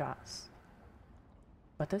be overdressed,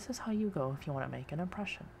 but this is how you go if you want to make an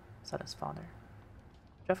impression, said his father.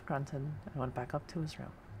 Jeff grunted and went back up to his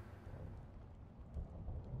room.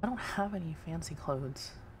 I don't have any fancy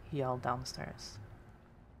clothes, he yelled downstairs.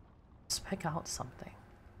 Just pick out something.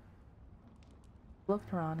 He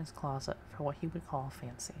looked around his closet for what he would call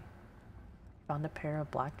fancy. He found a pair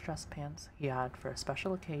of black dress pants he had for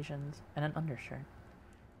special occasions and an undershirt.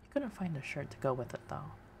 He couldn't find a shirt to go with it,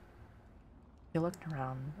 though. He looked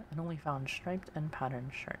around and only found striped and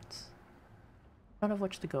patterned shirts, none of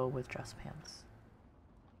which to go with dress pants.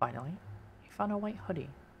 Finally, he found a white hoodie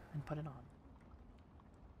and put it on.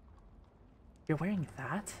 You're wearing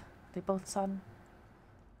that? They both said.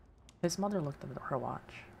 His mother looked at her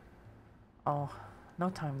watch. Oh, no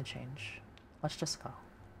time to change. Let's just go,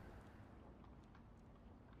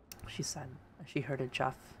 she said as she herded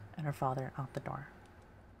Jeff and her father out the door.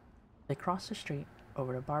 They crossed the street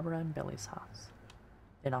over to Barbara and Billy's house.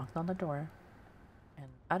 They knocked on the door, and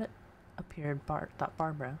at it appeared that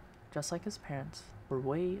Barbara, just like his parents, were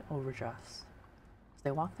way overdressed. As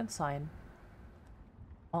they walked inside,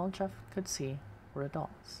 all Jeff could see were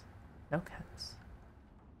adults, no kids.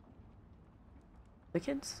 The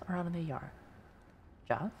kids are out in the yard.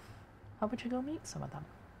 Jeff, how about you go meet some of them?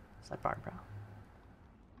 Said Barbara.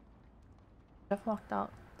 Jeff walked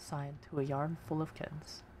outside to a yard full of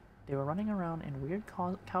kids. They were running around in weird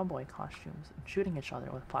cowboy costumes and shooting each other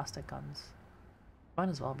with plastic guns. Might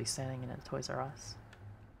as well be standing in a Toys R Us.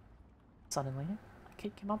 Suddenly, a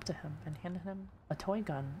kid came up to him and handed him a toy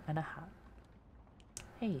gun and a hat.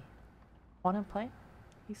 Hey, wanna play?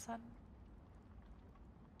 He said.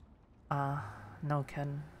 No, kid.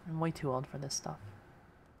 I'm way too old for this stuff.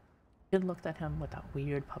 The kid looked at him with that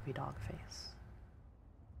weird puppy dog face.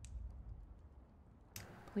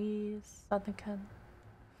 Please, said the kid.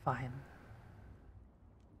 Fine.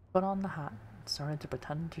 Put on the hat and started to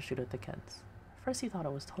pretend to shoot at the kids. At first he thought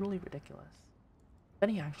it was totally ridiculous. Then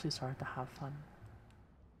he actually started to have fun.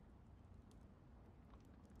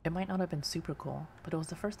 It might not have been super cool, but it was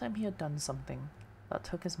the first time he had done something that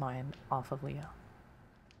took his mind off of Leo.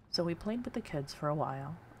 So he played with the kids for a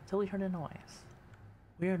while until he heard a noise.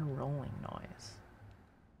 Weird rolling noise.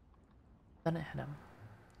 Then it hit him.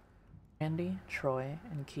 Andy, Troy,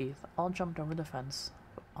 and Keith all jumped over the fence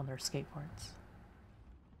on their skateboards.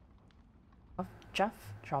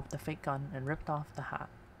 Jeff dropped the fake gun and ripped off the hat.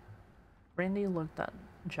 Randy looked at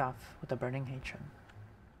Jeff with a burning hatred.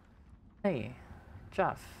 Hey,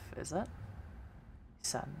 Jeff, is it? He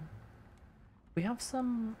said. We have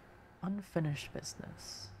some unfinished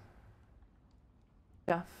business.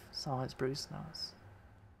 Jeff saw his bruised nose.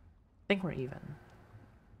 I think we're even.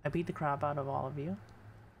 I beat the crap out of all of you,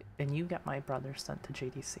 and you get my brother sent to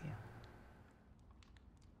JDC.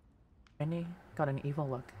 Randy got an evil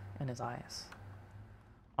look in his eyes.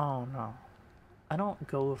 Oh no, I don't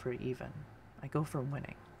go for even, I go for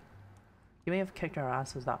winning. You may have kicked our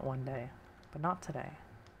asses that one day, but not today.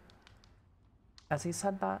 As he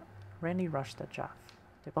said that, Randy rushed at Jeff.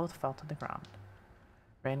 They both fell to the ground.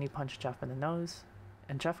 Randy punched Jeff in the nose,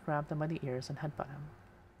 and Jeff grabbed him by the ears and headbutted him.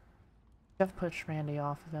 Jeff pushed Randy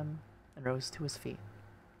off of him and rose to his feet.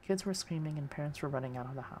 Kids were screaming and parents were running out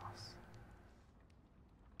of the house.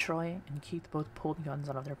 Troy and Keith both pulled guns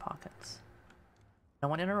out of their pockets. No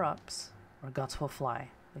one interrupts, or guts will fly,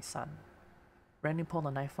 they said. Randy pulled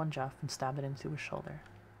a knife on Jeff and stabbed it into his shoulder.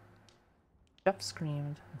 Jeff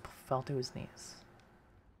screamed and fell to his knees.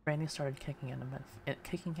 Randy started kicking him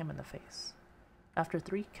in the face. After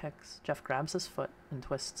 3 kicks, Jeff grabs his foot and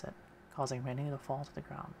twists it, causing Randy to fall to the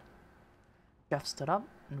ground. Jeff stood up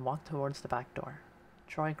and walked towards the back door.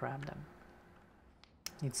 Troy grabbed him.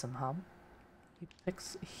 Need some help?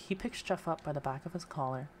 He picks Jeff up by the back of his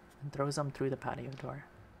collar and throws him through the patio door.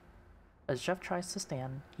 As Jeff tries to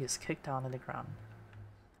stand, he is kicked down to the ground.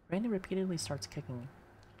 Randy repeatedly starts kicking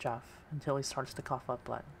Jeff until he starts to cough up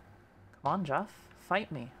blood. Come on, Jeff,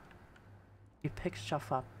 fight me. He picks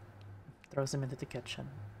Jeff up, throws him into the kitchen.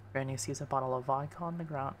 Randy sees a bottle of vodka on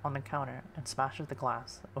the counter and smashes the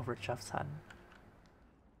glass over Jeff's head.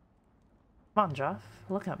 Come on, Jeff,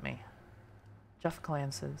 look at me. Jeff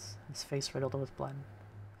glances, his face riddled with blood.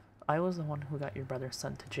 I was the one who got your brother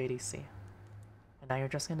sent to JDC. And now you're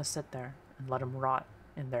just gonna sit there and let him rot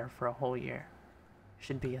in there for a whole year. You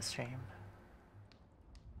should be ashamed.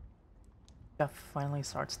 Jeff finally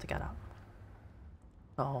starts to get up.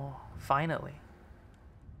 Oh, finally.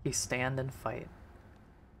 He stand and fight.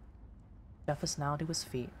 Jeff is now to his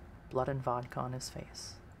feet, blood and vodka on his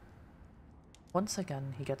face. Once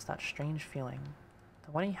again, he gets that strange feeling,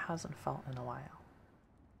 the one he hasn't felt in a while.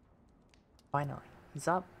 Finally, he's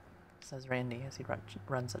up, says Randy as he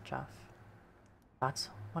runs at Jeff. That's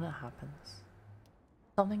when it happens.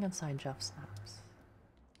 Something inside Jeff snaps.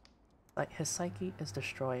 Like his psyche is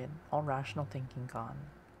destroyed, all rational thinking gone.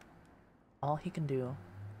 All he can do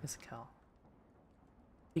is kill.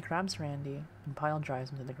 He grabs Randy and pile drives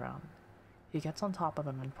him to the ground. He gets on top of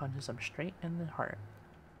him and punches him straight in the heart.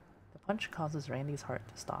 The punch causes Randy's heart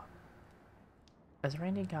to stop. As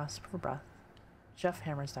Randy gasps for breath, Jeff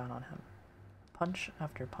hammers down on him. Punch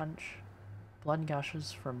after punch, blood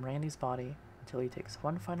gushes from Randy's body until he takes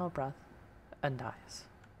one final breath and dies.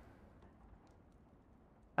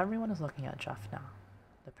 Everyone is looking at Jeff now.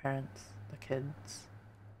 The parents, the kids,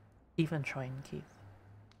 even Troy and Keith.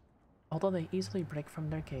 Although they easily break from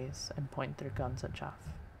their gaze and point their guns at Jeff.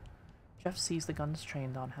 Jeff sees the guns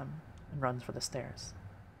trained on him and runs for the stairs.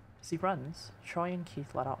 As he runs, Troy and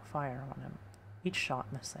Keith let out fire on him, each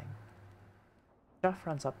shot missing. Jeff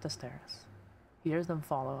runs up the stairs. He hears them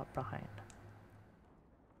follow up behind.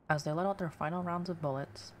 As they let out their final rounds of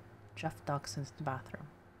bullets, Jeff ducks into the bathroom,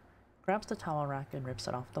 grabs the towel rack and rips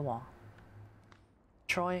it off the wall.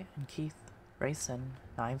 Troy and Keith race in,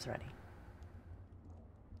 knives ready.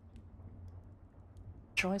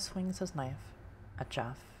 Troy swings his knife at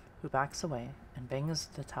Jeff, who backs away and bangs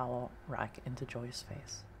the towel rack into Joy's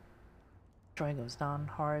face. Troy goes down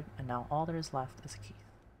hard, and now all there is left is Keith.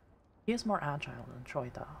 He is more agile than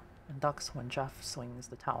Troy though, and ducks when Jeff swings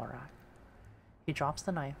the towel rack. He drops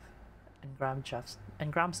the knife and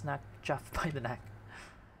grabs Jeff by the neck.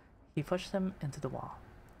 He pushed him into the wall.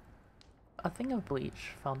 A thing of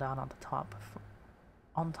bleach fell down on top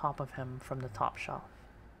of him from the top shelf.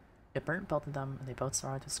 It burnt both of them, and they both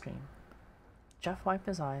started to scream. Jeff wiped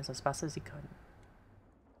his eyes as best as he could.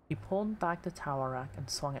 He pulled back the towel rack and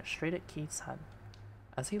swung it straight at Keith's head.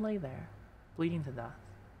 As he lay there, bleeding to death,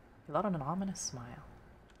 he let out an ominous smile.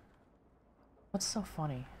 "What's so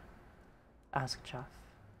funny?" asked Jeff.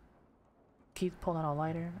 Keith pulled out a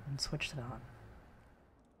lighter and switched it on.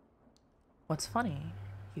 "What's funny,"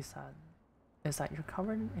 he said, "is that you're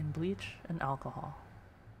covered in bleach and alcohol."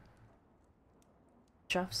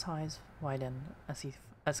 Jeff's eyes widened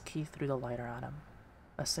as Keith threw the lighter at him.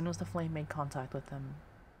 As soon as the flame made contact with him,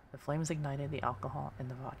 the flames ignited the alcohol in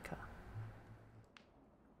the vodka.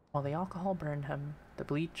 While the alcohol burned him, the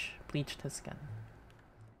bleach bleached his skin.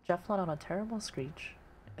 Jeff let out a terrible screech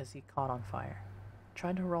as he caught on fire.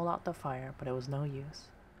 Tried to roll out the fire, but it was no use.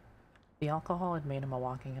 The alcohol had made him a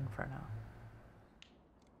walking inferno.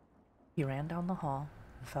 He ran down the hall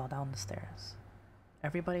and fell down the stairs.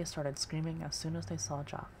 Everybody started screaming as soon as they saw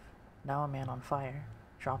Jeff, now a man on fire,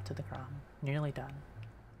 dropped to the ground, nearly dead.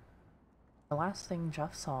 The last thing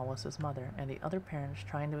Jeff saw was his mother and the other parents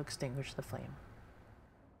trying to extinguish the flame.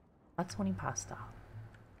 That's when he passed out.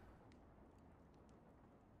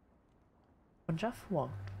 When Jeff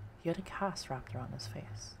woke, he had a cast wrapped around his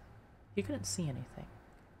face. He couldn't see anything,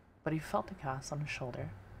 but he felt the cast on his shoulder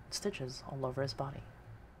and stitches all over his body.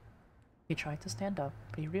 He tried to stand up,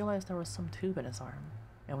 but he realized there was some tube in his arm,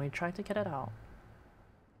 and when he tried to get it up,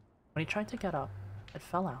 it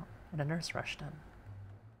fell out, and a nurse rushed in.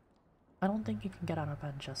 "I don't think you can get out of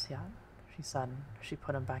bed just yet," she said as she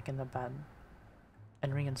put him back in the bed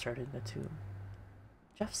and reinserted the tube.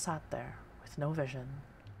 Jeff sat there with no vision,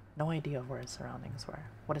 no idea of what his surroundings were.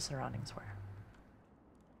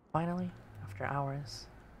 Finally, after hours,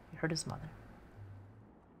 he heard his mother.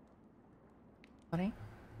 "Honey,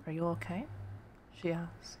 are you okay?" she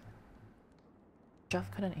asked. Jeff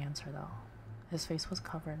couldn't answer though. His face was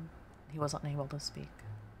covered, and he was unable to speak.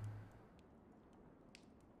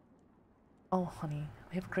 "Oh, honey,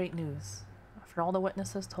 I have great news. After all the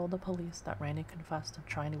witnesses told the police that Randy confessed to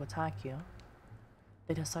trying to attack you,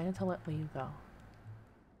 they decided to let you go."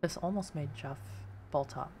 This almost made Jeff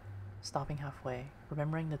bolt up, stopping halfway,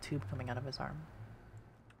 remembering the tube coming out of his arm.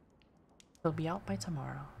 "He'll be out by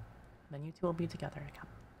tomorrow, then you two will be together again."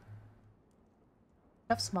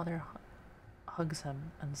 Jeff's mother hugs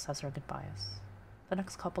him and says her goodbyes. The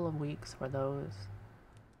next couple of weeks were those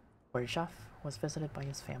where Jeff was visited by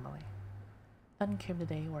his family. Then came the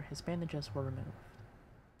day where his bandages were removed.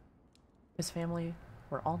 His family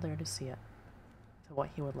were all there to see it, to what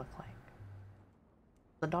he would look like.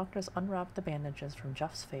 The doctors unwrapped the bandages from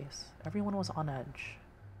Jeff's face. Everyone was on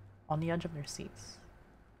the edge of their seats.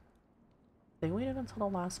 They waited until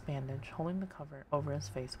the last bandage holding the cover over his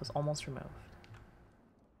face was almost removed.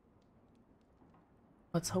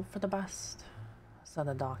 "Let's hope for the best," said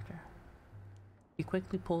the doctor. He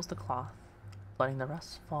quickly pulls the cloth, letting the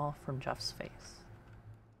rest fall from Jeff's face.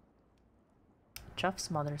 Jeff's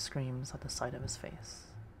mother screams at the sight of his face.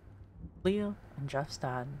 Leo and Jeff's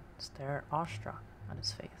dad stare awestruck at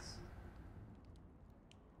his face.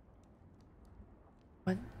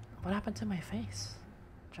 What happened to my face?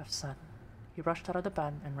 Jeff said. He rushed out of the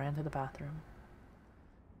bed and ran to the bathroom.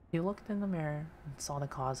 He looked in the mirror and saw the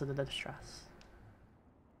cause of the distress.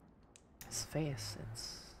 His face,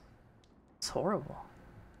 it's horrible.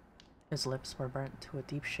 His lips were burnt to a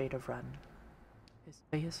deep shade of red. His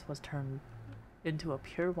face was turned into a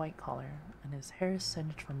pure white color, and his hair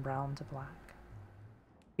singed from brown to black.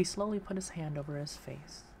 He slowly put his hand over his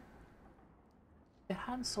face. It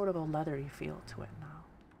had sort of a leathery feel to it now.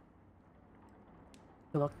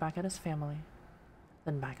 He looked back at his family,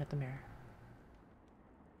 then back at the mirror.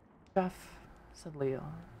 Jeff, said Leo,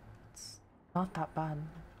 it's not that bad.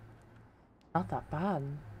 Not that bad,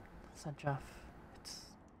 said Jeff. It's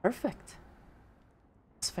perfect.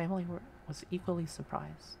 His family was equally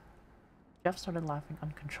surprised. Jeff started laughing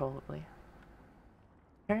uncontrollably.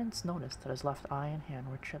 Parents noticed that his left eye and hand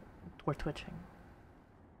were twitching.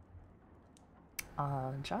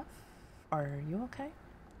 Jeff, are you okay?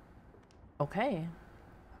 Okay?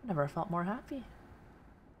 I've never felt more happy.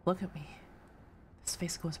 Look at me. This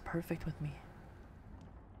face goes perfect with me.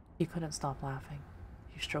 He couldn't stop laughing.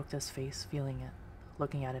 He stroked his face, feeling it,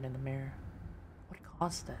 looking at it in the mirror. What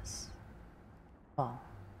caused this? Well,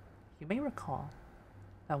 you may recall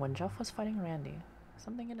that when Jeff was fighting Randy,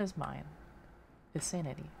 something in his mind, his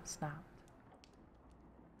sanity, snapped.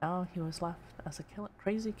 Now he was left as a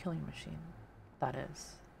crazy killing machine. That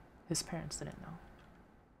is, his parents didn't know.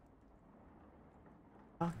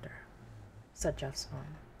 Doctor, said Jeff's mom,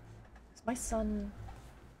 is my son,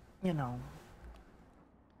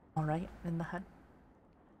 alright in the head?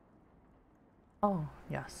 Oh,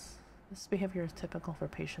 yes. This behavior is typical for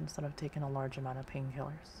patients that have taken a large amount of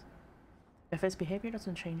painkillers. If his behavior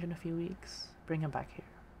doesn't change in a few weeks, bring him back here,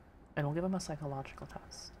 and we'll give him a psychological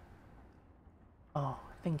test. Oh,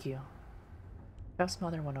 thank you. Jeff's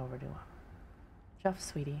mother went over to him. Jeff,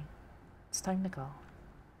 sweetie, it's time to go.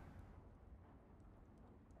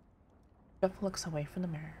 Jeff looks away from the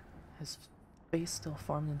mirror, his face still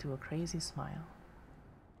formed into a crazy smile.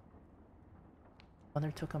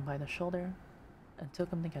 Mother took him by the shoulder and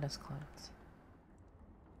took him to get his clothes.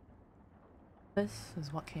 This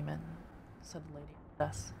is what came in, said the lady at the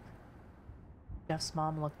desk. Jeff's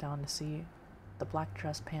mom looked down to see the black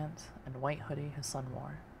dress pants and white hoodie his son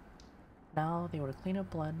wore. Now they were clean of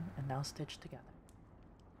blood and now stitched together.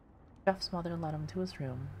 Jeff's mother led him to his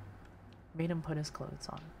room, made him put his clothes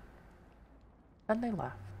on. Then they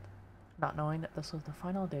left, not knowing that this was the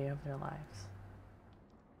final day of their lives.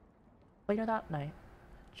 Later that night,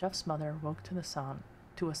 Jeff's mother woke to a sound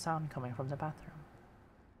coming from the bathroom.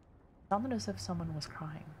 It sounded as if someone was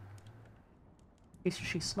crying.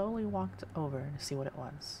 She slowly walked over to see what it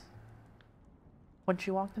was. When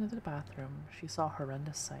she walked into the bathroom, she saw a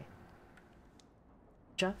horrendous sight.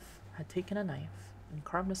 Jeff had taken a knife and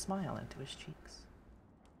carved a smile into his cheeks.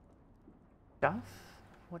 Jeff,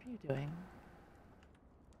 what are you doing?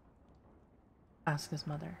 Asked his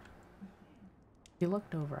mother. He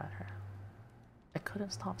looked over at her. I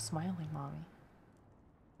couldn't stop smiling, Mommy.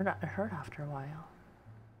 It hurt after a while.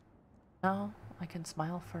 Now I can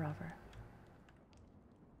smile forever.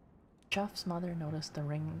 Jeff's mother noticed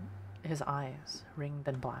his eyes ringed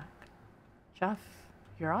and black. Jeff,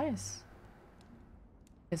 your eyes.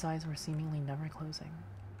 His eyes were seemingly never closing.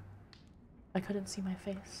 I couldn't see my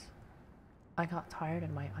face. I got tired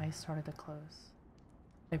and my eyes started to close.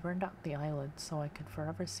 I burned out the eyelids so I could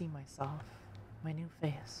forever see myself, my new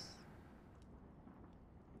face.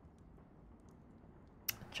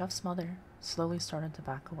 Jeff's mother slowly started to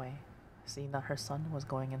back away, seeing that her son was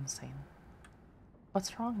going insane.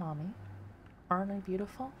 What's wrong, Mommy? Aren't I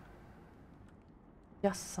beautiful?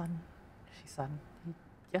 Yes, son, she said.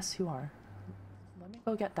 Yes, you are. Let me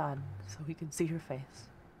go get Dad so he can see your face.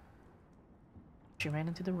 She ran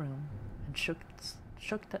into the room and shook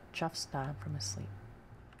Jeff's dad from his sleep.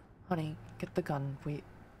 Honey, get the gun, wait.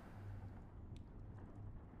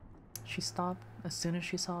 She stopped as soon as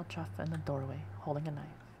she saw Jeff in the doorway, holding a knife.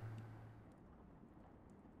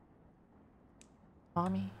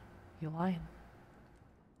 Mommy, you lied.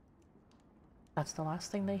 That's the last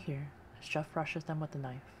thing they hear as Jeff rushes them with the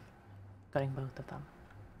knife, cutting both of them.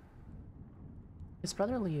 His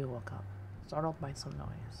brother Leo woke up, startled by some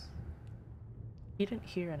noise. He didn't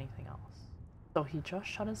hear anything else, so he just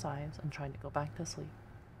shut his eyes and tried to go back to sleep.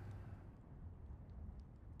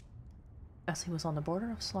 As he was on the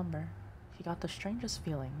border of slumber, he got the strangest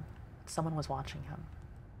feeling that someone was watching him.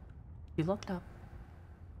 He looked up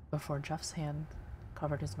before Jeff's hand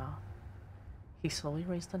covered his mouth. He slowly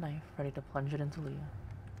raised the knife, ready to plunge it into Liu.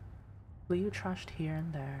 Liu trashed here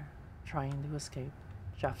and there, trying to escape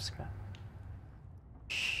Jeff's grip.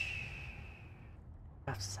 Shh,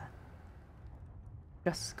 Jeff said.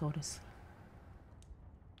 Just go to sleep.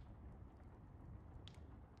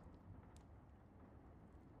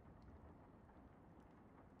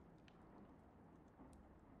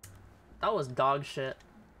 That was dog shit.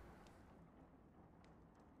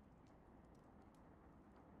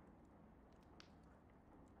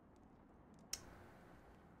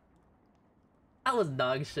 That was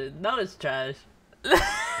dog shit. That was trash.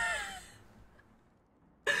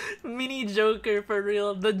 Mini Joker for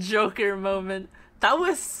real. The Joker moment. That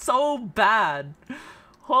was so bad.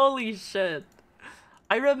 Holy shit.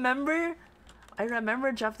 I remember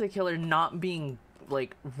Jeff the Killer not being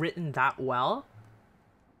like written that well.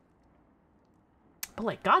 But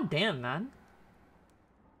like, goddamn, man.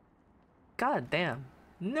 Goddamn.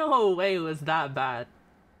 No way it was that bad.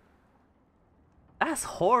 That's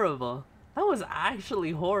horrible. That was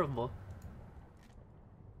actually horrible.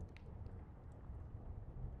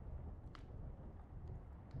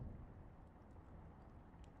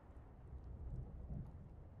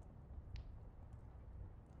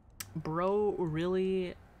 Bro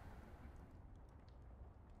really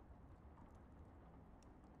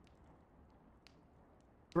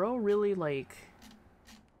like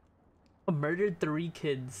murdered 3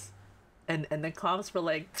 kids and the cops were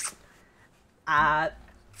like,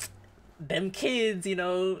 them kids, you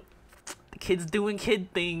know, kids doing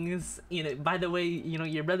kid things, you know. By the way, you know,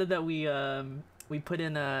 your brother that we put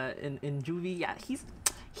in juvie, yeah,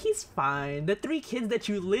 he's fine. The 3 kids that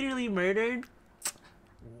you literally murdered,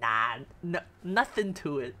 nah, no, nothing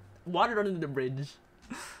to it. Water under the bridge.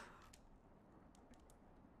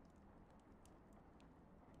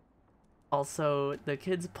 Also, the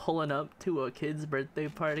kids pulling up to a kid's birthday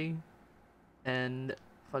party and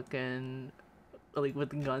fucking like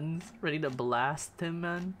with guns ready to blast him,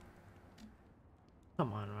 man.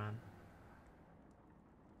 Come on, man.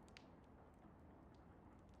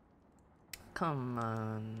 Come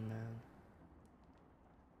on, man.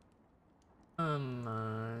 Come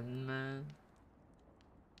on, man.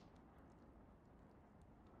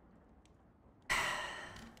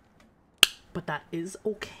 But that is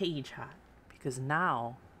okay, chat, because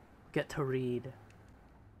now we get to read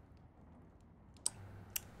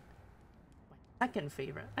my second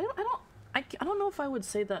favorite. I don't know if I would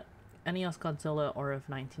say that NES Godzilla or if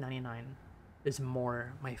 1999 is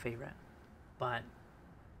more my favorite, but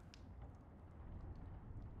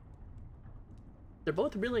they're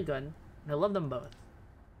both really good, and I love them both.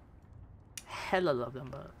 Hella love them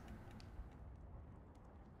both.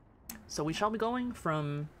 So we shall be going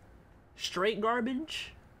from straight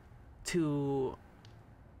garbage to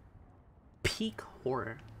peak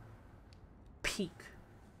horror. Peak.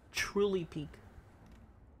 Truly peak.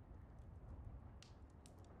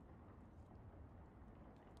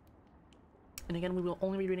 And again, we will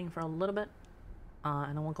only be reading for a little bit,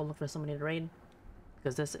 and I won't go look for somebody to raid,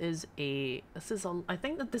 because I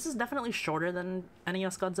think that this is definitely shorter than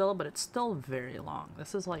NES Godzilla, but it's still very long.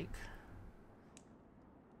 This is like,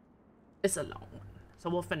 it's a long one, so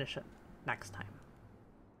we'll finish it next time.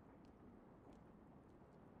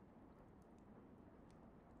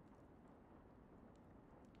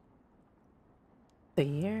 The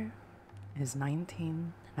year is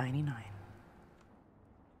 1999.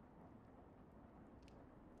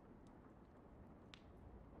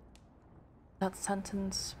 That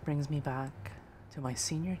sentence brings me back to my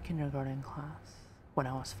senior kindergarten class when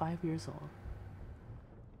I was 5 years old,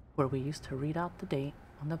 where we used to read out the date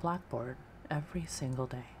on the blackboard every single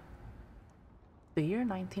day. The year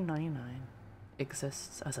 1999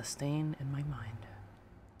 exists as a stain in my mind.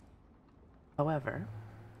 However,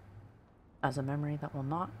 as a memory that will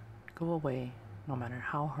not go away no matter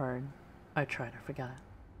how hard I try to forget it.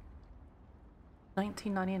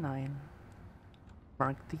 1999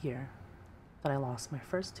 marked the year that I lost my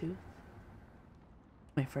first tooth,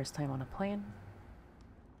 my first time on a plane,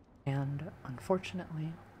 and,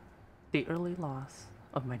 unfortunately, the early loss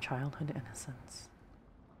of my childhood innocence.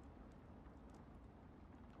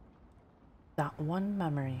 That one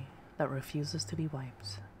memory that refuses to be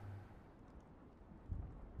wiped.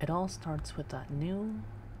 It all starts with that new,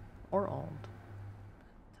 or old,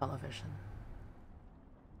 television.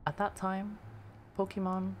 At that time,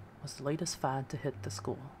 Pokemon was the latest fad to hit the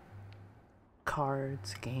school.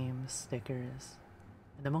 Cards, games, stickers,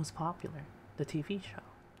 and the most popular, the TV show.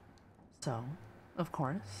 So, of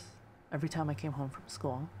course, every time I came home from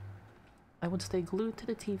school, I would stay glued to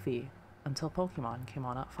the TV until Pokemon came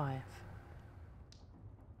on at 5.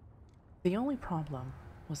 The only problem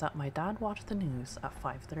was that my dad watched the news at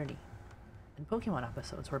 5:30, and Pokemon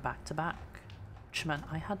episodes were back to back, which meant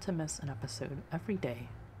I had to miss an episode every day,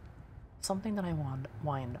 something that I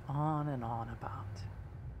whined on and on about.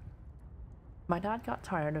 My dad got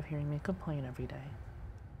tired of hearing me complain every day.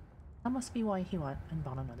 That must be why he went and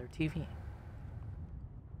bought another TV.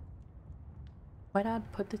 My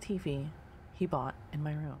dad put the TV he bought in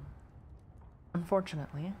my room.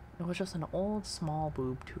 Unfortunately, it was just an old small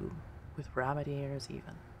boob tube with rabbit ears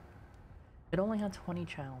even. It only had 20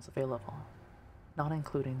 channels available, not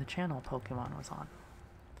including the channel Pokemon was on.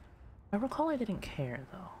 I recall I didn't care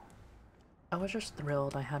though. I was just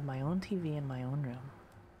thrilled I had my own TV in my own room.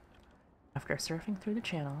 After surfing through the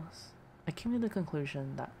channels, I came to the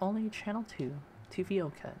conclusion that only Channel 2,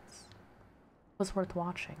 TVO Kids, was worth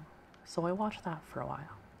watching, so I watched that for a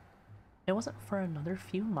while. It wasn't for another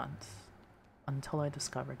few months until I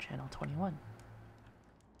discovered Channel 21.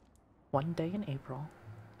 One day in April,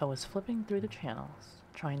 I was flipping through the channels,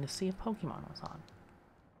 trying to see if Pokemon was on.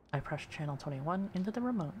 I pressed Channel 21 into the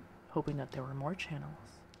remote, hoping that there were more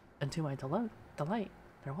channels, and to my delight,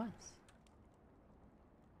 there was.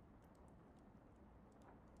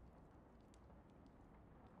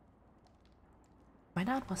 My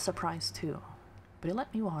dad was surprised too, but he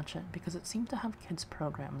let me watch it because it seemed to have kids'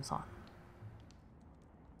 programs on.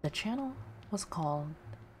 The channel was called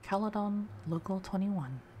Caledon Local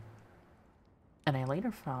 21, and I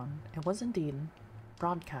later found it was indeed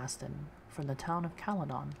broadcasted from the town of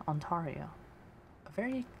Caledon, Ontario,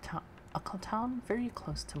 a town very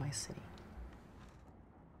close to my city.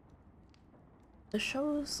 The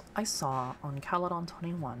shows I saw on Caledon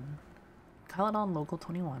Local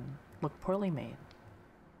 21 looked poorly made,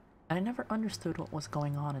 and I never understood what was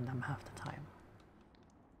going on in them half the time.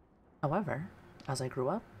 However, as I grew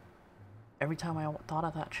up, every time I thought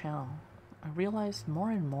of that channel, I realized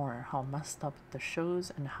more and more how messed up the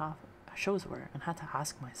shows were, and had to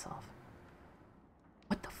ask myself,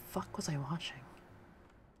 what the fuck was I watching?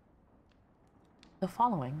 The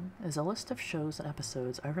following is a list of shows and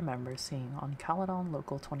episodes I remember seeing on Caledon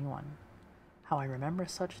Local 21. How I remember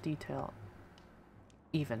such detail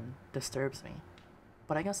even disturbs me,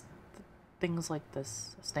 but I guess things like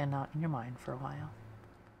this stand out in your mind for a while.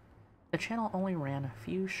 The channel only ran a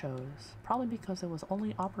few shows, probably because it was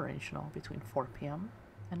only operational between 4 p.m.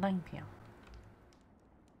 and 9 p.m.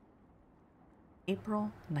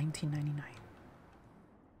 April 1999.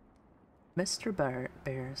 Mr.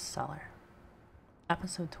 Bear's Cellar.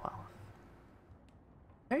 Episode 12.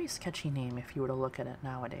 Very sketchy name if you were to look at it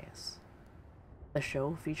nowadays. The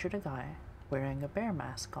show featured a guy wearing a bear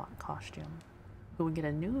mascot costume who would get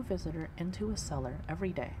a new visitor into his cellar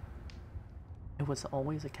every day. It was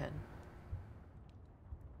always a kid.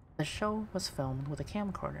 The show was filmed with a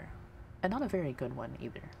camcorder, and not a very good one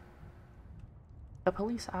either. The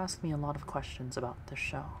police asked me a lot of questions about the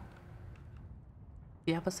show.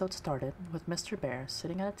 The episode started with Mr. Bear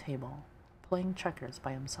sitting at a table playing checkers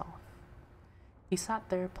by himself. He sat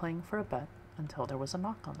there playing for a bet until there was a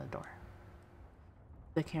knock on the door.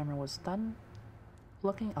 The camera was done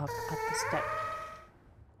looking up at the step.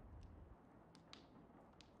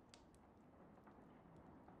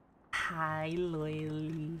 Hi,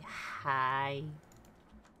 Loyally. Hi.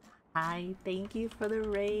 Hi, thank you for the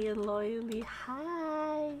raid, Loyally.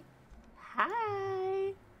 Hi.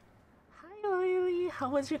 Hi. Hi, Loyally. How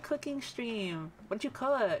was your cooking stream? What'd you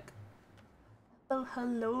cook? Oh,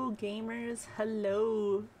 hello, gamers.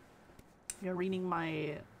 Hello. You're reading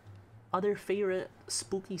my other favorite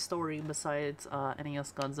spooky story besides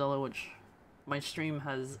NES Godzilla, which my stream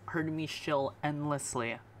has heard me shill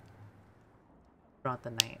endlessly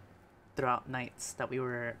throughout nights that we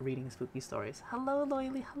were reading spooky stories. Hello,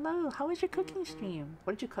 Loyally. Hello. How was your cooking stream?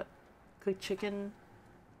 What did you cook? Cook chicken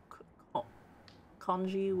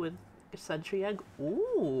congee with century egg?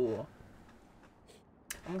 Ooh.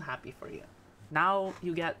 I'm happy for you. Now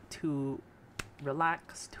you get to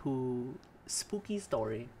relax to spooky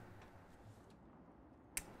story.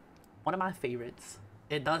 One of my favorites.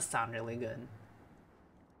 It does sound really good.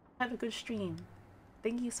 Have a good stream.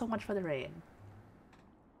 Thank you so much for the raid.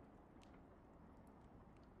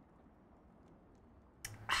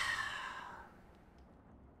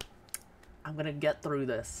 I'm gonna get through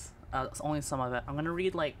this. It's only some of it. I'm gonna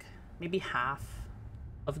read like maybe half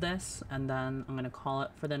of this, and then I'm gonna call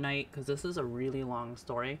it for the night because this is a really long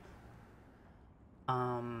story. So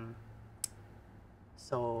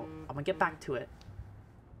I'm gonna get back to it.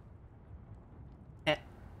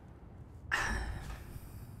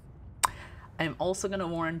 I'm also gonna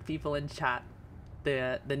warn people in chat,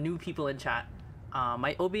 the new people in chat,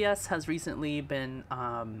 My OBS has recently been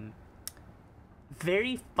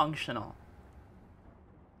very functional.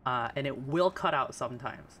 And it will cut out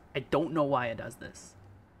sometimes. I don't know why it does this.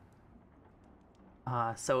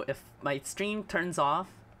 So if my stream turns off,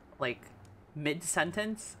 like,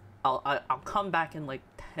 mid-sentence, I'll come back in like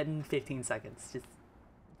 10-15 seconds. Just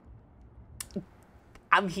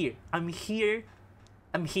I'm here.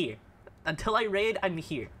 Until I raid, I'm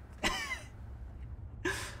here.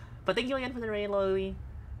 But thank you again for the raid, Lily.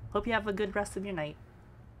 Hope you have a good rest of your night.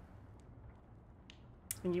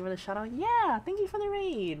 Thank you for the shout out. Yeah, thank you for the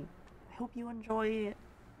raid. I hope you enjoy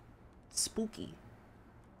Spooky.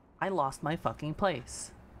 I lost my fucking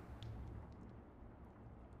place.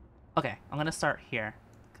 Okay, I'm gonna start here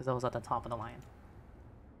because I was at the top of the line.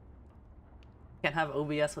 Can't have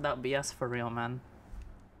OBS without BS for real, man.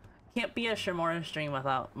 Can't be a Shimura stream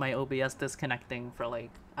without my OBS disconnecting for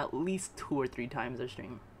like at least 2 or 3 times a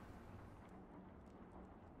stream.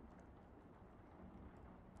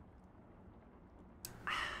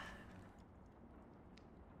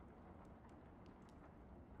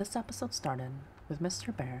 This episode started with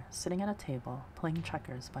Mr. Bear sitting at a table playing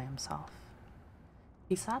checkers by himself.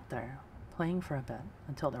 He sat there, playing for a bit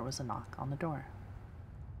until there was a knock on the door.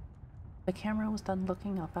 The camera was then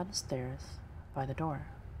looking up at the stairs by the door,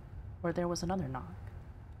 where there was another knock.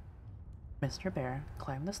 Mr. Bear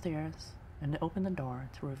climbed the stairs and opened the door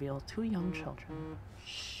to reveal 2 young children.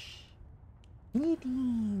 Shh!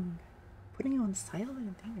 Eating! Putting you on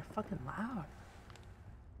silent, dang, you're fucking loud.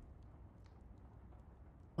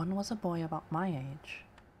 One was a boy about my age,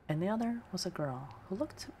 and the other was a girl who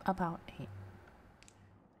looked about 8.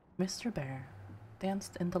 Mr. Bear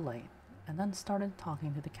danced in the light and then started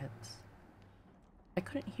talking to the kids. I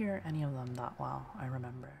couldn't hear any of them that well, I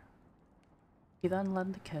remember. He then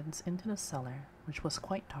led the kids into the cellar, which was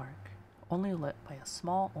quite dark, only lit by a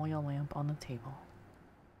small oil lamp on the table.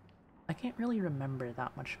 I can't really remember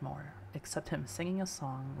that much more, except him singing a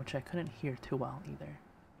song which I couldn't hear too well either.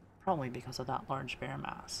 Probably because of that large bear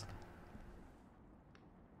mask.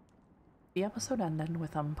 The episode ended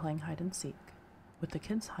with them playing hide and seek, with the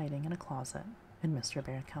kids hiding in a closet and Mr.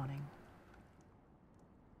 Bear counting.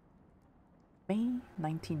 May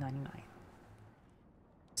 1999.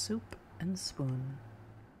 Soup and Spoon.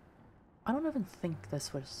 I don't even think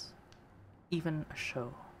this was even a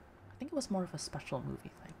show. I think it was more of a special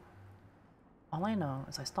movie thing. All I know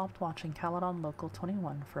is I stopped watching Caledon Local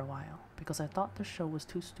 21 for a while because I thought the show was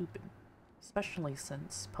too stupid, especially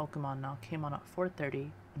since Pokemon now came on at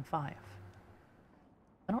 4:30 and 5.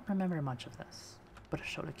 I don't remember much of this, but it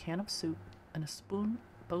showed a can of soup and a spoon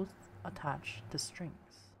both attached to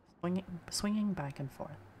strings, swinging back and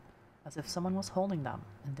forth, as if someone was holding them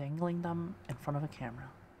and dangling them in front of a camera.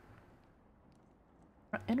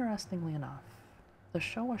 Interestingly enough, the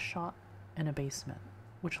show was shot in a basement,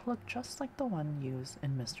 which looked just like the one used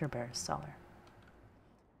in Mr. Bear's cellar.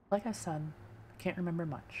 Like I said, I can't remember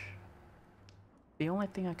much. The only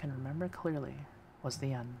thing I can remember clearly was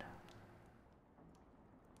the end.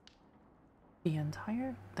 The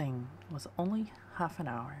entire thing was only half an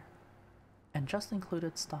hour, and just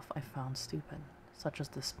included stuff I found stupid, such as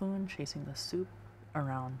the spoon chasing the soup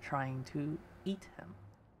around trying to eat him.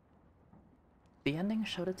 The ending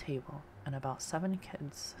showed a table and about 7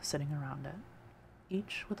 kids sitting around it,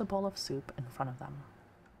 each with a bowl of soup in front of them.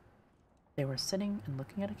 They were sitting and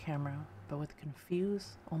looking at a camera, but with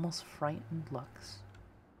confused, almost frightened looks.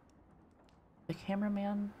 The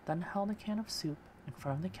cameraman then held a can of soup in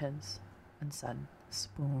front of the kids and said,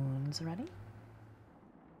 "Spoons ready?"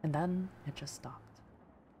 And then it just stopped.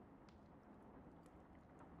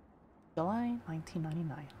 July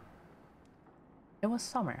 1999. It was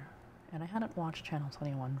summer, and I hadn't watched Channel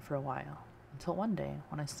 21 for a while, until one day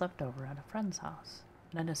when I slept over at a friend's house,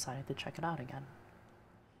 and I decided to check it out again.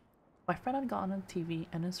 My friend had gotten a TV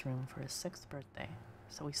in his room for his 6th birthday,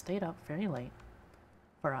 so we stayed up very late.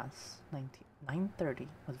 For us, 9:30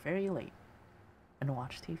 was very late, and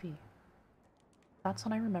watched TV. That's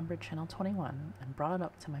when I remembered Channel 21 and brought it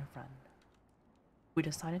up to my friend. We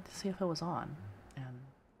decided to see if it was on, and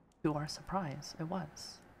to our surprise, it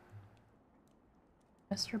was.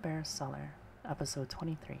 Mr. Bear's Cellar, episode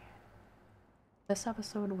 23. This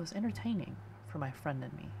episode was entertaining for my friend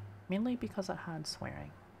and me, mainly because it had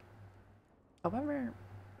swearing. However,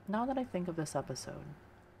 now that I think of this episode,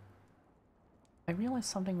 I realized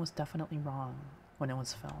something was definitely wrong when it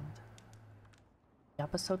was filmed. The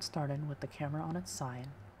episode started with the camera on its side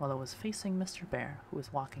while it was facing Mr. Bear, who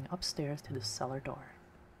was walking upstairs to the cellar door.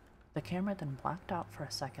 The camera then blacked out for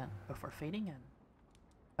a second before fading in,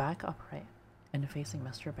 back upright, and facing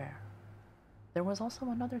Mr. Bear. There was also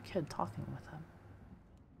another kid talking with him.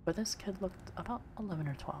 but this kid looked about 11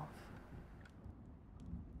 or 12.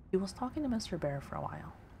 He was talking to Mr. Bear for a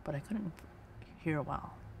while, but I couldn't hear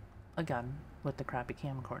well, again with the crappy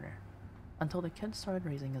camcorder, until the kid started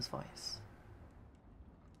raising his voice.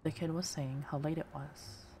 The kid was saying how late it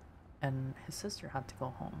was, and his sister had to go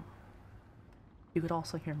home. You could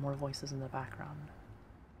also hear more voices in the background.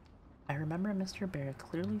 I remember Mr. Bear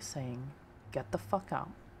clearly saying, "Get the fuck out,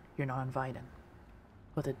 you're not invited,"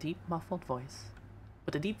 with a deep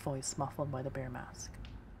voice muffled by the bear mask.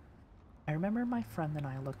 I remember my friend and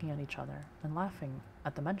I looking at each other and laughing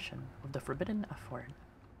at the mention of the forbidden F word.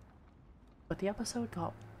 But the episode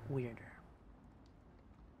got weirder.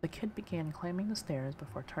 The kid began climbing the stairs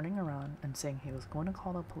before turning around and saying he was going to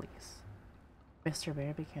call the police. Mr.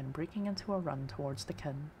 Bear began breaking into a run towards the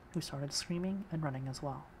kid, who started screaming and running as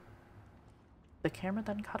well. The camera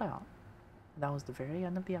then cut out, and that was the very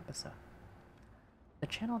end of the episode. The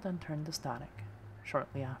channel then turned to static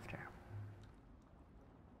shortly after.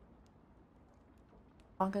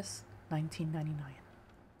 August 1999.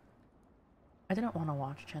 I didn't want to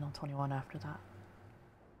watch Channel 21 after that.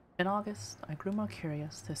 In August, I grew more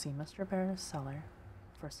curious to see Mr. Bear's cellar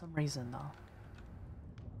for some reason though.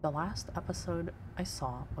 The last episode I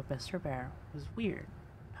saw of Mr. Bear was weird,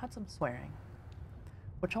 had some swearing,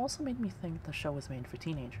 which also made me think the show was made for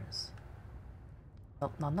teenagers.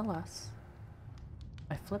 But nonetheless,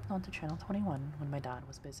 I flipped onto Channel 21 when my dad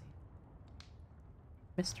was busy.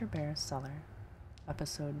 Mr. Bear's Cellar,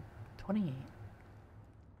 episode 28.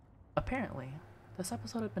 Apparently, this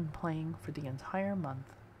episode had been playing for the entire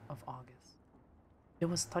month of August. It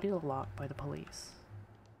was studied a lot by the police.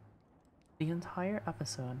 The entire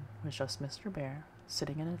episode was just Mr. Bear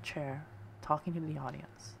sitting in a chair talking to the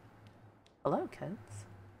audience. "Hello, kids.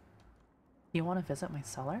 You want to visit my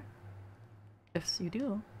cellar? If you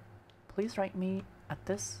do, please write me a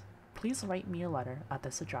letter at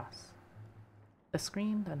this address." The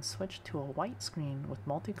screen then switched to a white screen with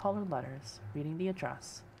multicolored letters reading the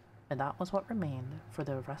address, and that was what remained for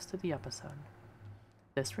the rest of the episode.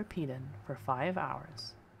 This repeated for 5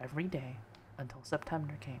 hours every day until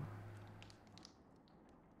September came.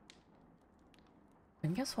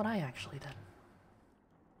 And guess what I actually did?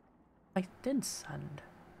 I did send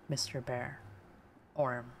Mr. Bear,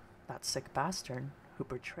 or that sick bastard who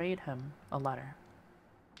betrayed him, a letter.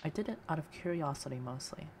 I did it out of curiosity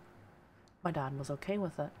mostly. My dad was okay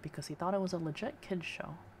with it because he thought it was a legit kids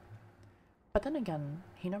show. But then again,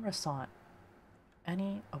 he never saw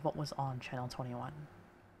any of what was on Channel 21.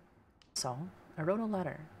 So, I wrote a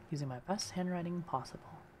letter using my best handwriting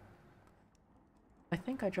possible. I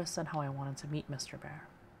think I just said how I wanted to meet Mr. Bear.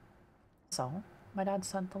 So, my dad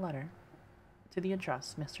sent the letter to the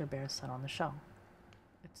address Mr. Bear said on the show.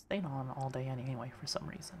 It stayed on all day anyway for some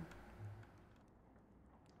reason.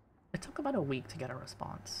 It took about a week to get a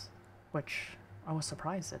response, which I was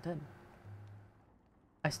surprised it did.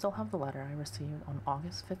 I still have the letter I received on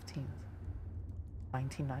August 15th,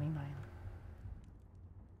 1999.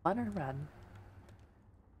 Letter read,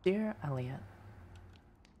 "Dear Elliot,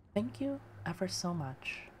 thank you ever so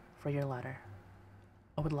much for your letter.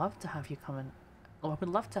 I would love to have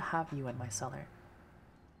you in my cellar.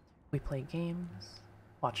 We play games,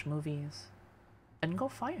 watch movies, and go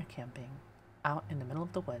fire camping out in the middle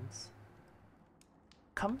of the woods.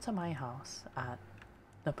 Come to my house at,"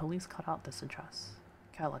 the police cut out this address,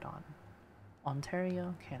 Caledon,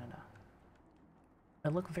 Ontario, Canada. "I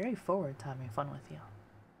look very forward to having fun with you.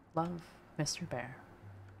 Love, Mr. Bear."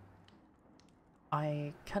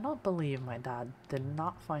 I cannot believe my dad did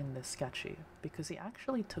not find this sketchy because he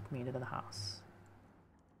actually took me to the house.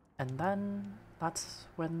 And then that's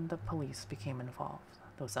when the police became involved.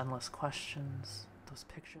 Those endless questions, those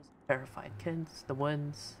pictures of terrified kids, the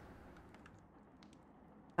woods.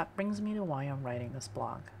 That brings me to why I'm writing this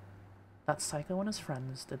blog. That psycho and his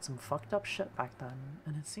friends did some fucked up shit back then,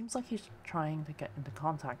 and it seems like he's trying to get into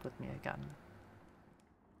contact with me again.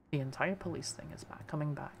 The entire police thing is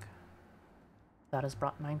coming back. That has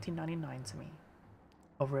brought 1999 to me.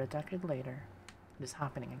 Over a decade later, it is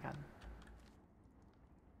happening again.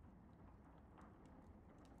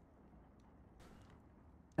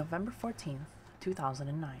 November 14th,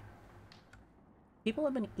 2009. People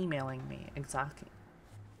have been emailing me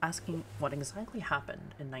asking what exactly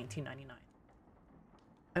happened in 1999.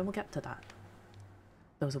 I will get to that.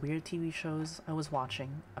 Those weird TV shows I was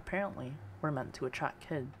watching apparently were meant to attract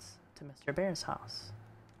kids to Mr. Bear's house.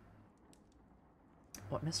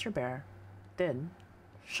 What Mr. Bear did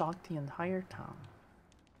shocked the entire town.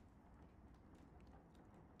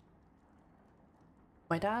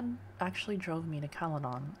 My dad actually drove me to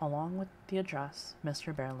Caledon along with the address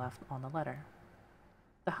Mr. Bear left on the letter.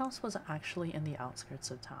 The house was actually in the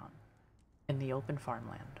outskirts of town, in the open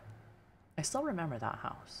farmland. I still remember that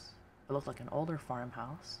house. It looked like an older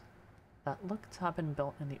farmhouse that looked to have been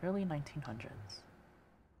built in the early 1900s.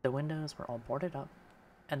 The windows were all boarded up,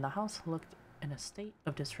 and the house looked in a state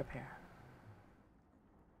of disrepair.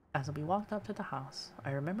 As we walked up to the house,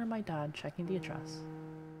 I remember my dad checking the address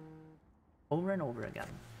over and over again,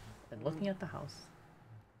 and looking at the house.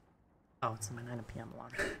 Oh, it's my 9 p.m.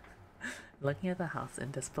 alarm. Looking at the house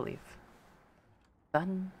in disbelief.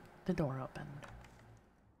 Then the door opened.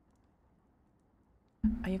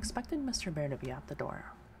 I expected Mr. Bear to be at the door,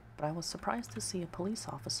 but I was surprised to see a police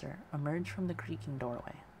officer emerge from the creaking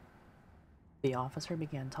doorway. The officer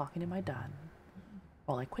began talking to my dad,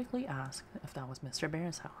 while I quickly asked if that was Mr.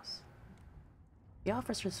 Bear's house. The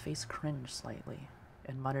officer's face cringed slightly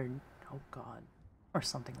and muttered, "Oh God," or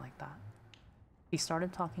something like that. He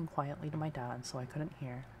started talking quietly to my dad so I couldn't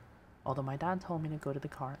hear, although my dad told me to go to the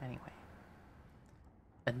car anyway.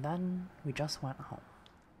 And then we just went home.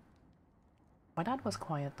 My dad was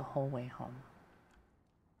quiet the whole way home.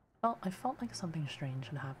 I felt like something strange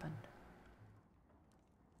had happened.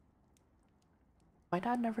 My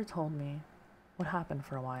dad never told me what happened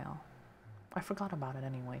for a while. I forgot about it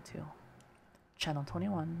anyway too. Channel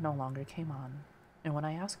 21 no longer came on, and when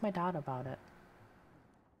I asked my dad about it,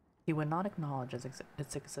 he would not acknowledge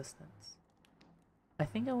its existence. I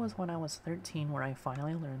think it was when I was 13 where I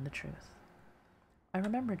finally learned the truth. I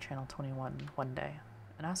remembered Channel 21 one day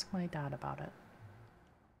and asked my dad about it.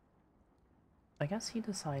 I guess he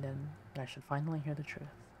decided that I should finally hear the truth.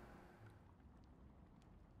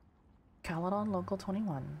 Caledon Local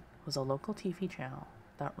 21 was a local TV channel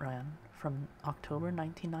that ran from October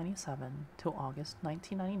 1997 to August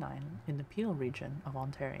 1999 in the Peel region of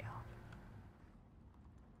Ontario.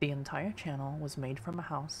 The entire channel was made from a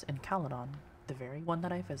house in Caledon, the very one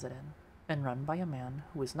that I visited, and run by a man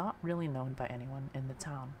who was not really known by anyone in the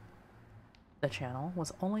town. The channel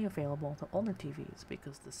was only available to older TVs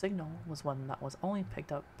because the signal was one that was only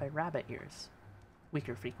picked up by rabbit ears,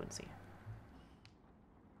 weaker frequency.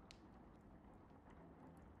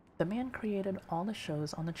 The man created all the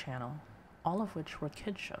shows on the channel, all of which were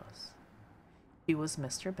kid shows. He was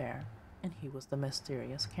Mr. Bear, and he was the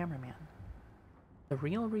mysterious cameraman. The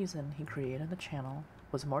real reason he created the channel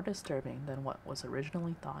was more disturbing than what was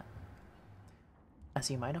originally thought.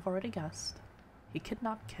 As you might have already guessed, he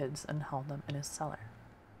kidnapped kids and held them in his cellar.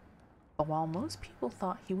 But while most people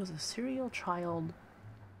thought he was a serial child,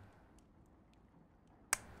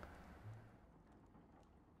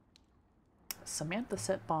 Samantha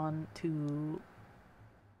Sitbon to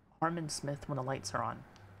Harmon Smith when the lights are on,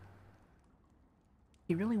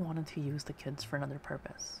 he really wanted to use the kids for another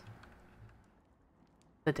purpose.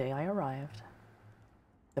 The day I arrived,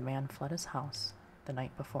 the man fled his house the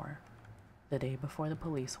night before, the day before the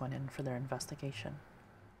police went in for their investigation.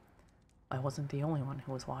 I wasn't the only one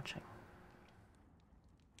who was watching.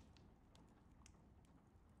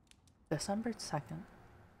 December 2nd,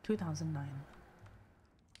 2009.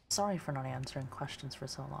 Sorry for not answering questions for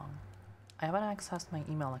so long. I haven't accessed my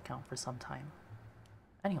email account for some time.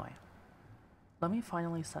 Anyway, let me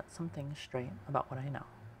finally set some things straight about what I know.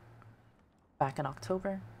 Back in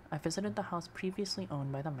October, I visited the house previously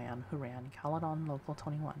owned by the man who ran Caledon Local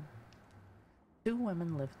 21. 2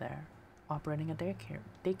 women lived there, operating a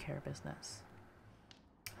daycare business.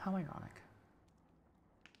 How ironic.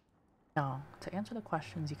 Now, to answer the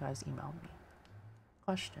questions you guys emailed me.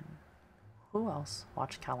 Question: who else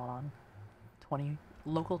watched Caledon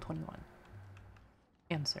Local 21?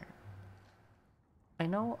 Answer: I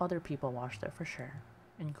know other people watched it for sure,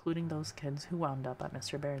 including those kids who wound up at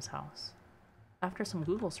Mr. Bear's house. After some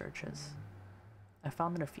Google searches, I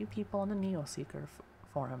found that a few people on the NeoSeeker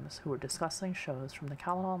forums who were discussing shows from the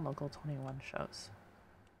Caledon Local 21 shows.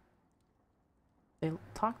 They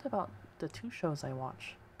talked about the 2 shows I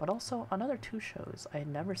watched, but also another 2 shows I had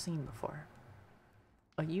never seen before.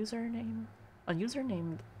 A user named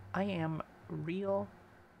I Am Real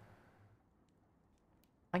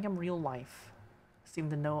Life seemed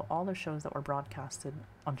to know all the shows that were broadcasted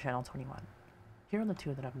on Channel 21. Here are the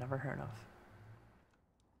 2 that I've never heard of.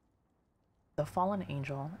 The Fallen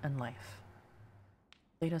Angel and Life.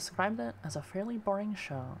 They described it as a fairly boring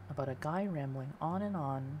show about a guy rambling on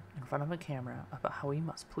in front of a camera about how he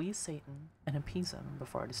must please Satan and appease him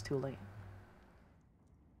before it is too late.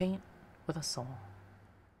 Paint with a Soul.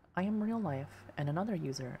 I Am Real Life and another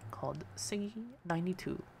user called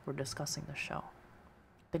Siggy92 were discussing the show.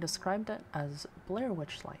 They described it as Blair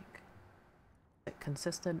Witch-like. It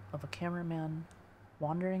consisted of a cameraman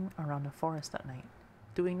wandering around a forest at night,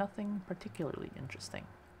 doing nothing particularly interesting.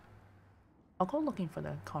 I'll go looking for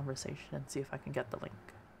the conversation and see if I can get the link.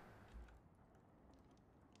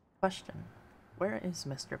 Question. Where is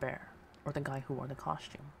Mr. Bear, or the guy who wore the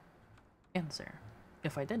costume? Answer.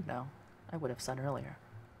 If I did know, I would have said earlier.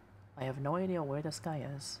 I have no idea where this guy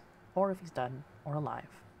is, or if he's dead or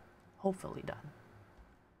alive. Hopefully dead.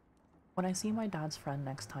 When I see my dad's friend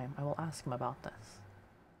next time, I will ask him about this.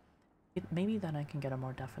 Maybe then I can get a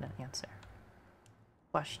more definite answer.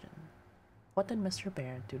 Question. What did Mr.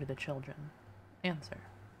 Bear do to the children? Answer.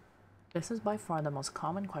 This is by far the most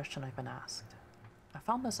common question I've been asked. I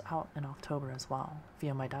found this out in October as well,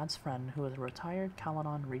 via my dad's friend who is a retired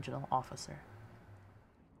Caledon regional officer.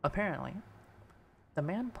 Apparently, the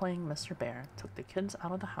man playing Mr. Bear took the kids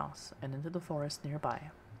out of the house and into the forest nearby.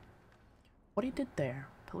 What he did there,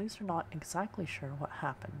 police are not exactly sure what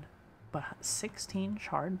happened, but 16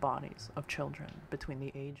 charred bodies of children between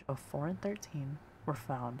the age of 4 and 13 were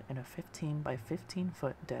found in a 15 by 15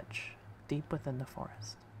 foot ditch deep within the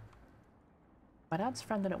forest. My dad's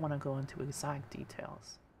friend didn't want to go into exact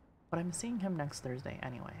details, but I'm seeing him next Thursday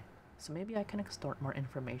anyway, so maybe I can extort more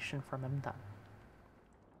information from him then.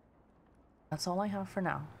 That's all I have for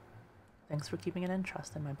now. Thanks for keeping an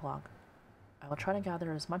interest in my blog. I will try to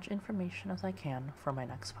gather as much information as I can for my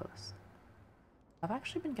next post. I've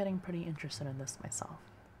actually been getting pretty interested in this myself.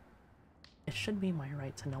 It should be my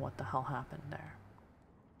right to know what the hell happened there.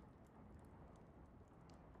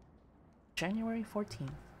 January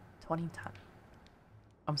 14th, 2010.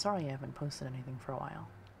 I'm sorry I haven't posted anything for a while.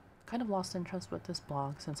 Kind of lost interest with this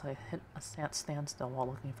blog since I hit a standstill while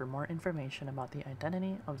looking for more information about the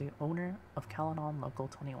identity of the owner of Caledon Local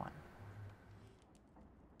 21.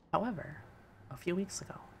 However, a few weeks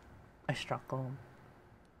ago, I struck gold.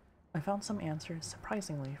 I found some answers,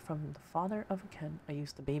 surprisingly, from the father of a kid I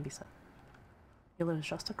used to babysit. He lives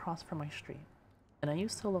just across from my street, and I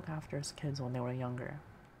used to look after his kids when they were younger.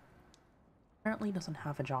 Currently doesn't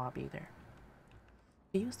have a job either.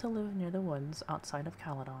 He used to live near the woods outside of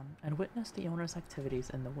Caledon and witnessed the owner's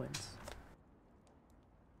activities in the woods.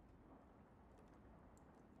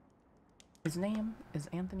 His name is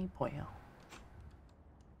Anthony Pollo.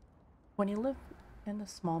 When he lived in a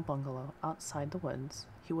small bungalow outside the woods,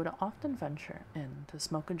 he would often venture in to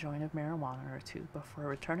smoke a joint of marijuana or two before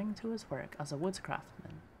returning to his work as a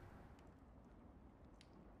woodscraftsman.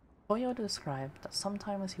 Pollo described that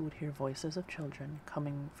sometimes he would hear voices of children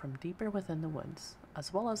coming from deeper within the woods,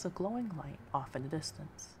 as well as a glowing light off in the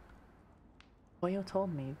distance. Pollo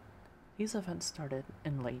told me these events started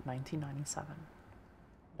in late 1997.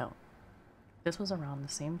 Note, this was around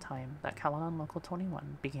the same time that Caledon Local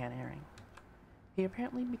 21 began airing. He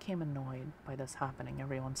apparently became annoyed by this happening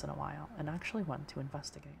every once in a while and actually went to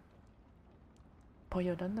investigate.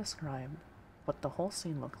 Pollo then described what the whole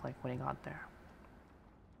scene looked like when he got there.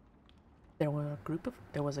 There was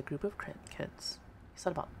a group of kids, he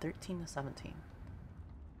said about 13 to 17,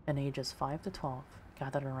 and ages 5 to 12,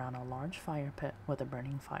 gathered around a large fire pit with a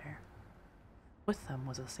burning fire. With them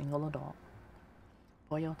was a single adult.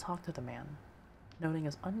 Pollo talked to the man, noting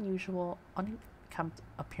his unusual, unkempt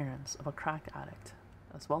appearance of a crack addict,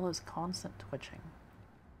 as well as constant twitching,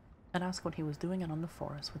 and asked what he was doing out in the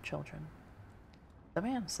forest with children. The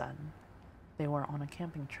man said they were on a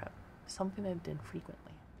camping trip, something they did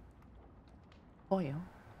frequently. Pollo,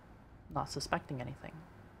 not suspecting anything,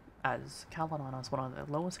 as Caledon has one of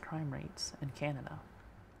the lowest crime rates in Canada,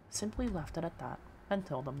 simply left it at that and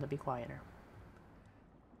told them to be quieter.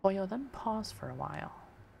 Pollo then paused for a while,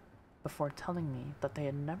 before telling me that they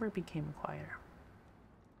had never become quieter.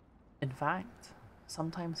 In fact,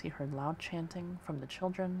 sometimes he heard loud chanting from the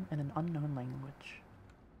children in an unknown language.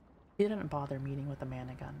 He didn't bother meeting with the man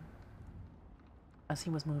again, as he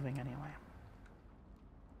was moving anyway.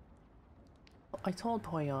 I told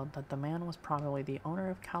Pollo that the man was probably the owner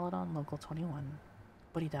of Caledon Local 21,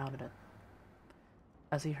 but he doubted it,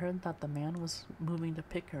 as he heard that the man was moving to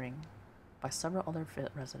Pickering by several other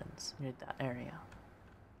residents near that area.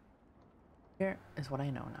 Here is what I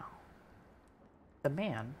know now. The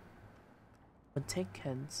man would take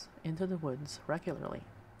kids into the woods regularly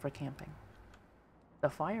for camping. The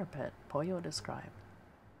fire pit Pollo described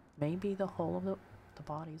may be the hole of the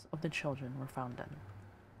bodies of the children were found in.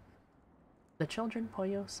 The children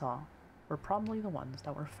Pollo saw were probably the ones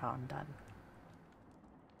that were found dead.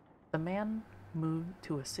 The man moved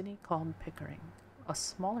to a city called Pickering, a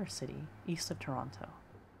smaller city east of Toronto.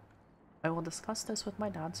 I will discuss this with my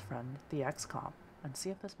dad's friend, the ex-cop, and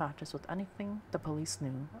see if this matches with anything the police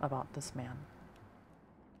knew about this man.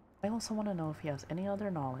 I also want to know if he has any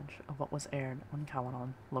other knowledge of what was aired on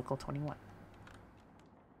Caledon Local 21.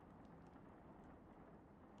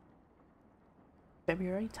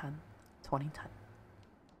 February 10th, 2010.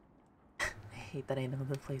 hate that I know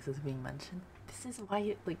the place is being mentioned. This is why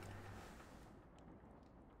it, like...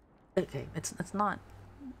 Okay, it's not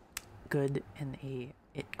good in a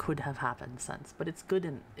it could have happened sense, but it's good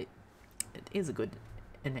in... It is good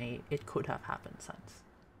in a it could have happened sense.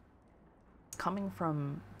 Coming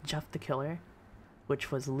from Jeff the Killer,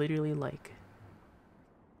 which was literally like...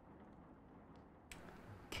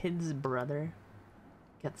 Kid's brother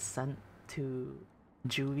gets sent to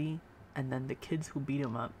juvie, and then the kids who beat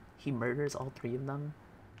him up, he murders all 3 of them,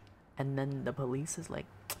 and then the police is like,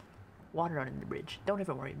 water under the bridge, don't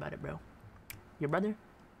even worry about it, bro. Your brother,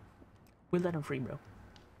 we'll let him free, bro.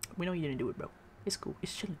 We know you didn't do it, bro. It's cool,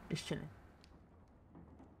 it's chilling, it's chilling.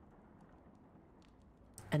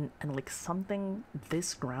 And like something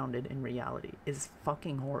this grounded in reality is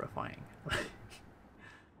fucking horrifying.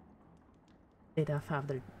 They def have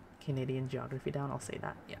their Canadian geography down, I'll say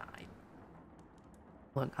that. Yeah,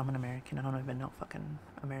 look, I'm an American, I don't even know fucking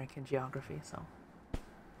American geography, so.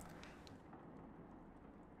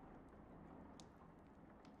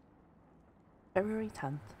 February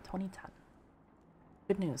 10th, 2010.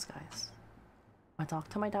 Good news, guys. I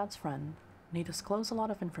talked to my dad's friend, and he disclosed a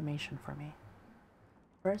lot of information for me.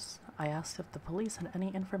 First, I asked if the police had any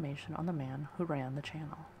information on the man who ran the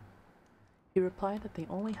channel. He replied that they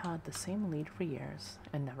only had the same lead for years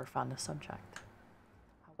and never found a subject.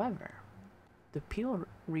 However, the Peel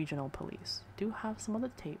Regional Police do have some of the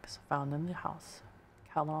tapes found in the house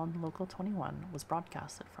Calon Local 21 was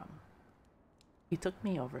broadcasted from. He took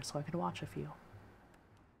me over so I could watch a few.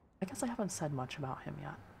 I guess I haven't said much about him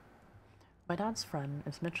yet. My dad's friend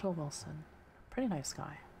is Mitchell Wilson, pretty nice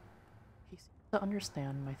guy. He seems to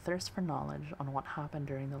understand my thirst for knowledge on what happened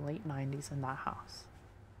during the late 90s in that house.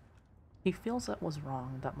 He feels it was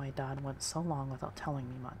wrong that my dad went so long without telling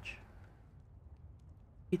me much.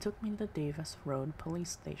 He took me to the Davis Road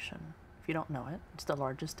Police Station. If you don't know it, it's the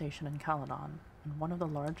largest station in Caledon, and one of the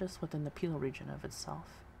largest within the Peel region of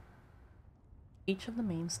itself. Each of the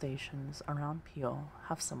main stations around Peel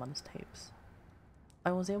have some of those tapes.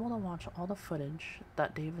 I was able to watch all the footage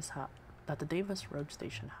that the Davis Road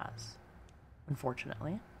Station has.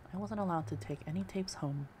 Unfortunately, I wasn't allowed to take any tapes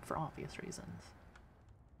home for obvious reasons.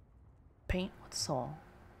 Paint with Soul,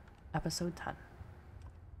 Episode 10.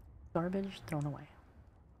 Garbage Thrown Away.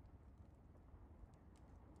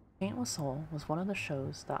 Paint with Soul was one of the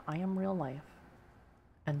shows that I Am Real Life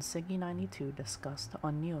and Siggy92 discussed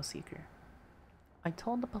on Neoseeker. I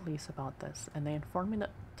told the police about this, and they informed me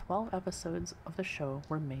that 12 episodes of the show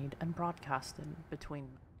were made and broadcasted between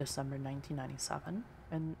December 1997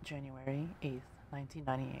 and January 8th,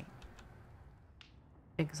 1998.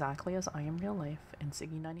 Exactly as I Am Real Life and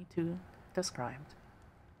Siggy92 described,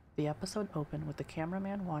 the episode opened with the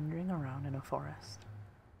cameraman wandering around in a forest.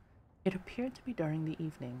 It appeared to be during the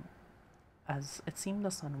evening, as it seemed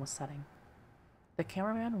the sun was setting. The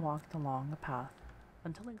cameraman walked along a path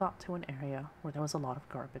until he got to an area where there was a lot of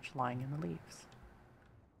garbage lying in the leaves.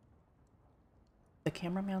 The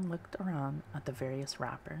cameraman looked around at the various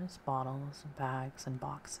wrappers, bottles, bags, and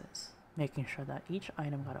boxes, making sure that each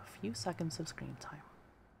item got a few seconds of screen time.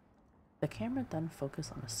 The camera then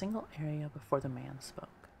focused on a single area before the man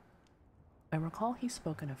spoke. I recall he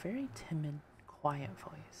spoke in a very timid, quiet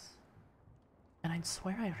voice, and I'd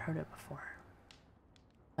swear I'd heard it before,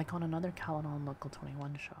 like on another Caledon Local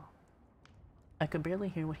 21 show. I could barely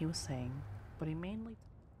hear what he was saying, but he mainly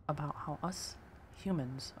talked about how us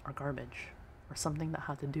humans are garbage, or something that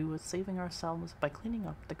had to do with saving ourselves by cleaning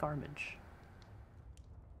up the garbage.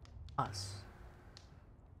 Us.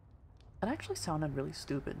 That actually sounded really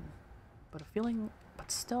stupid, but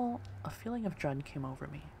still a feeling of dread came over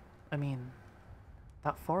me. I mean,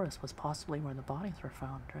 that forest was possibly where the bodies were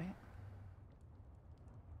found, right?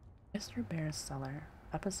 Mr. Bear's Cellar,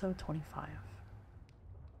 Episode 25.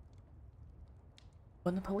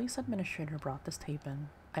 When the police administrator brought this tape in,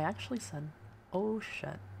 I actually said, "Oh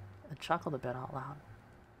shit," and chuckled a bit out loud.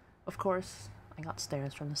 Of course, I got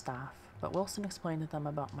stares from the staff, but Wilson explained to them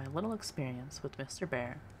about my little experience with Mr.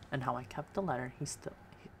 Bear and how I kept the letter he sent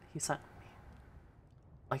me.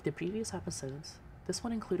 Like the previous episodes, this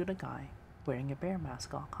one included a guy wearing a bear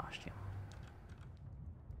mascot costume.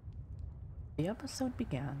 The episode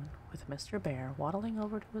began with Mr. Bear waddling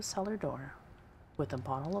over to his cellar door with a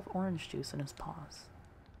bottle of orange juice in his paws.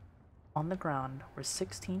 On the ground were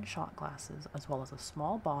 16 shot glasses as well as a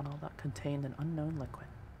small bottle that contained an unknown liquid.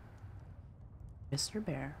 Mr.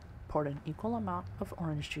 Bear poured an equal amount of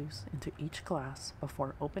orange juice into each glass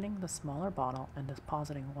before opening the smaller bottle and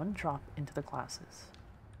depositing one drop into the glasses.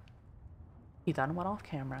 He then went off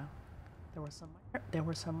camera. There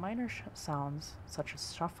were some minor sounds such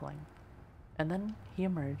as shuffling, and then he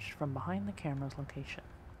emerged from behind the camera's location.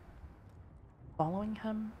 Following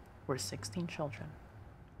him were 16 children.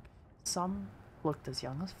 Some looked as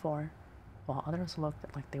young as 4, while others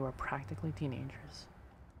looked like they were practically teenagers.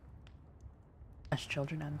 As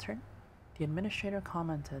children entered, the administrator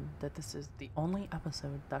commented that this is the only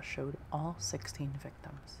episode that showed all 16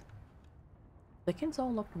 victims. The kids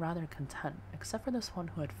all looked rather content, except for this one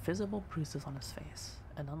who had visible bruises on his face,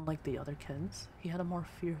 and unlike the other kids, he had a more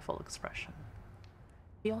fearful expression.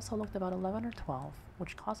 He also looked about 11 or 12,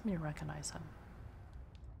 which caused me to recognize him.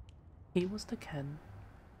 He was the kid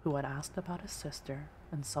who had asked about his sister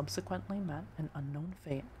and subsequently met an unknown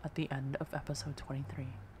fate at the end of episode 23.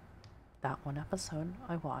 That one episode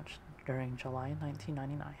I watched during July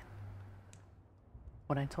 1999.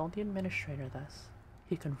 When I told the administrator this,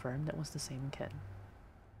 he confirmed it was the same kid.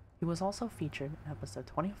 He was also featured in episode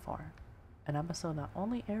 24, an episode that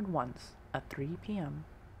only aired once at 3 p.m.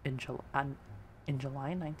 in July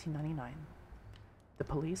 1999. The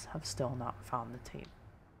police have still not found the tape.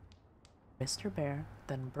 Mr. Bear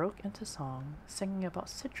then broke into song singing about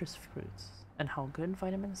citrus fruits and how good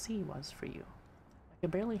vitamin C was for you. I could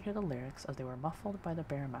barely hear the lyrics as they were muffled by the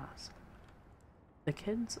bear mask. The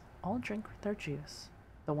kids all drink their juice,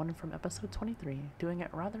 the one from episode 23 doing it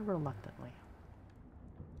rather reluctantly.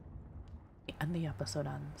 And the episode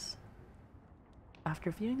ends. After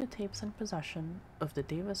viewing the tapes in possession of the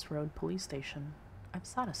Davis Road police station, I'm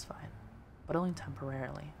satisfied, but only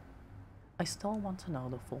temporarily. I still want to know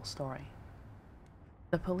the full story.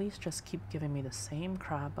 The police just keep giving me the same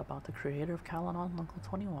crap about the creator of Calanon Local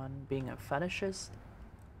 21 being a fetishist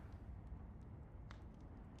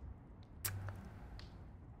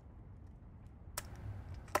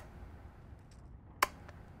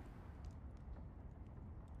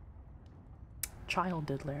child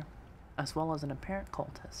diddler, as well as an apparent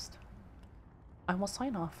cultist. I will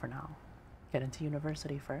sign off for now, get into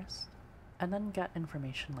university first, and then get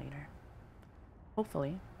information later.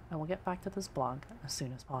 Hopefully, I will get back to this blog as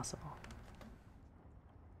soon as possible.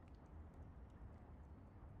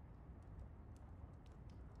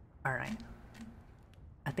 Alright.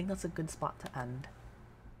 I think that's a good spot to end.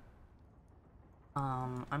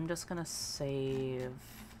 I'm just gonna save...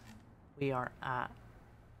 We are at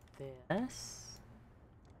this.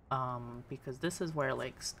 Because this is where,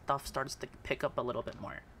 like, stuff starts to pick up a little bit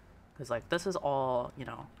more. Because, like, this is all, you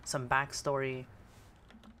know, some backstory.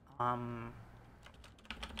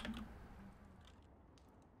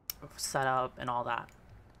 Setup and all that,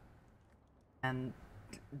 and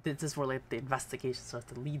this is where like the investigation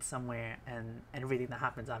starts to lead somewhere, and everything that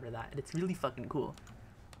happens after that, and it's really fucking cool.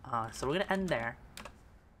 So we're gonna end there.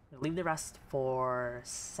 We'll leave the rest for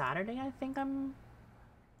Saturday. I think I'm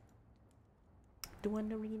doing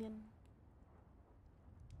the reading.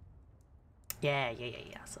 Yeah.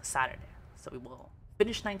 So Saturday. So we will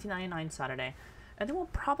finish 1999 Saturday, and then we'll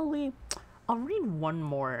probably I'll read one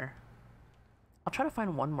more. I'll try to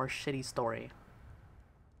find one more shitty story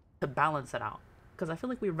to balance it out, because I feel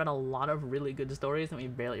like we read a lot of really good stories and we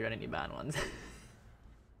barely read any bad ones.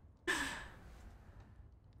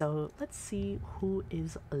 So let's see who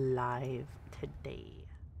is alive today.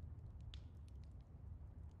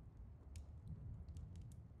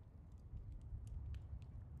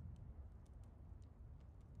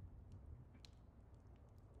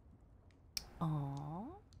 Aww.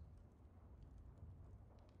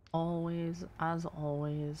 As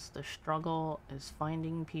always, the struggle is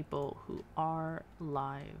finding people who are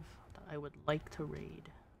live that I would like to raid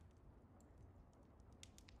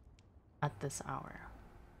at this hour.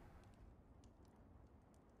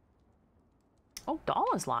 Oh, Doll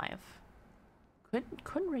is live.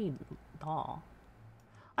 Could raid Doll.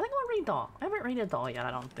 I think I'll raid Doll. I haven't raided Doll yet,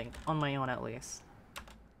 I don't think. On my own, at least.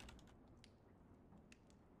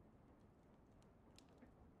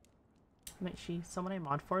 Might she someone I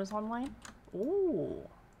mod for is online? Ooh.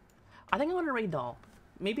 I think I'm gonna raid Doll.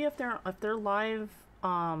 Maybe if they're live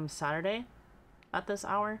Saturday at this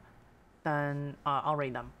hour, then I'll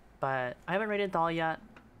raid them. But I haven't raided Doll yet.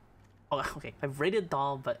 Oh, okay. I've raided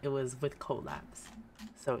Doll, but it was with collabs.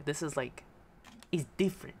 So this is like, it's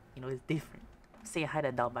different. You know, it's different. Say hi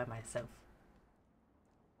to Doll by myself.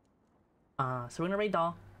 So we're gonna raid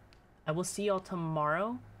Doll. I will see y'all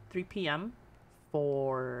tomorrow, 3 p.m.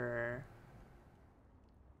 for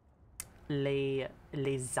Les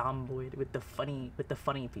Zomboid with the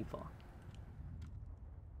funny people.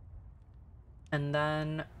 And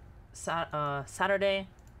then Saturday,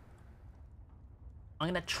 I'm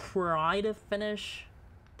gonna try to finish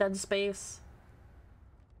Dead Space.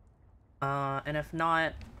 And if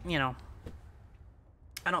not, you know,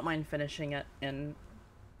 I don't mind finishing it in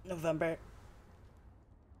November.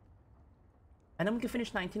 And then we can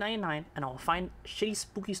finish 1999, and I'll find shitty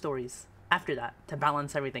spooky stories after that to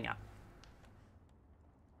balance everything out.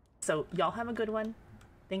 So y'all have a good one.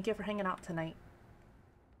 Thank you for hanging out tonight.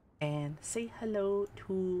 And say hello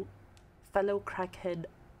to fellow crackhead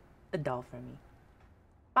Adele for me.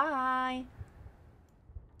 Bye!